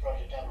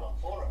Project Avalon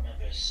Forum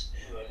members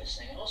who are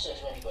listening, and also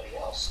to anybody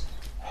else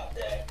out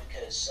there,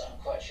 because I'm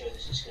quite sure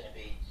this is going to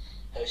be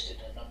hosted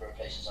in a number of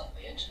places on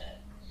the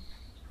internet.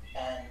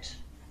 And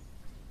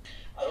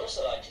I'd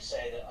also like to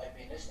say that I've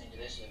been listening to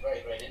this with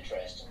very great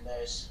interest, and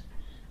there's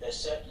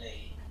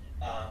certainly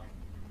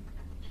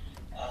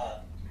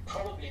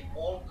probably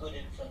more good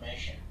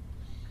information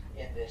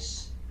in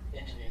this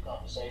interview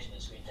conversation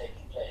that's been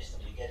taking place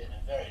than you get in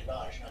a very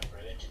large number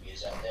of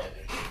interviews out there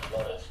that are given a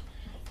lot of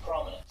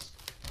prominence.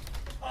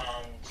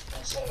 And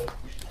so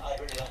I'd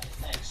really like to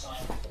thank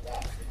Simon for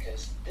that,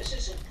 because this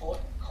is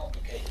important,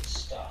 complicated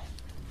stuff.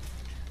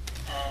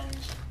 And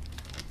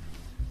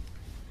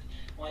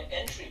my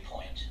entry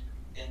point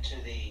into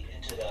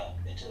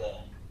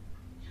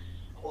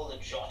all the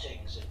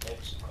jottings and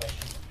notes and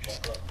questions which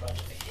I've got in front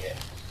of me here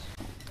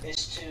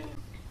is to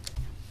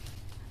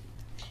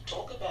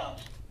talk about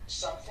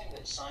something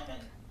that Simon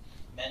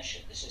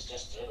mentioned. This is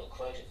just a little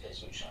quote of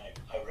his which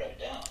I wrote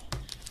down.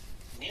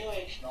 New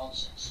Age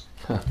nonsense.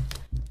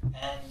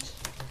 And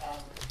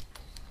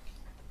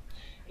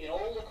in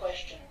all the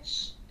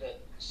questions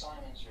that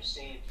Simon's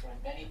received from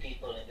many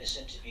people in this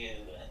interview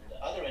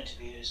and other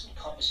interviews and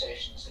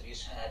conversations that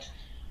he's had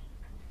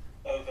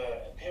over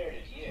a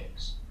period of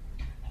years,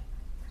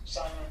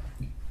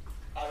 Simon,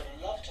 I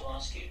would love to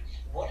ask you,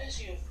 what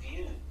is your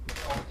view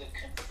of the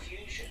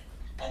confusion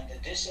and the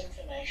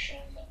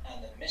disinformation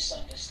and the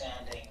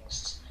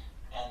misunderstandings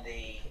and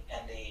the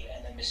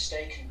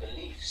mistaken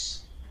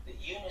beliefs that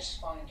you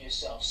must find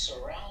yourself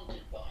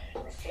surrounded by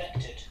and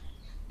reflected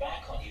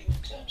back on you in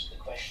terms of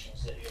the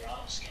questions that you're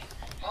asking?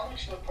 How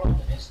much of a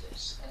problem is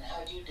this, and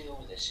how do you deal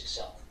with this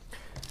yourself?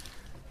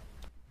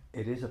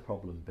 It is a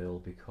problem, Bill,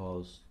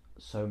 because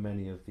so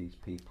many of these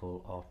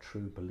people are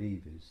true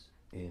believers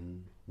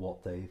in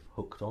what they've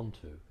hooked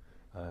onto.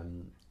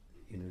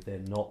 You know, they're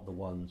not the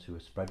ones who are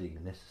spreading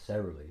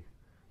necessarily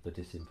the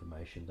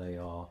disinformation. They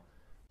are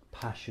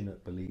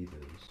passionate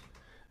believers,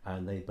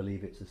 and they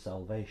believe it's a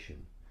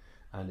salvation.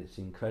 And it's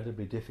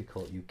incredibly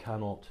difficult. You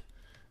cannot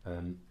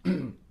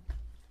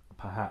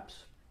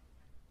perhaps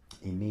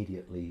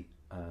immediately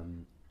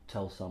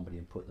tell somebody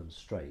and put them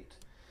straight,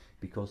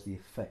 because the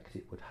effect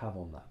it would have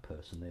on that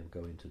person, they would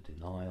go into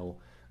denial,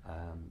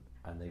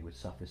 and they would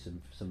suffer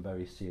some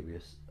very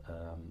serious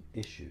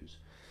issues.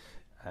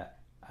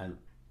 And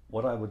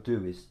what I would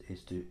do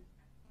is to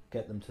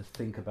get them to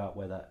think about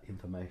where that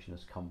information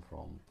has come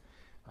from,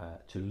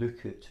 to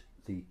look at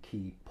the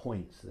key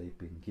points they've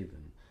been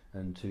given,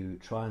 and to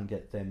try and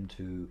get them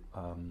to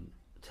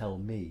tell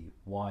me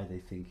why they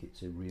think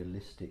it's a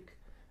realistic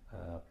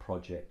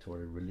project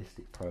or a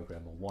realistic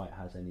program, or why it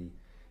has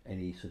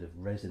any sort of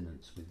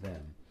resonance with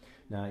them.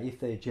 Now, if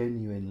they're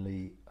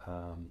genuinely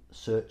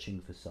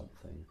searching for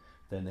something,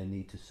 then they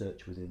need to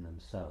search within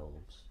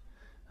themselves,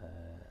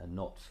 and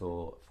not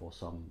for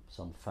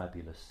some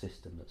fabulous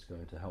system that's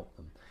going to help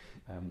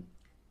them.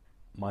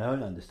 My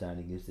own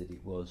understanding is that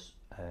it was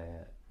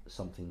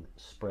something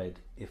spread,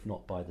 if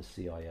not by the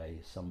CIA,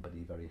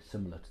 somebody very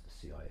similar to the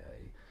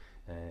CIA,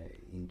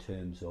 in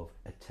terms of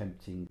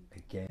attempting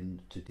again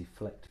to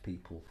deflect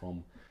people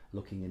from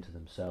looking into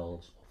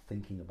themselves or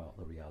thinking about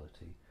the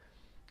reality.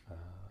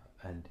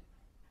 And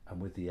And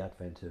with the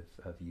advent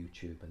of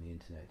YouTube and the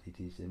internet, it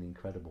is an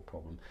incredible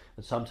problem.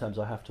 And sometimes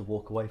I have to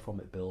walk away from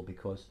it, Bill,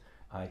 because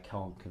I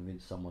can't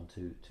convince someone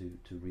to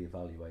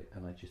reevaluate,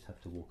 and I just have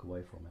to walk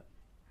away from it.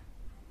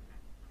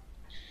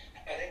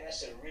 I think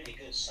that's a really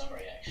good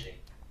summary, actually.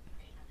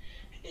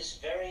 It's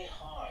very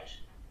hard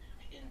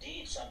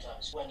indeed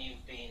sometimes when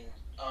you've been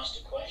asked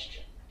a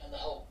question and the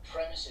whole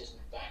premises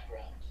and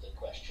background of the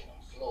question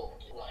are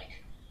flawed.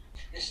 Like,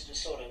 this is the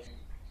sort of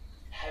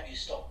have you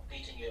stopped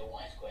beating your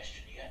wife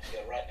question. You have to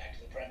go right back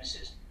to the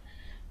premises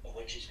of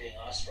which it's being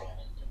asked from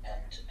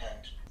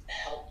and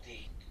help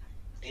the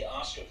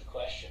asker of the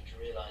question to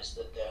realize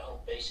that their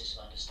whole basis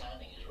of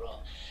understanding is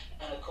wrong.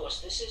 And of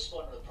course, this is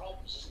one of the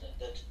problems, isn't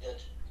it?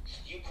 That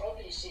you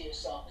probably see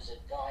yourself as a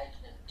guide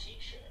and a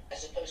teacher,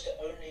 as opposed to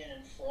only an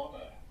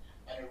informer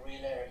and a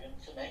relayer of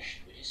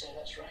information. Would you say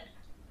that's right?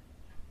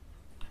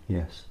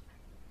 Yes.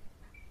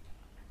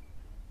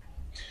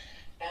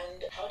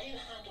 And how do you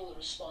handle the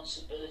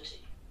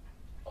responsibility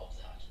of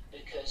that?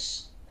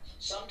 Because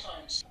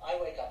sometimes I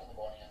wake up in the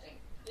morning and think,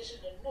 this is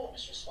an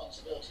enormous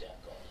responsibility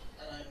I've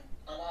got. And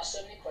I'm asked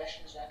so many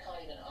questions and I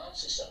can't even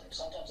answer some.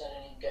 Sometimes I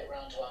don't even get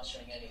around to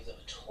answering any of them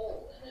at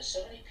all. And there's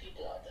so many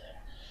people out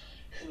there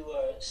who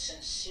are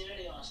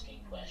sincerely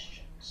asking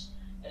questions,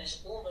 and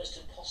it's almost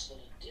impossible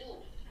to deal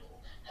with it all.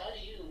 How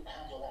do you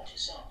handle that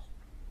yourself?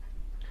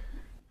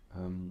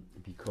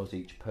 Because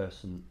each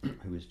person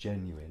who is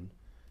genuine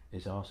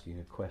is asking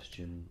a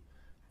question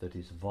that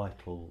is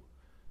vital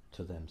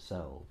to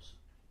themselves,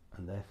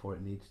 and therefore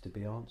it needs to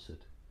be answered.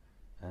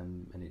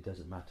 And it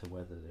doesn't matter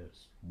whether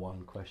there's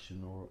one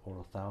question or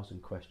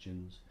 1,000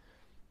 questions,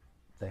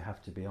 they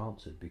have to be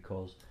answered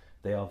because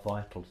they are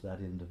vital to that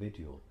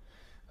individual.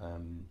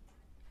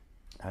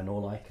 And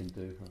all I can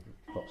do,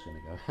 clock's going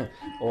to go,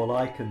 all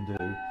I can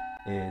do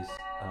is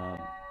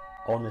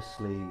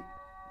honestly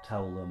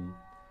tell them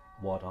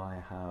what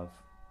I have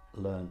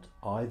learnt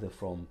either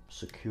from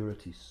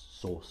security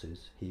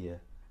sources here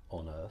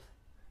on Earth,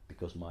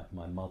 because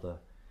my mother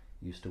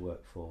used to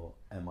work for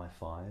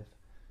MI5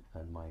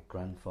 and my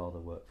grandfather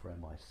worked for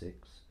MI6,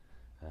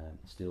 and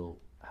still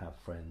have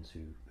friends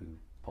who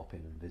pop in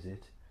and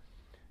visit,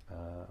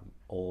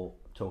 or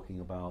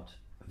talking about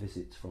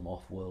visits from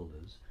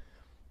off-worlders.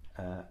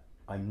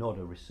 I'm not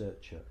a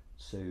researcher,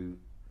 so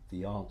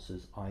the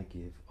answers I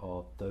give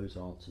are those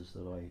answers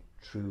that I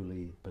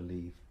truly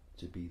believe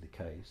to be the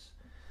case.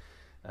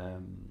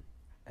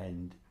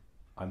 And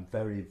I'm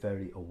very,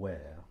 very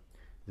aware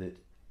that,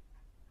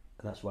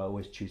 that's why I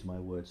always choose my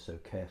words so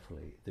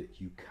carefully, that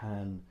you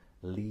can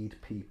lead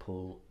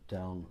people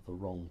down the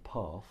wrong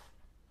path.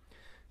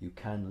 You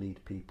can lead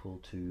people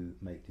to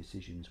make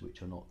decisions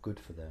which are not good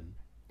for them.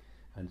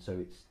 And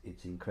so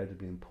it's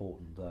incredibly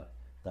important that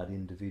that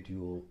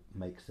individual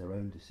makes their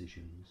own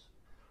decisions,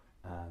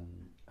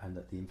 and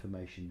that the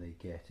information they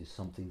get is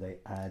something they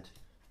add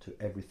to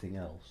everything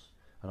else.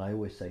 And I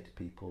always say to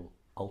people,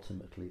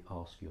 ultimately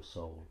ask your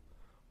soul,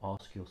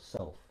 ask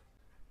yourself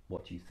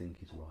what you think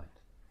is right.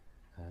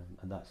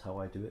 And that's how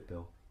I do it,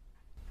 Bill.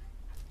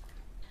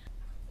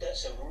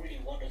 That's a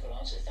really wonderful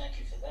answer. Thank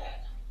you for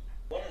that.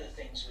 One of the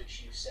things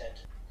which you said,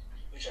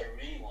 which I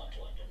really want to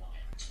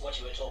underline, what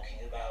you were talking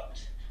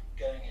about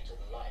going into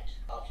the light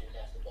after you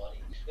left the body.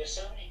 There's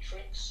so many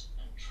tricks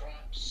and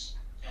traps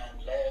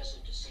and layers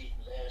of deceit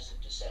and layers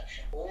of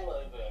deception all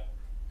over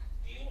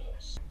the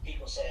universe.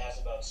 People say as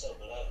above, so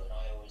below, and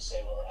I always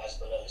say, well, as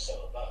below,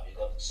 so above. You've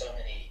got so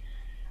many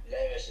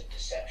layers of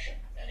deception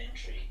and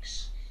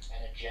intrigues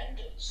and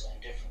agendas and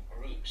different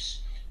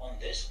groups on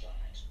this planet.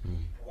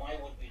 Why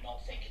would we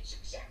not think it's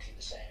exactly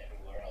the same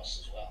everywhere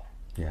else as well?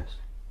 Yes.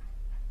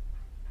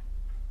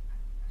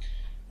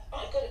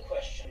 I've got a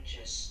question which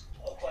is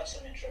of quite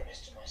some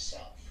interest to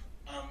myself.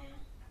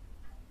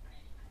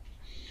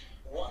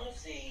 One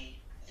of the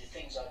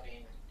things I've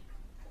been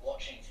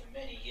watching for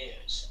many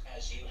years,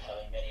 as you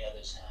have and many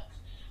others have,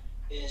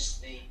 is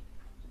the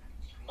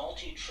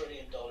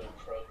multi-trillion-dollar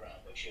program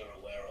which you're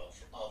aware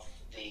of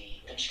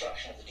the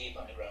construction of the deep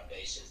underground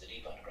bases, the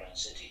deep underground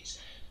cities.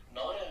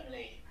 Not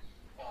only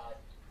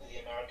the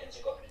Americans,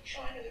 they've got them in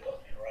China, they've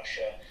got them in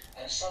Russia,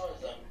 and some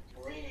of them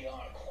really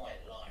are quite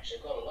large.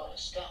 They've got a lot of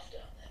stuff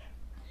down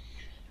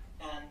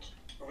there. And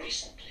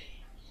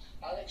recently,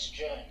 Alex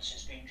Jones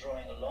has been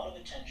drawing a lot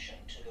of attention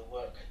to the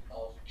work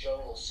of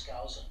Joel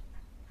Skousen,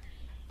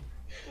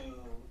 who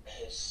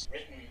has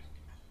written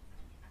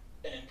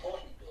an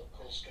important book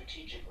called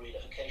Strategic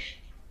Relocation.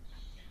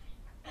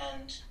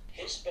 And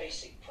his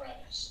basic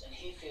premise, and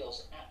he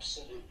feels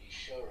absolutely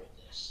sure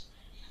of this,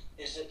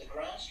 is that the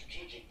grand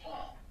strategic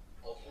plan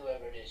of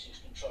whoever it is who's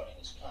controlling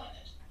this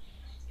planet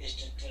is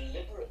to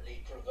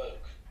deliberately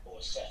provoke or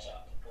set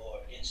up or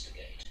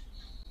instigate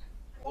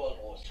World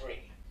War III,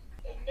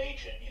 a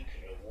major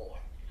nuclear war,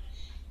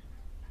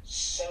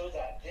 so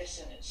that this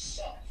in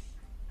itself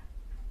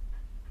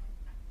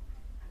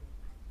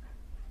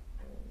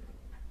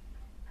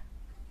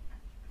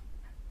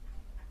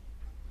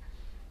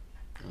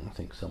I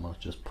think someone's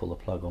just pulled a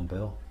plug on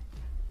Bill.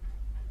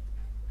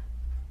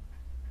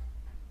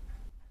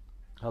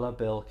 Hello,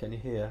 Bill, can you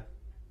hear?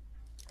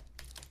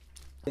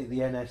 I think the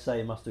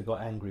NSA must have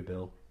got angry,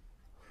 Bill.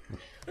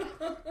 What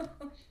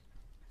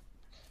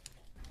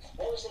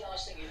was the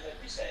last thing you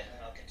heard me say, and then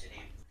I'll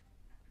continue?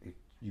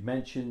 You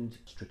mentioned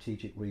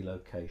strategic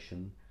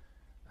relocation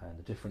and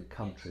the different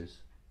countries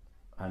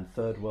and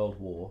Third World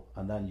War,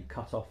 and then you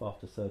cut off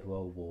after Third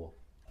World War.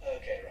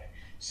 Okay, right.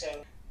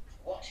 So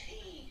what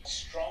he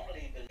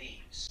strongly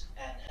believes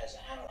and has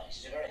analysed,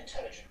 he's a very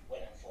intelligent,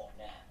 well-informed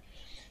man.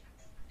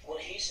 What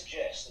he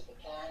suggests that the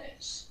plan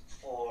is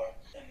for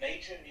a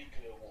major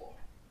nuclear war,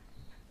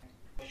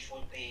 which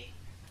would be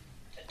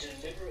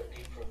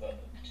deliberately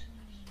provoked.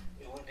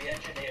 It would be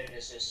engineered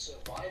as a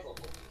survivable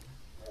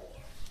war,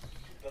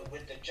 but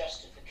with the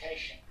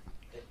justification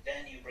that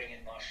then you bring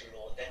in martial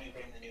law, then you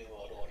bring the New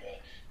World Order,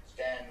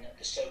 then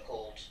the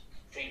so-called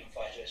freedom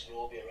fighters will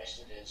all be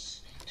arrested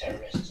as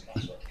terrorists, and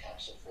that's what the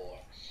camps are for.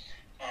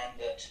 And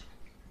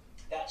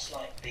that's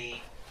like the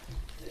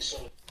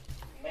sort of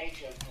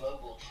major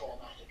global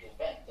traumatic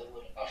event that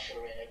would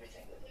usher in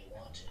everything that they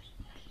wanted.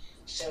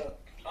 So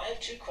I have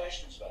two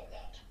questions about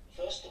that.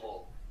 First of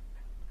all,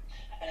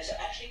 and it's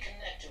actually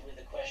connected with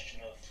the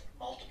question of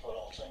multiple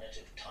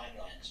alternative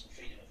timelines and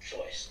freedom of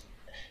choice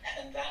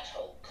and that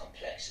whole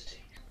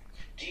complexity.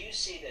 Do you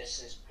see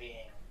this as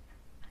being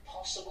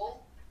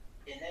possible,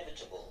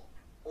 inevitable,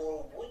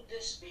 or would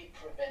this be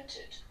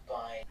prevented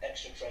by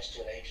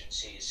extraterrestrial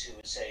agencies who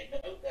would say,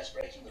 no, that's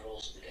breaking the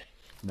rules of the game?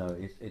 No,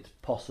 it's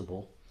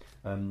possible.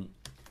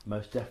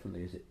 Most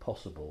definitely is it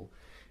possible.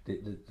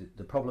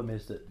 The problem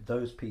is that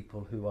those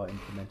people who are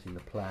implementing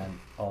the plan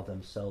are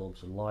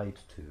themselves lied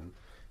to,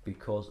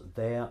 because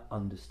their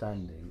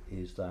understanding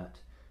is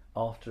that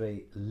after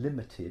a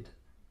limited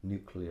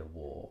nuclear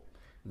war,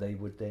 they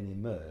would then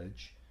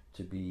emerge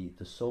to be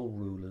the sole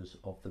rulers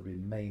of the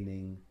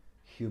remaining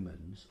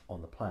humans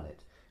on the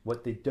planet.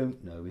 What they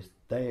don't know is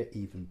they're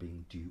even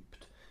being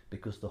duped,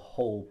 because the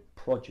whole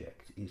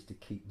project is to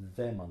keep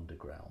them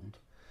underground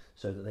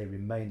so that they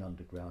remain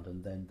underground,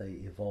 and then they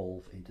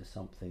evolve into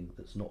something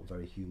that's not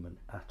very human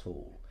at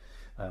all.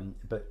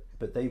 But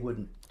they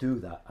wouldn't do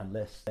that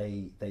unless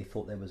they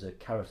thought there was a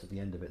carrot at the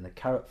end of it, and the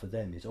carrot for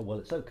them is, oh well,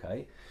 it's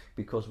okay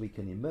because we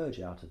can emerge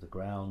out of the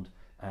ground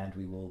and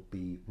we will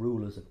be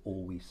rulers of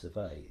all we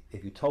survey.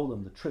 If you told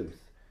them the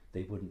truth,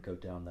 they wouldn't go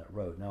down that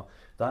road. Now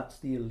that's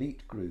the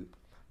elite group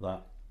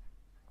that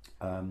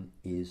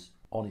is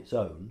on its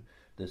own.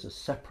 There's a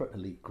separate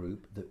elite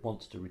group that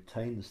wants to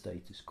retain the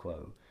status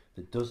quo,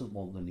 that doesn't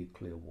want the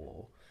nuclear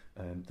war,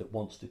 that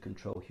wants to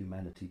control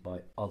humanity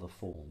by other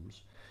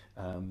forms.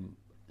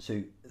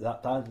 So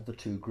that are the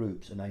two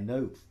groups, and I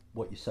know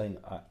what you're saying.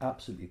 I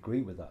absolutely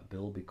agree with that,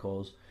 Bill,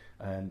 because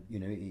you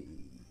know,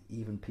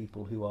 even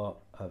people who are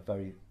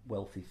very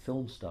wealthy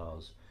film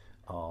stars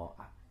are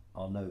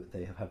know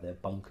they have their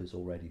bunkers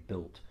already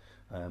built,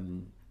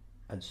 and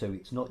so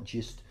it's not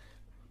just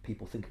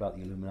people think about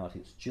the Illuminati.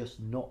 It's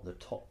just not the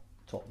top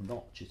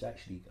notch. It's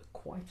actually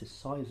quite a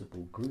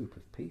sizable group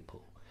of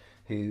people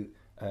who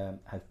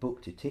have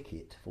booked a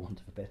ticket, for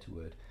want of a better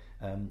word,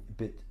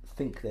 but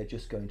think they're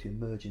just going to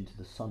emerge into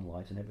the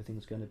sunlight and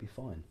everything's going to be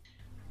fine.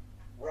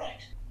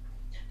 Right.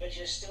 But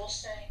you're still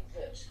saying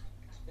that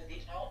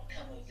the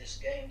outcome of this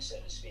game, so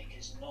to speak,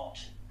 is not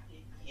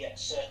yet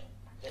certain,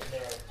 that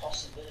there are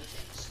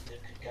possibilities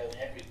that could go in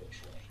every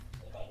which way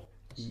about all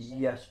this.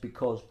 Yes,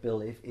 because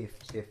Bill, if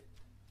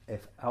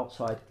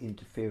outside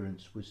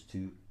interference was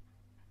to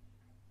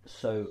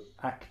so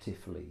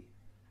actively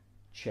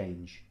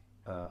change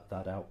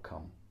that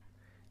outcome,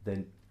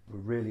 then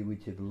really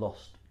we'd have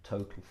lost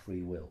total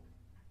free will.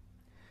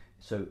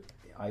 So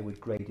I would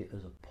grade it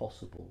as a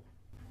possible.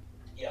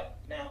 Yeah.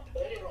 Now,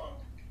 earlier on,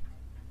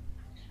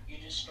 you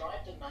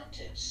described the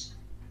mantids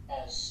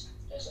as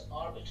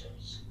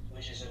arbiters,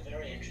 which is a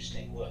very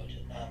interesting word,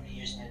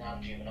 using the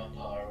analogy of an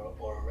umpire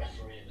or a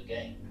referee of a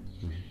game.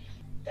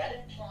 That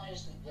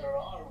implies that there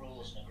are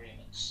rules and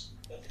agreements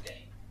of the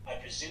game. I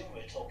presume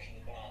we're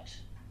talking about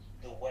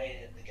the way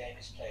that the game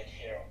is played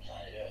here on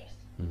planet Earth.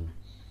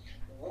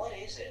 What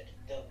is it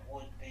that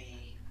would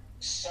be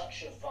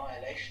such a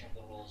violation of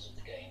the rules of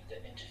the game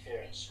that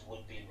interference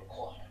would be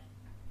required?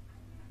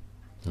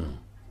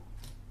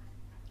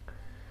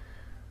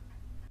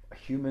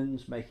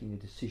 Humans making a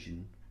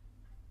decision,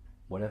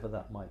 whatever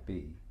that might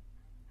be,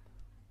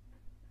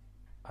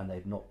 and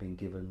they've not been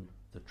given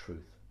the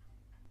truth.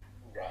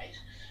 Right.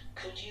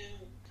 Could you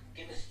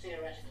give a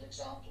theoretical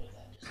example of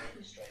that, just to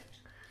illustrate?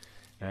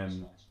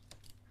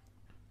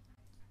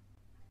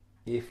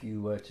 If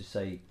you were to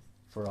say,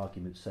 for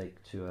argument's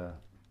sake, to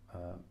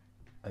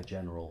a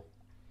general,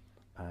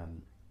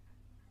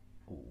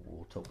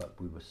 we'll talk about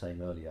what we were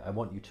saying earlier, I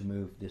want you to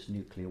move this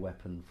nuclear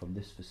weapon from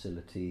this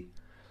facility,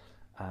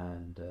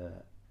 and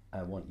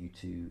I want you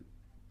to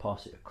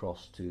pass it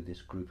across to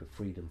this group of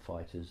freedom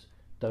fighters.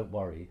 Don't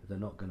worry, they're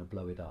not going to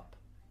blow it up.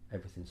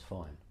 Everything's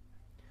fine.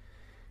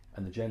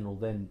 And the general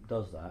then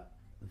does that.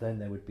 Then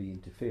there would be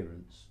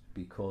interference,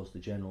 because the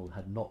general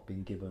had not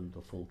been given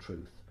the full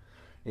truth.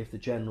 If the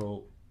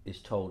general is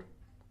told,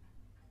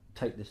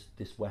 take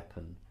this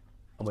weapon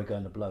and we're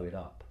going to blow it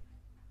up,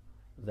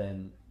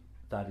 then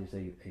that is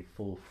a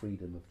full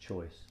freedom of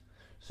choice.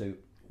 So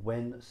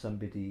when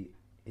somebody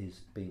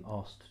is being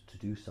asked to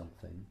do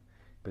something,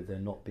 but they're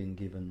not being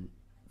given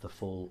the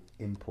full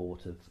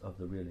import of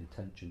the real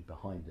intention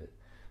behind it,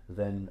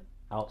 then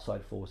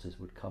outside forces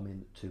would come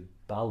in to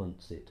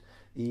balance it.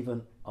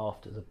 Even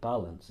after the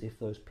balance, if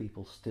those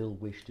people still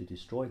wish to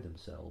destroy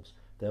themselves,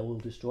 they will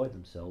destroy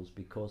themselves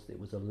because it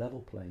was a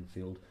level playing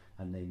field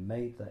and they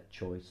made that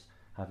choice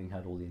having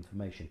had all the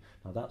information.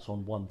 Now that's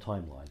on one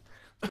timeline.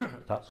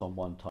 That's on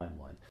one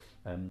timeline.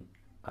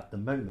 At the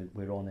moment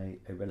we're on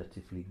a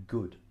relatively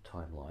good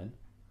timeline,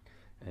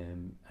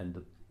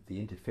 and the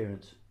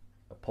interference,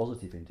 a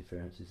positive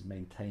interference, is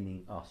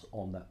maintaining us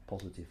on that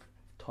positive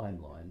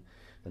timeline.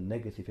 The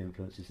negative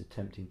influence is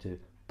attempting to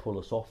pull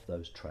us off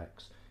those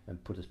tracks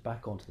and put us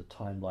back onto the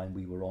timeline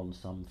we were on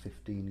some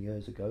 15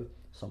 years ago,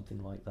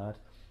 something like that.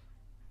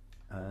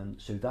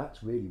 So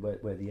that's really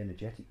where the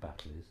energetic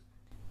battle is.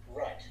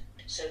 Right.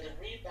 So the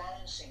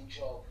rebalancing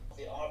job of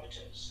the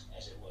arbiters,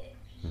 as it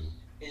were,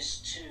 is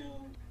to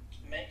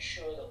make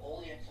sure that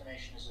all the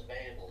information is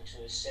available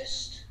to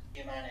assist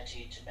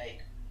humanity to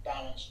make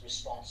balanced,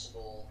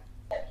 responsible,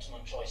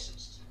 optimum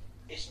choices.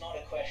 It's not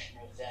a question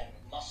of them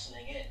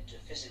muscling in to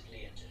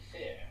physically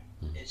interfere.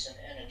 It's an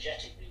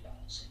energetic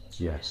rebalancing. That's what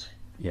you're saying.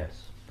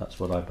 Yes, that's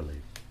what I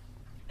believe.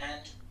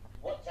 And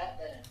what that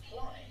then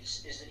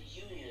implies is that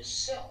you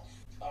yourself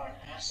are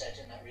an asset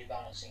in that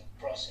rebalancing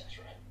process,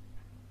 right?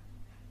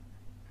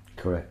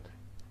 Correct.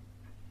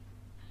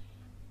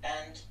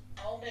 And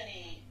how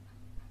many,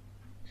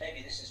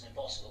 maybe this is an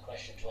impossible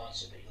question to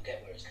answer, but you'll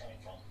get where it's coming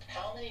from.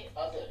 How many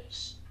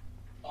others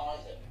are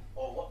there,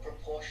 or what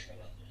proportion of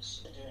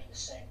others are doing the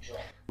same job?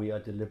 We are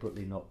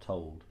deliberately not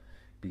told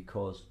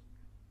because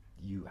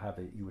you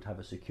would have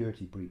a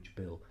security breach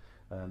bill.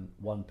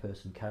 One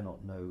person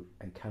cannot know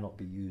and cannot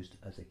be used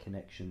as a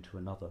connection to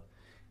another,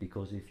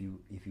 because if you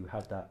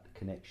had that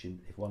connection,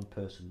 if one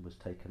person was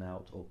taken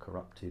out or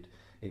corrupted,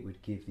 it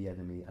would give the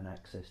enemy an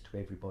access to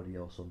everybody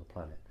else on the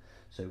planet.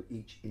 So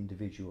each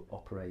individual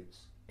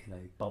operates in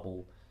a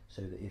bubble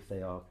so that if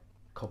they are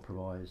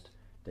compromised,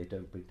 they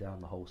don't bring down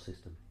the whole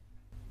system.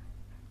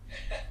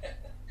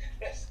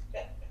 That's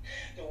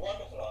a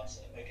wonderful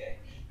answer. Okay,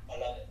 I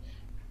love it.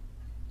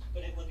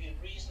 But it would be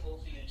reasonable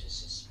for you to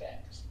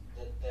suspect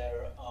that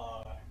there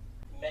are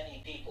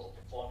many people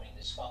performing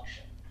this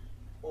function,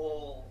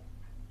 all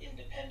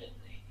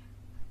independently,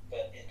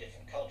 but in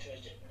different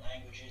cultures, different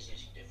languages,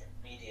 using different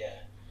media.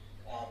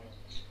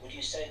 Would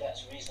you say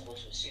that's reasonable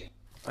to assume?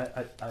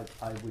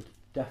 I would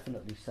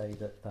definitely say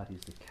that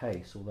is the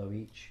case, although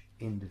each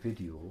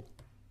individual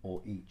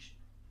or each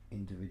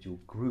individual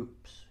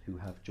groups who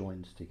have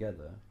joined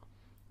together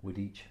would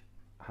each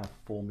have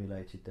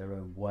formulated their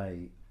own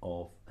way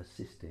of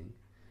assisting,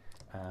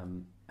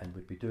 and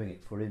would be doing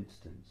it. For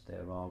instance,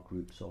 there are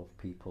groups of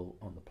people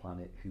on the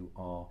planet who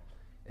are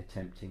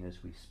attempting,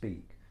 as we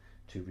speak,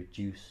 to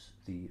reduce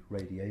the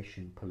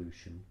radiation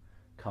pollution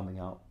coming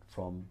out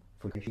from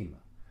Fukushima.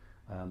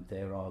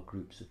 There are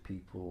groups of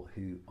people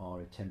who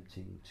are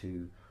attempting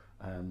to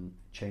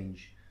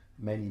change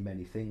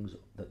many things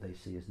that they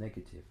see as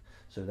negative.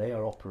 So they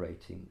are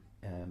operating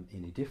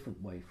in a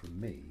different way from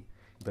me,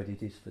 but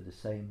it is for the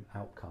same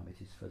outcome.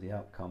 It is for the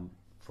outcome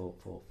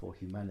for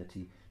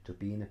humanity to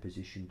be in a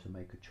position to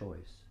make a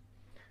choice.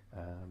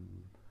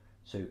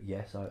 So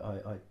yes,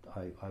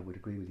 I would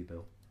agree with you,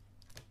 Bill.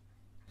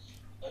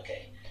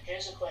 Okay,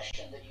 here's a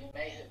question that you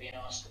may have been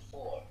asked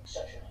before.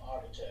 Such an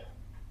arbiter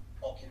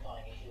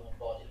occupying a human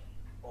body,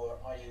 or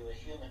are you a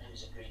human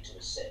who's agreed to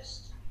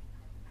assist?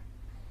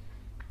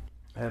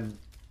 And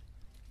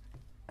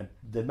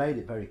they made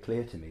it very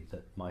clear to me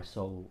that my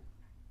soul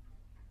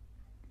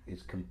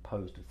is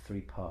composed of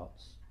three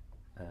parts,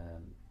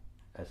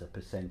 as a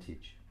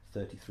percentage: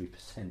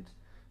 33%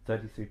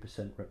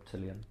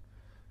 reptilian,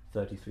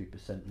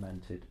 33%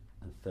 mantid,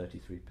 and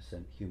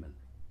 33% human.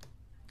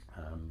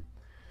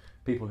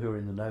 People who are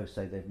in the know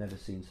say they've never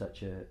seen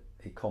such a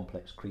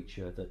complex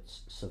creature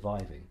that's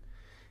surviving.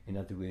 In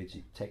other words,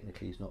 it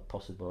technically is not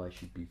possible I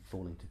should be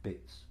falling to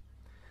bits.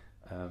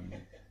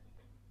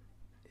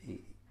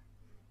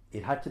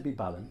 It had to be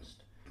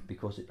balanced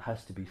because it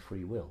has to be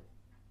free will.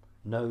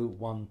 No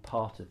one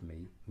part of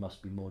me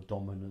must be more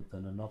dominant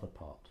than another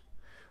part,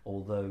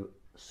 although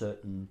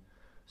certain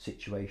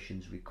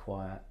situations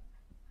require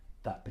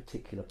that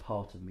particular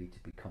part of me to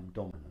become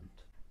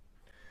dominant.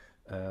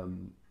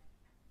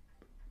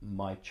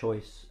 My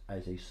choice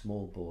as a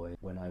small boy,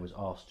 when I was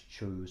asked to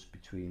choose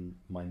between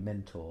my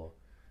mentor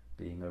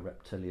being a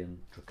reptilian,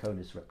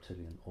 Draconis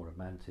reptilian, or a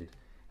mantid,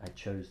 I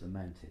chose the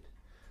mantid.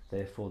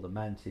 Therefore the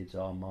mantids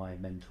are my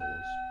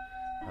mentors.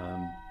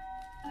 I'll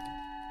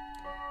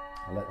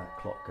let that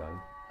clock go.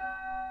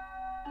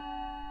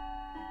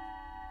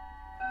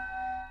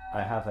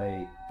 I have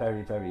a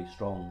very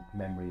strong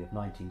memory of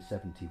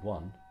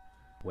 1971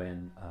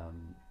 when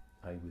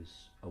I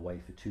was away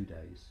for 2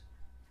 days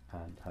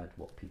and had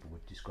what people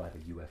would describe a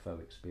UFO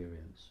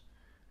experience,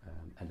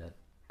 and had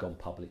gone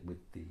public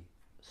with the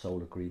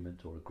soul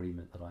agreement or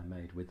agreement that I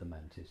made with the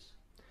mantis.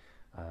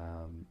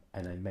 And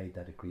I made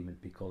that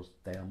agreement because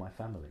they are my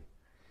family.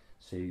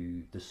 So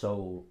the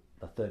soul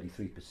the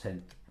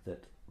 33%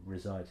 that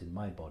resides in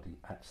my body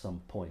at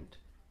some point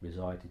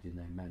resided in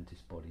a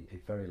mantis body a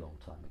very long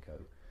time ago,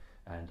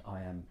 and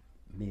I am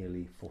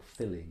merely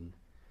fulfilling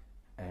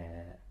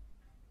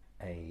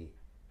a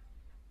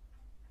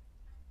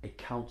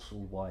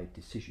council-wide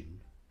decision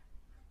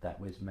that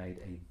was made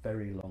a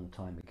very long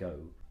time ago,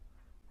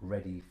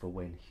 ready for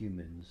when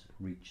humans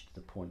reached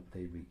the point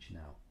they reach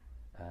now.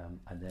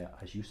 And there,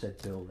 as you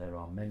said, Bill, there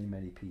are many,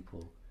 many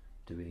people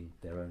doing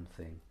their own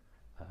thing,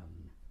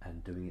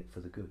 and doing it for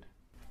the good.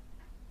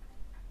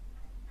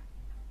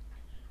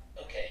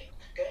 Okay,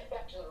 going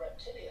back to the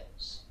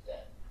reptilians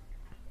then,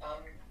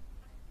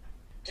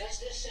 does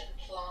this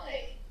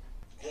imply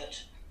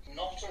that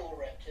not all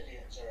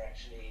reptilians are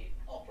actually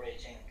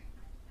operating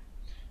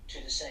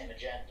to the same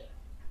agenda?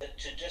 That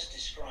to just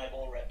describe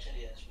all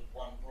reptilians with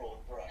one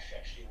broad brush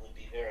actually would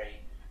be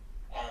very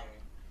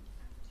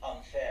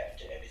unfair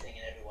to everything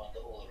and everyone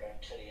that all the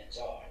reptilians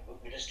are.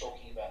 We're just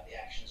talking about the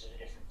actions of the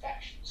different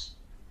factions.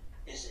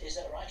 Is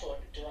that right, or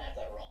do I have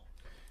that wrong?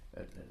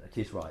 It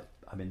is right.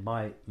 I mean,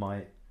 my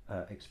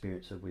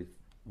experience with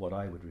what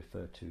I would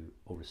refer to,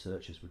 or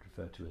researchers would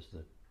refer to as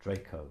the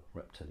Draco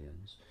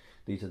reptilians.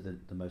 These are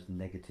the most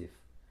negative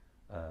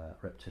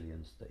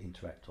reptilians that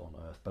interact on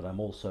Earth. But I'm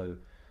also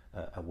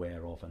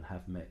aware of and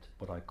have met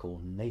what I call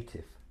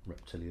native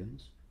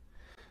reptilians.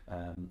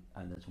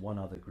 And there's one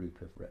other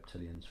group of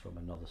reptilians from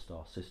another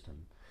star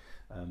system.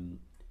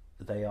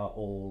 They are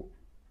all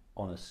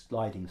on a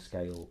sliding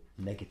scale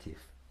negative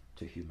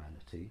to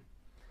humanity.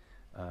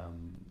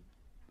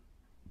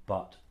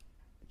 But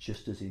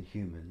just as in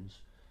humans,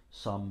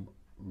 some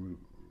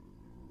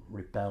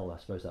rebel, I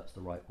suppose that's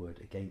the right word,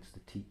 against the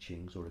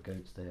teachings or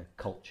against their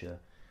culture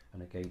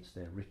and against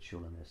their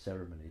ritual and their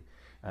ceremony,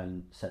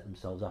 and set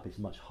themselves up. It's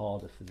much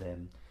harder for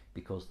them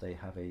because they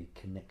have a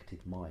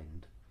connected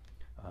mind,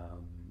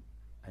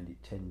 and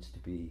it tends to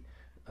be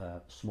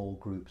small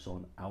groups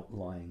on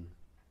outlying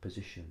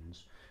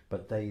positions,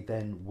 but they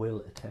then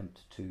will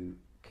attempt to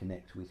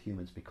connect with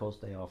humans because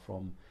they are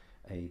from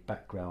a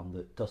background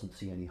that doesn't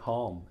see any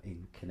harm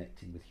in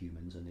connecting with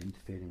humans and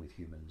interfering with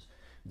humans.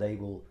 They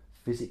will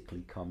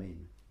physically come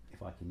in,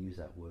 if I can use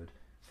that word,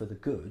 for the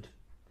good,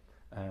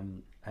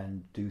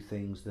 and do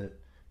things that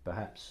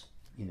perhaps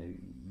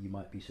you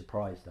might be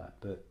surprised at,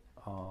 but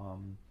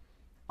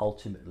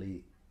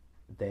ultimately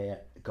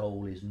their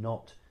goal is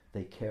not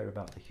they care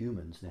about the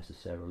humans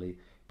necessarily,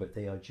 but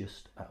they are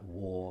just at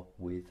war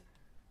with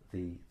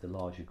the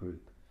larger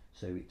group.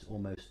 So it's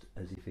almost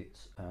as if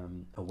it's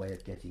a way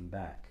of getting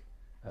back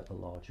at the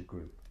larger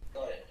group.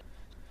 Got it.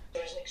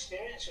 There's an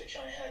experience which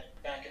I had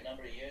back a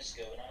number of years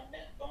ago when I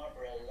met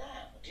Barbara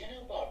Lamb. Do you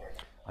know Barbara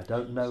Lamb? I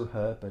don't know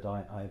her, but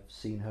I've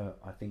seen her,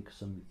 I think,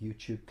 some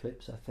YouTube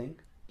clips, I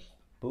think.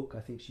 Book,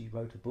 I think she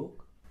wrote a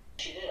book.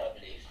 She did, I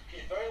believe.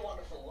 She's a very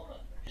wonderful woman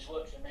who's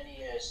worked for many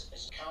years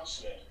as a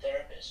counsellor and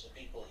therapist for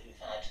people who've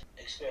had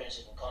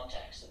experiences and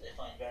contacts that they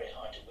find very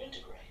hard to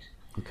integrate.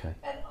 Okay.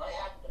 And I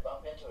happened to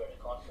bump into her at a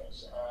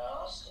conference, and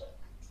I asked her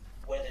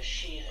whether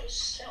she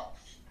herself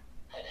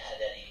had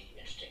had any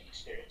interesting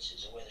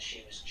experiences or whether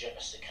she was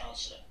just a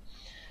counsellor.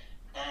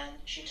 And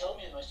she told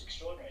me the most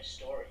extraordinary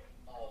story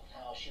of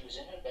how she was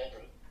in her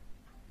bedroom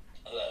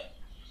alone,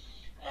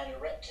 and a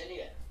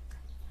reptilian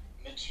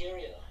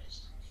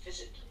materialized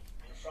physically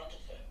in front of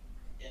her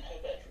in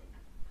her bedroom,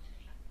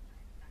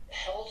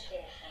 held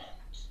her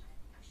hand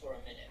for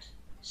a minute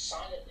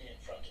silently in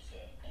front of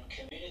her, and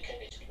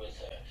communicated with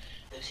her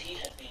that he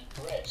had been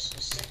bred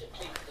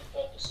specifically for the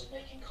purpose of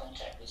making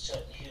contact with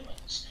certain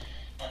humans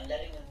and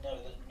letting them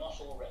know that not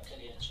all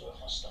reptilians were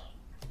hostile.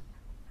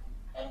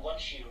 And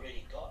once she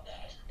really got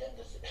that, then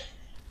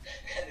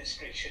then this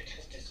creature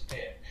just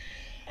disappeared.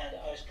 And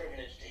I was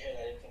privileged to hear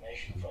that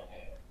information from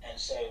her. And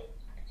so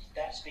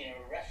that's been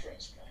a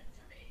reference point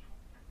for me,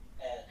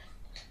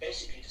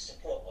 basically to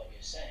support what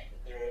you're saying,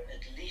 that there are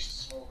at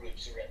least small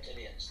groups of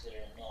reptilians that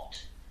are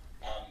not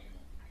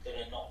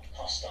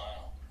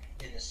hostile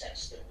in the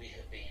sense that we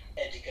have been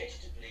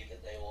educated to believe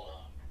that they all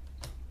are.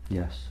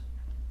 Yes.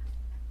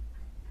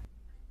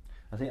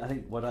 I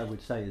think what I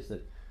would say is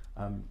that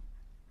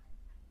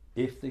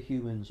if the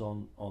humans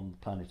on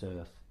planet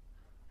Earth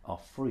are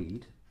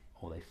freed,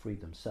 or they free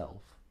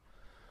themselves,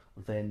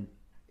 then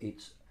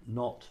it's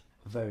not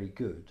very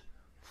good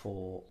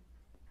for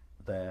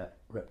their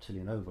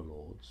reptilian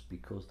overlords,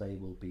 because they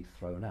will be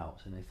thrown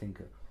out. And I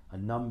think a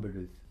number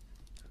of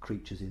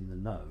creatures in the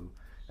know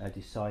are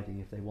deciding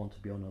if they want to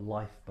be on a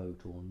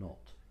lifeboat or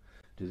not.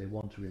 Do they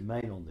want to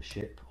remain on the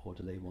ship, or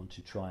do they want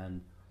to try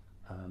and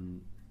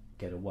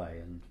get away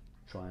and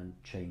try and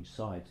change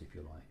sides, if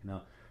you like?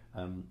 Now,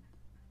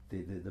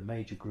 the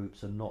major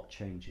groups are not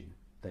changing.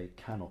 They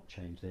cannot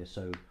change. They're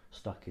so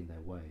stuck in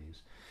their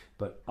ways.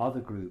 But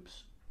other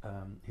groups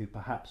who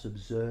perhaps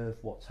observe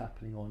what's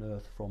happening on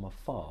Earth from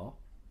afar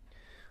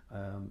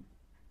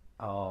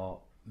are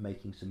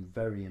making some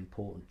very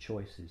important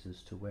choices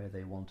as to where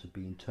they want to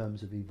be in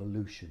terms of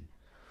evolution,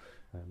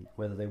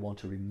 whether they want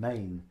to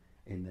remain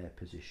in their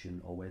position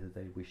or whether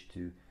they wish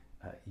to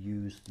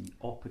use the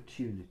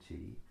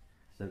opportunity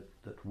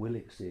that will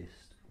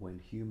exist when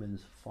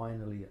humans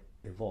finally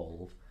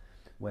evolve,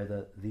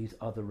 whether these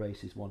other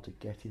races want to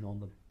get in on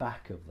the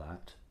back of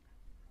that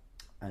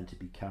and to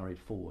be carried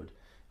forward.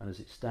 And as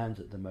it stands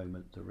at the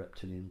moment, the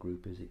reptilian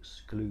group is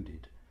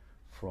excluded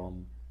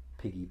from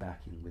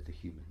piggybacking with the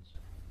humans.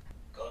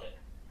 Got it.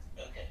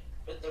 Okay.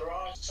 But there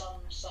are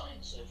some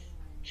signs of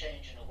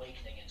change and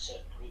awakening in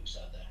certain groups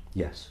out there.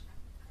 Yes.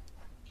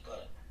 Got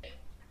it. Okay.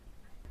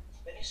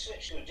 Let me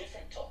switch to a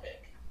different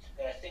topic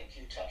that I think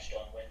you touched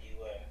on when you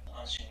were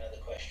answering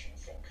another question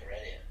from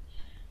Corellia.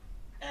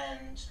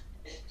 And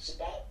it's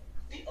about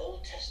the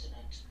Old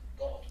Testament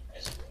God,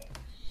 as it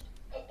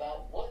were.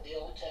 About what the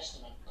Old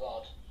Testament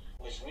God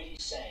was really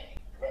saying,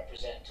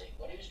 representing,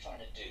 what he was trying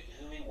to do,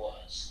 who he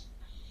was.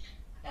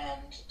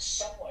 And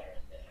somewhere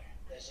in there,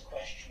 there's a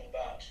question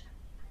about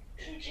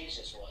who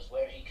Jesus was,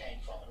 where he came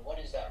from, and what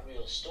is that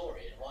real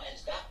story, and why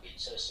has that been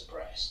so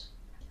suppressed?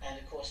 And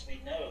of course we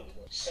know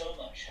that so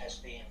much has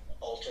been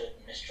altered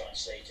and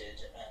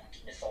mistranslated and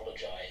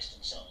mythologized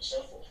and so on and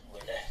so forth, and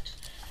we're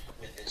left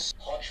with this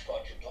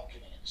hodgepodge of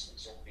documents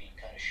that's all been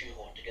kind of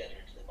shoehorned together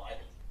into the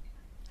Bible.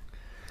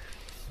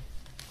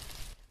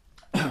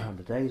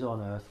 The days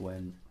on earth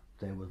when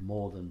there was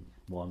more than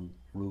one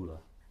ruler,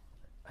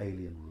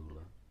 alien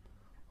ruler,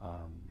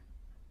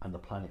 and the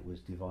planet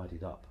was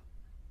divided up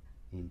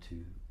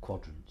into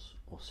quadrants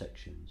or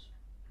sections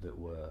that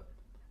were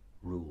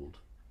ruled.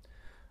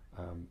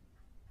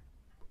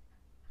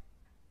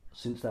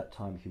 Since that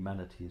time,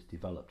 humanity has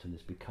developed and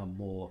has become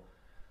more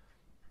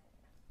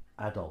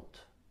adult,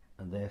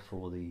 and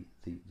therefore the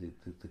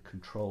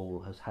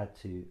control has had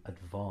to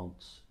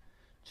advance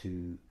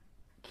to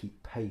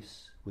keep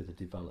pace with the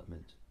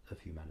development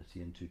of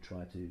humanity and to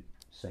try to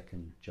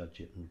second judge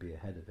it and be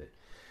ahead of it.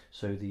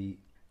 So the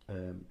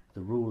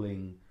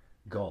ruling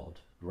God,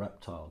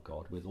 reptile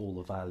God, with all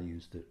the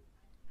values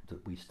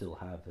that we still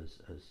have as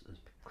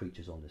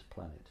creatures on this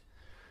planet,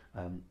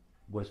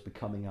 was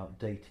becoming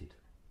outdated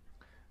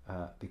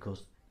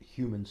because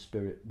human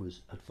spirit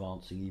was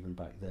advancing even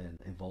back then,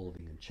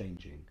 evolving and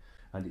changing,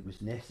 and it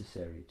was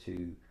necessary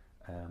to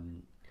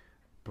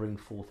bring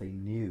forth a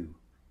new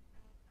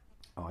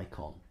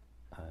icon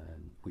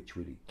which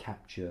would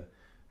capture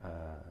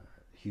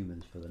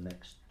humans for the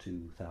next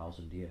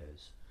 2,000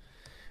 years.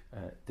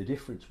 The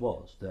difference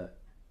was that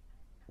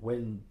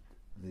when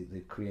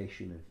the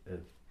creation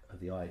of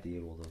the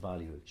idea or the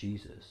value of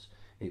Jesus,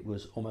 it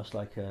was almost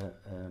like a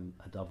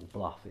double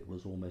bluff. It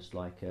was almost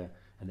like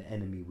an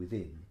enemy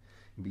within,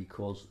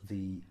 because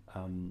the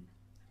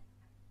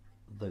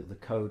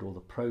code or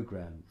the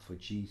program for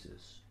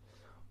Jesus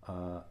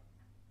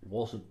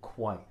wasn't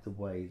quite the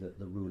way that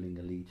the ruling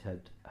elite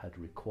had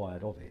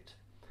required of it,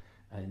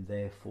 and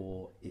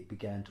therefore it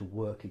began to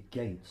work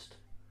against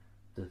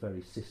the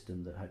very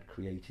system that had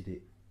created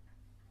it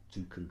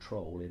to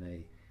control in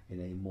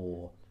a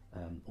more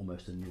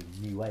almost a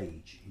new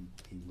age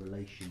in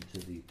relation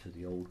to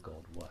the old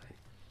God way.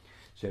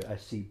 So I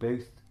see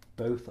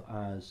both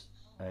as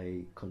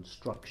a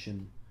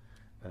construction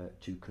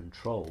to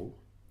control,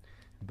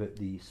 but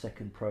the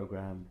second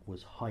program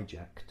was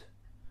hijacked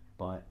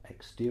by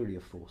exterior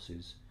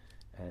forces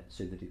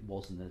so that it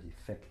wasn't as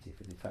effective,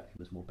 and in fact it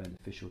was more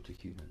beneficial to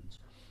humans.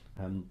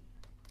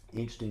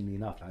 Interestingly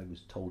enough, I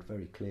was told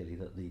very clearly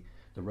that the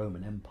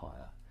Roman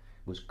Empire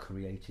was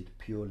created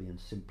purely and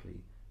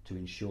simply to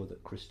ensure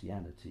that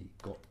Christianity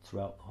got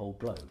throughout the whole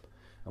globe,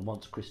 and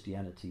once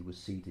Christianity was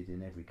seeded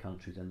in every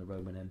country, then the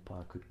Roman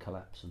Empire could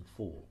collapse and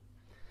fall.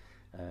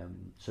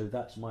 So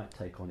that's my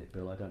take on it,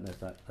 Bill. I don't know if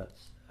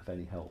that's of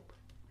any help.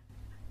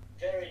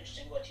 Very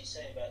interesting what you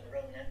say about the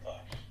Roman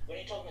Empire. When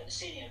you're talking about the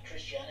seeding of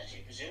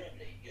Christianity,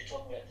 presumably you're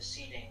talking about the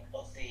seeding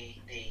of the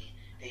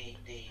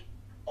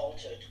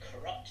altered,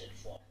 corrupted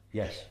form of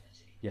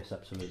Christianity. Yes,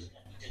 absolutely. Which is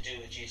nothing to do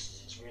with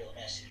Jesus' real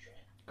message,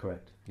 right?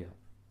 Correct, yeah.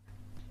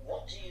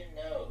 What do you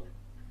know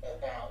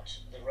about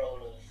the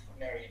role of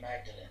Mary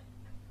Magdalene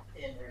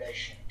in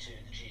relation to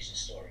the Jesus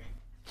story?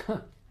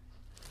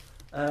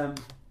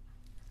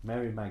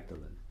 Mary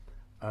Magdalene.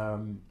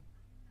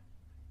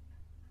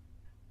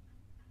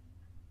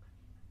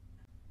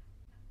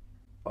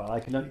 Well,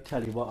 I can only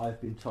tell you what I've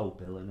been told,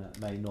 Bill, and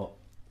that may not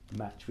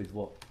match with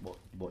what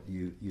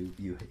you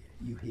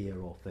hear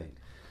or think.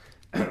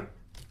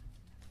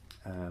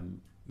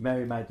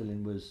 Mary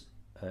Magdalene was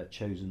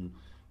chosen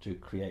to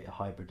create a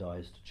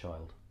hybridized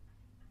child,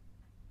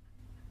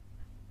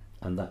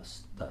 and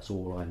that's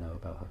all I know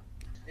about her.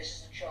 This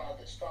is a child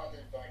that's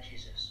fathered by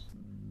Jesus.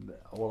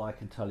 All I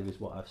can tell you is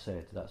what I've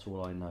said. That's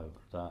all I know.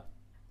 That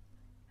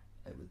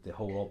the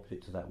whole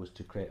object of that was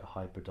to create a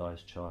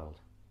hybridized child.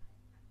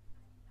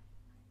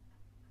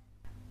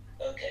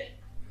 Okay.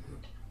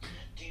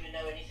 Do you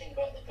know anything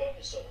about the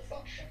purpose or the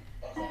function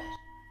of that?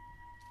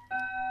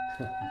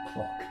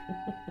 Clock.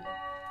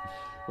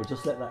 We'll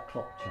just let that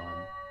clock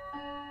chime.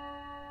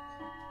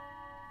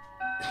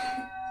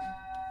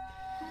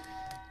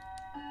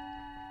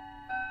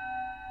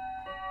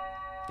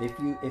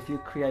 If you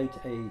create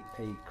a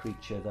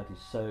creature that is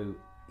so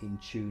in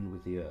tune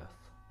with the earth,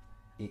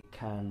 it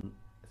can,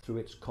 through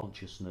its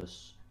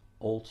consciousness,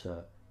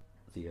 alter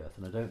the earth,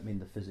 and I don't mean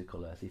the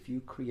physical earth, if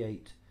you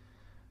create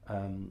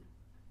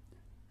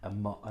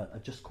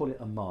just call it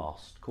a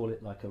mast, call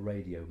it like a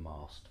radio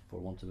mast for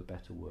want of a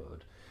better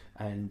word,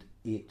 and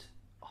it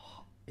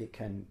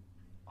can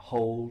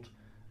hold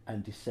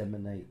and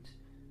disseminate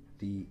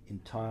the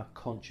entire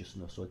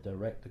consciousness, or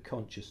direct the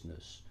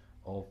consciousness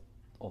of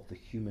the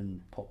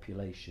human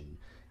population.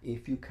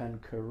 If you can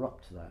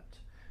corrupt that,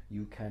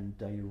 you can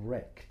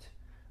direct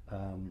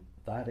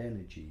that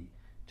energy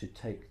to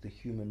take the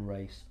human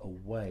race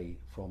away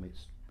from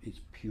its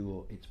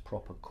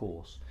proper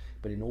course.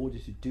 But in order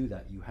to do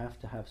that, you have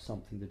to have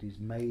something that is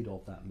made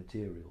of that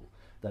material,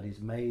 that is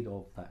made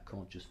of that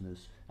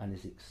consciousness, and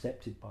is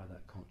accepted by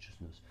that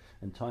consciousness.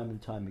 And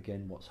time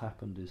again, what's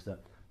happened is that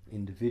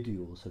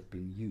individuals have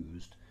been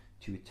used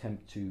to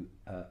attempt to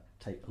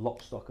take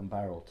lock, stock and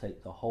barrel,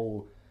 take the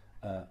whole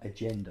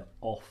agenda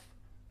off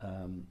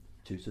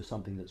to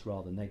something that's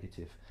rather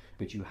negative.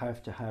 But you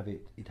have to have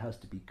it has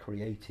to be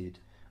created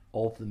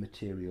of the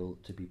material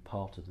to be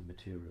part of the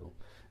material.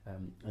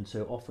 And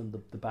so often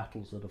the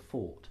battles that are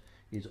fought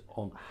is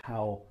on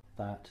how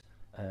that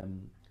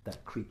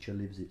creature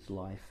lives its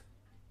life,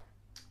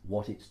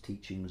 what its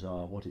teachings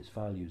are, what its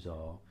values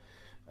are,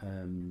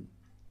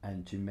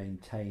 and to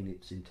maintain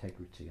its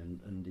integrity.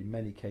 And in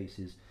many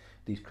cases,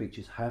 these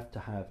creatures have to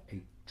have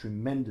a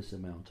tremendous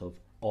amount of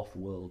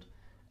off-world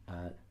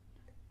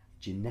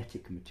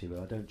genetic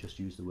material. I don't just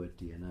use the word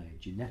DNA,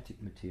 genetic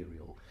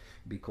material,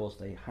 because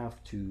they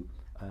have to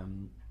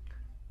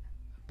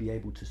be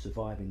able to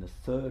survive in the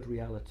third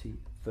reality,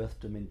 fourth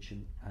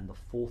dimension, and the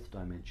fourth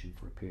dimension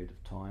for a period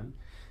of time,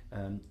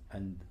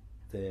 and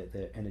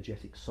their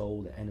energetic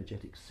soul, their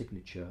energetic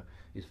signature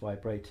is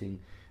vibrating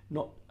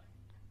not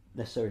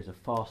necessarily at a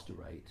faster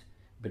rate,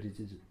 but it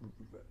is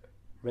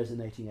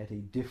resonating at a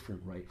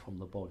different rate from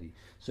the body.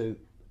 So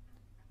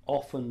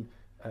often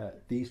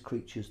these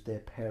creatures, their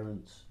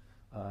parents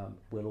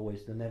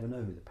they'll never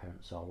know who the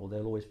parents are, or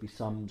there'll always be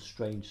some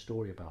strange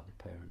story about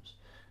the parents.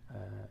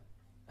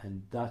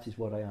 And that is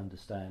what I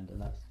understand, and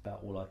that's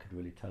about all I could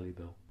really tell you,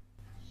 Bill.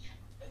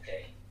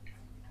 Okay.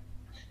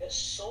 It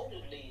sort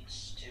of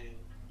leads to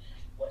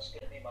what's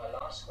going to be my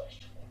last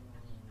question,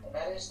 and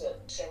that is that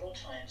several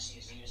times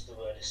you've used the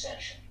word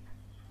ascension.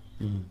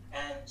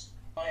 And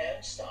my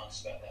own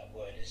stance about that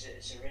word is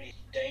it's a really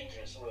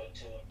dangerous word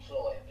to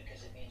employ,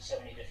 because it means so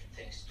many different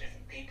things to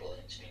different people,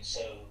 and it's been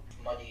so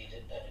muddied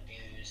and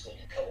abused and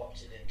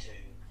co-opted into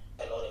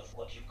a lot of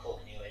what you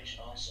call New Age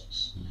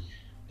nonsense.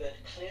 But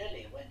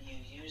clearly, when you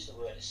use the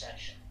word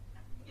ascension,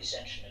 the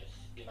ascension of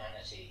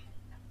humanity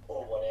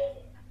or whatever,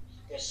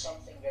 there's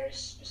something very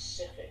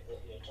specific that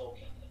you're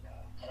talking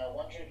about. And I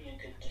wonder if you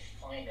could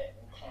define it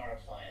and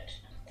clarify it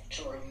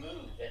to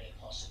remove any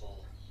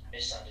possible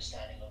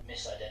misunderstanding or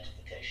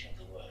misidentification of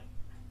the word.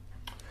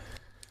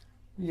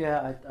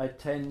 Yeah, I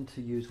tend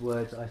to use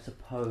words, I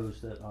suppose,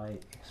 that I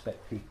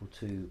expect people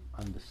to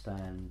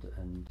understand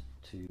and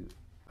to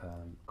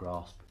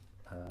grasp.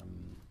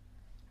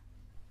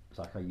 It's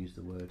like I use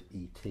the word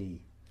ET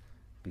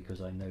because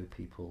I know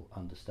people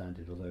understand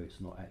it, although it's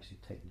not actually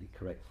technically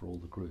correct for all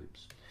the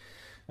groups.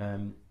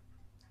 In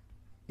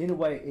a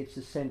way, it's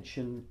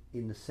ascension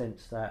in the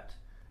sense that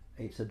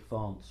it's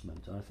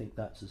advancement, and I think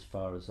that's as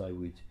far as I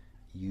would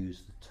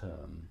use the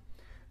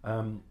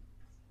term.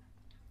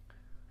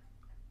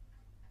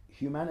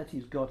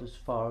 Humanity's got as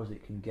far as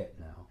it can get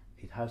now.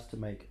 It has to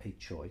make a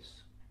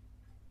choice.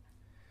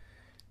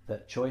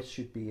 That choice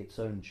should be its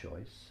own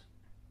choice.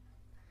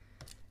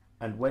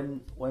 And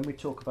when I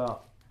talk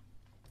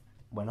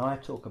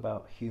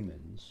about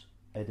humans,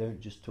 I don't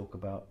just talk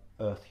about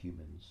Earth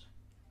humans.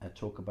 I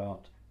talk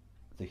about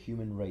the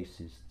human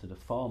races that are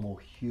far more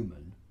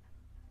human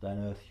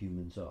than Earth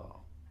humans are.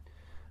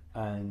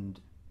 And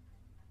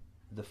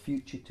the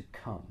future to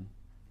come,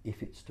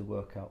 if it's to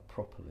work out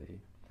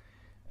properly,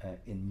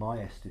 in my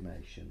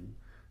estimation,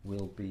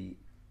 will be,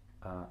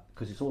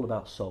 because it's all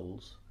about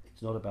souls,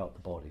 it's not about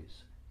the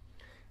bodies.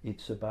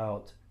 It's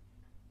about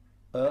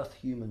Earth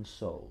human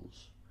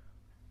souls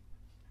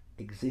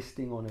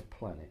existing on a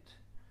planet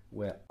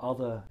where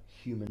other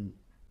human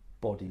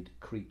bodied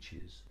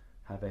creatures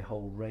have a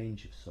whole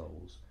range of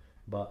souls,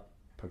 but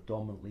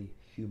predominantly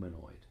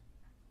humanoid.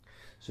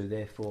 So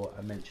therefore,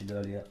 I mentioned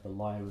earlier the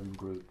Lyran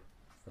group,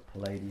 the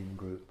Palladian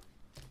group,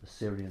 the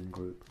Syrian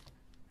group,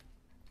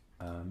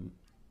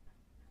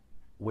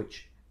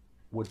 which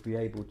would be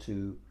able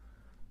to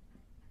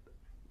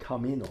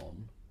come in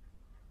on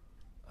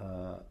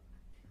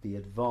the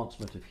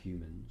advancement of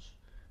humans,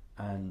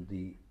 and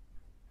the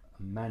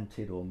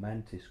mantid or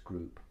mantis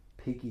group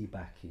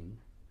piggybacking,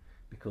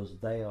 because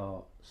they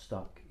are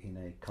stuck in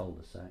a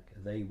cul-de-sac,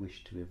 they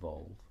wish to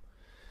evolve.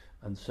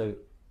 And so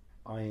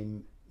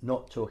I'm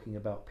not talking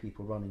about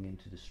people running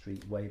into the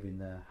street waving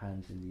their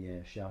hands in the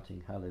air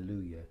shouting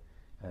hallelujah,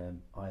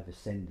 I've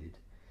ascended.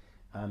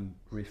 I'm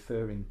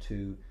referring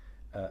to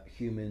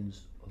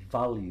humans'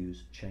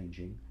 values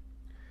changing,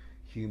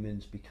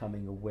 humans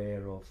becoming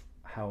aware of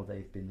how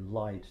they've been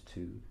lied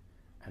to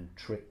and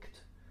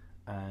tricked,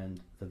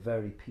 and the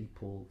very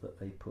people that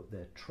they put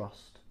their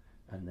trust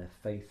and their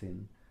faith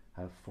in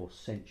have for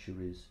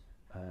centuries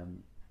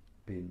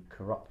been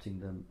corrupting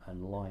them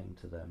and lying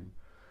to them.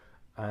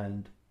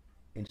 And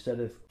instead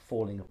of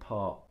falling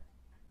apart,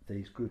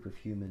 these group of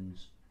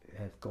humans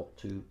have got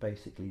to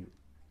basically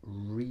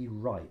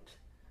rewrite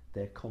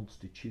their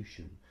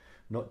constitution,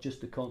 not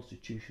just the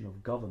constitution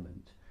of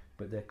government,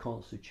 but their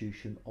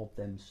constitution of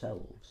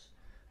themselves,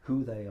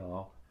 who they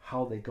are,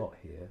 how they got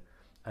here,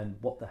 and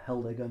what the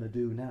hell they're going to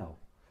do now,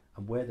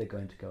 and where they're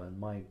going to go. And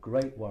my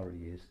great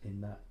worry is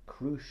in that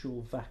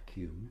crucial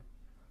vacuum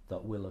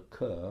that will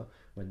occur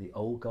when the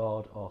old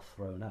guard are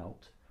thrown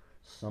out,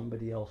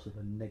 somebody else of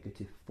a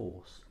negative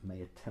force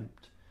may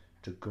attempt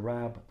to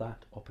grab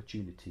that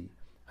opportunity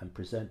and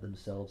present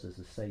themselves as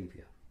a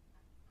saviour.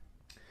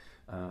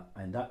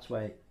 And that's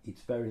why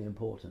it's very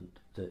important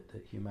that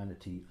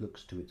humanity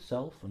looks to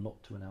itself and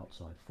not to an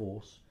outside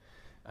force.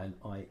 And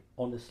I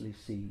honestly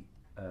see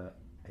a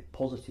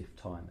positive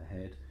time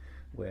ahead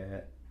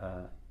where,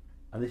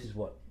 and this is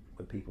what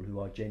people who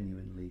are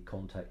genuinely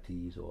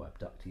contactees or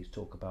abductees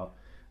talk about,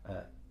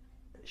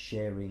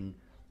 sharing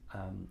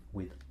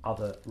with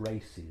other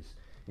races.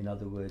 In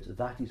other words,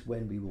 that is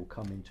when we will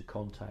come into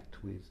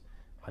contact with,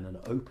 in an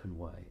open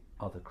way,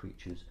 other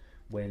creatures,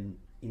 when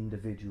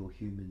individual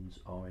humans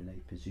are in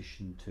a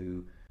position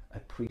to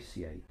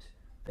appreciate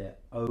their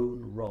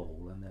own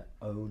role and their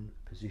own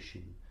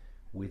position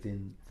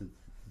within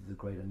the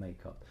greater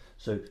makeup.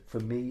 So for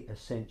me,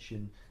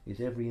 ascension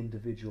is every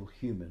individual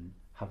human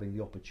having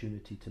the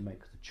opportunity to make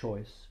the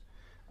choice,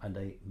 and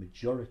a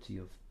majority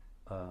of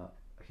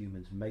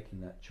humans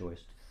making that choice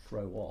to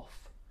throw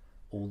off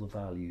all the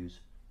values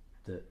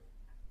that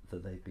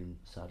they've been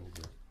saddled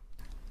with.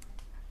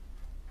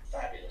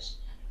 Fabulous.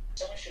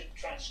 Someone should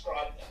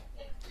transcribe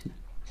that and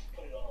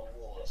put it on a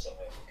wall or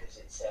somewhere, because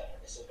it's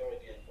a very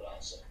beautiful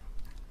answer.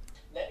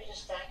 Let me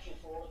just thank you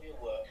for all of your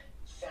work.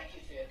 Thank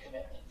you for your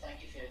commitment.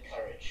 Thank you for your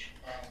courage.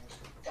 And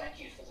thank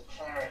you for the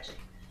clarity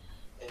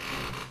that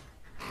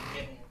you've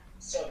given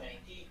so many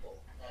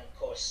people. And of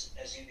course,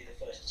 as you'd be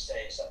the first to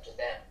say, it's up to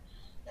them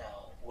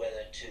now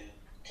whether to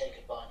take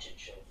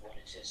advantage of what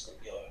it is that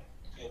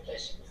you're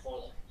placing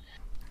before them.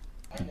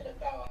 I'm going to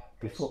bow out.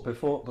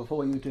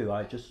 Before you do,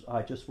 I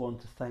just want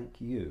to thank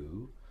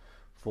you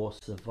for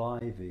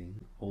surviving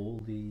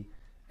all the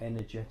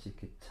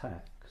energetic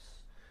attacks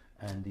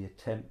and the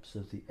attempts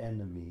of the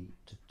enemy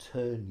to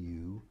turn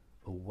you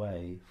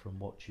away from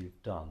what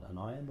you've done. And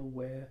I am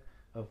aware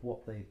of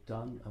what they've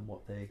done and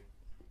what they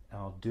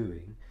are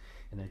doing,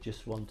 and I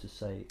just want to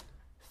say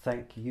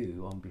thank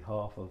you on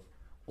behalf of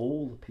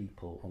all the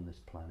people on this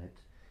planet,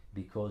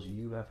 because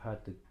you have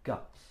had the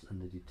guts and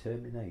the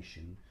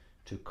determination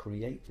to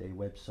create a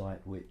website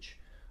which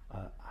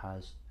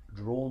has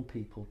drawn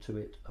people to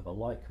it of a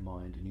like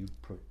mind, and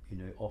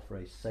you offer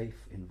a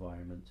safe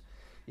environment.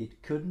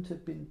 It couldn't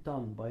have been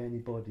done by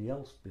anybody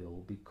else,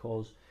 Bill,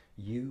 because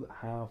you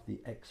have the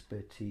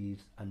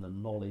expertise and the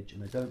knowledge,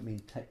 and I don't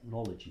mean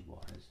technology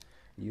wise,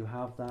 you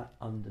have that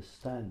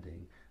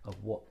understanding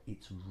of what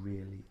it's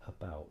really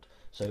about.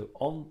 So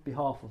on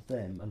behalf of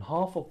them, and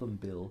half of them,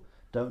 Bill,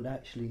 don't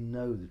actually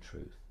know the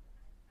truth,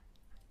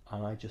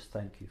 and I just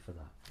thank you for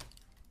that.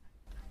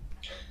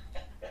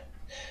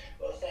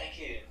 Well, thank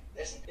you.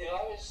 Listen, if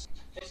I was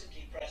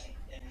physically present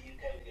in the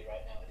UK with you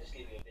right now, I'd just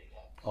give you a big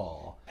hug.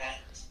 Oh.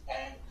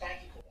 And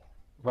thank you for that.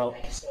 Well,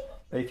 thank you so much.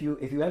 if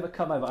you ever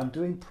come over, I'm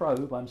doing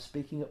Probe. I'm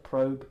speaking at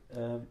Probe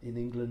in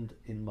England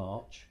in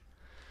March.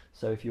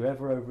 So if you're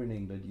ever over in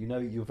England,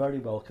 you're very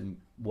welcome.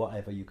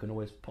 Whatever, you can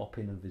always pop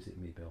in and visit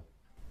me, Bill.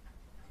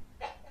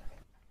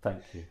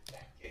 Thank you.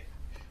 Thank you.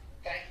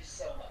 Thank you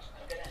so much.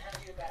 I'm going to hand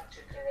you back to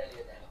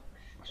Corellia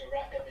now to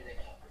wrap everything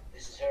up.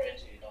 This is her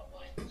interview, not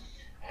mine.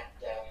 And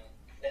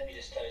let me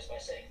just close by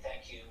saying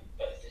thank you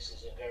both. This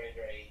is a very,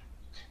 very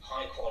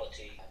high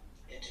quality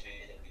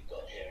interview that we've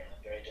got here, and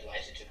I'm very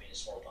delighted to be a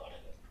small part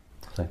of it.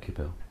 Thank you,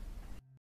 Bill.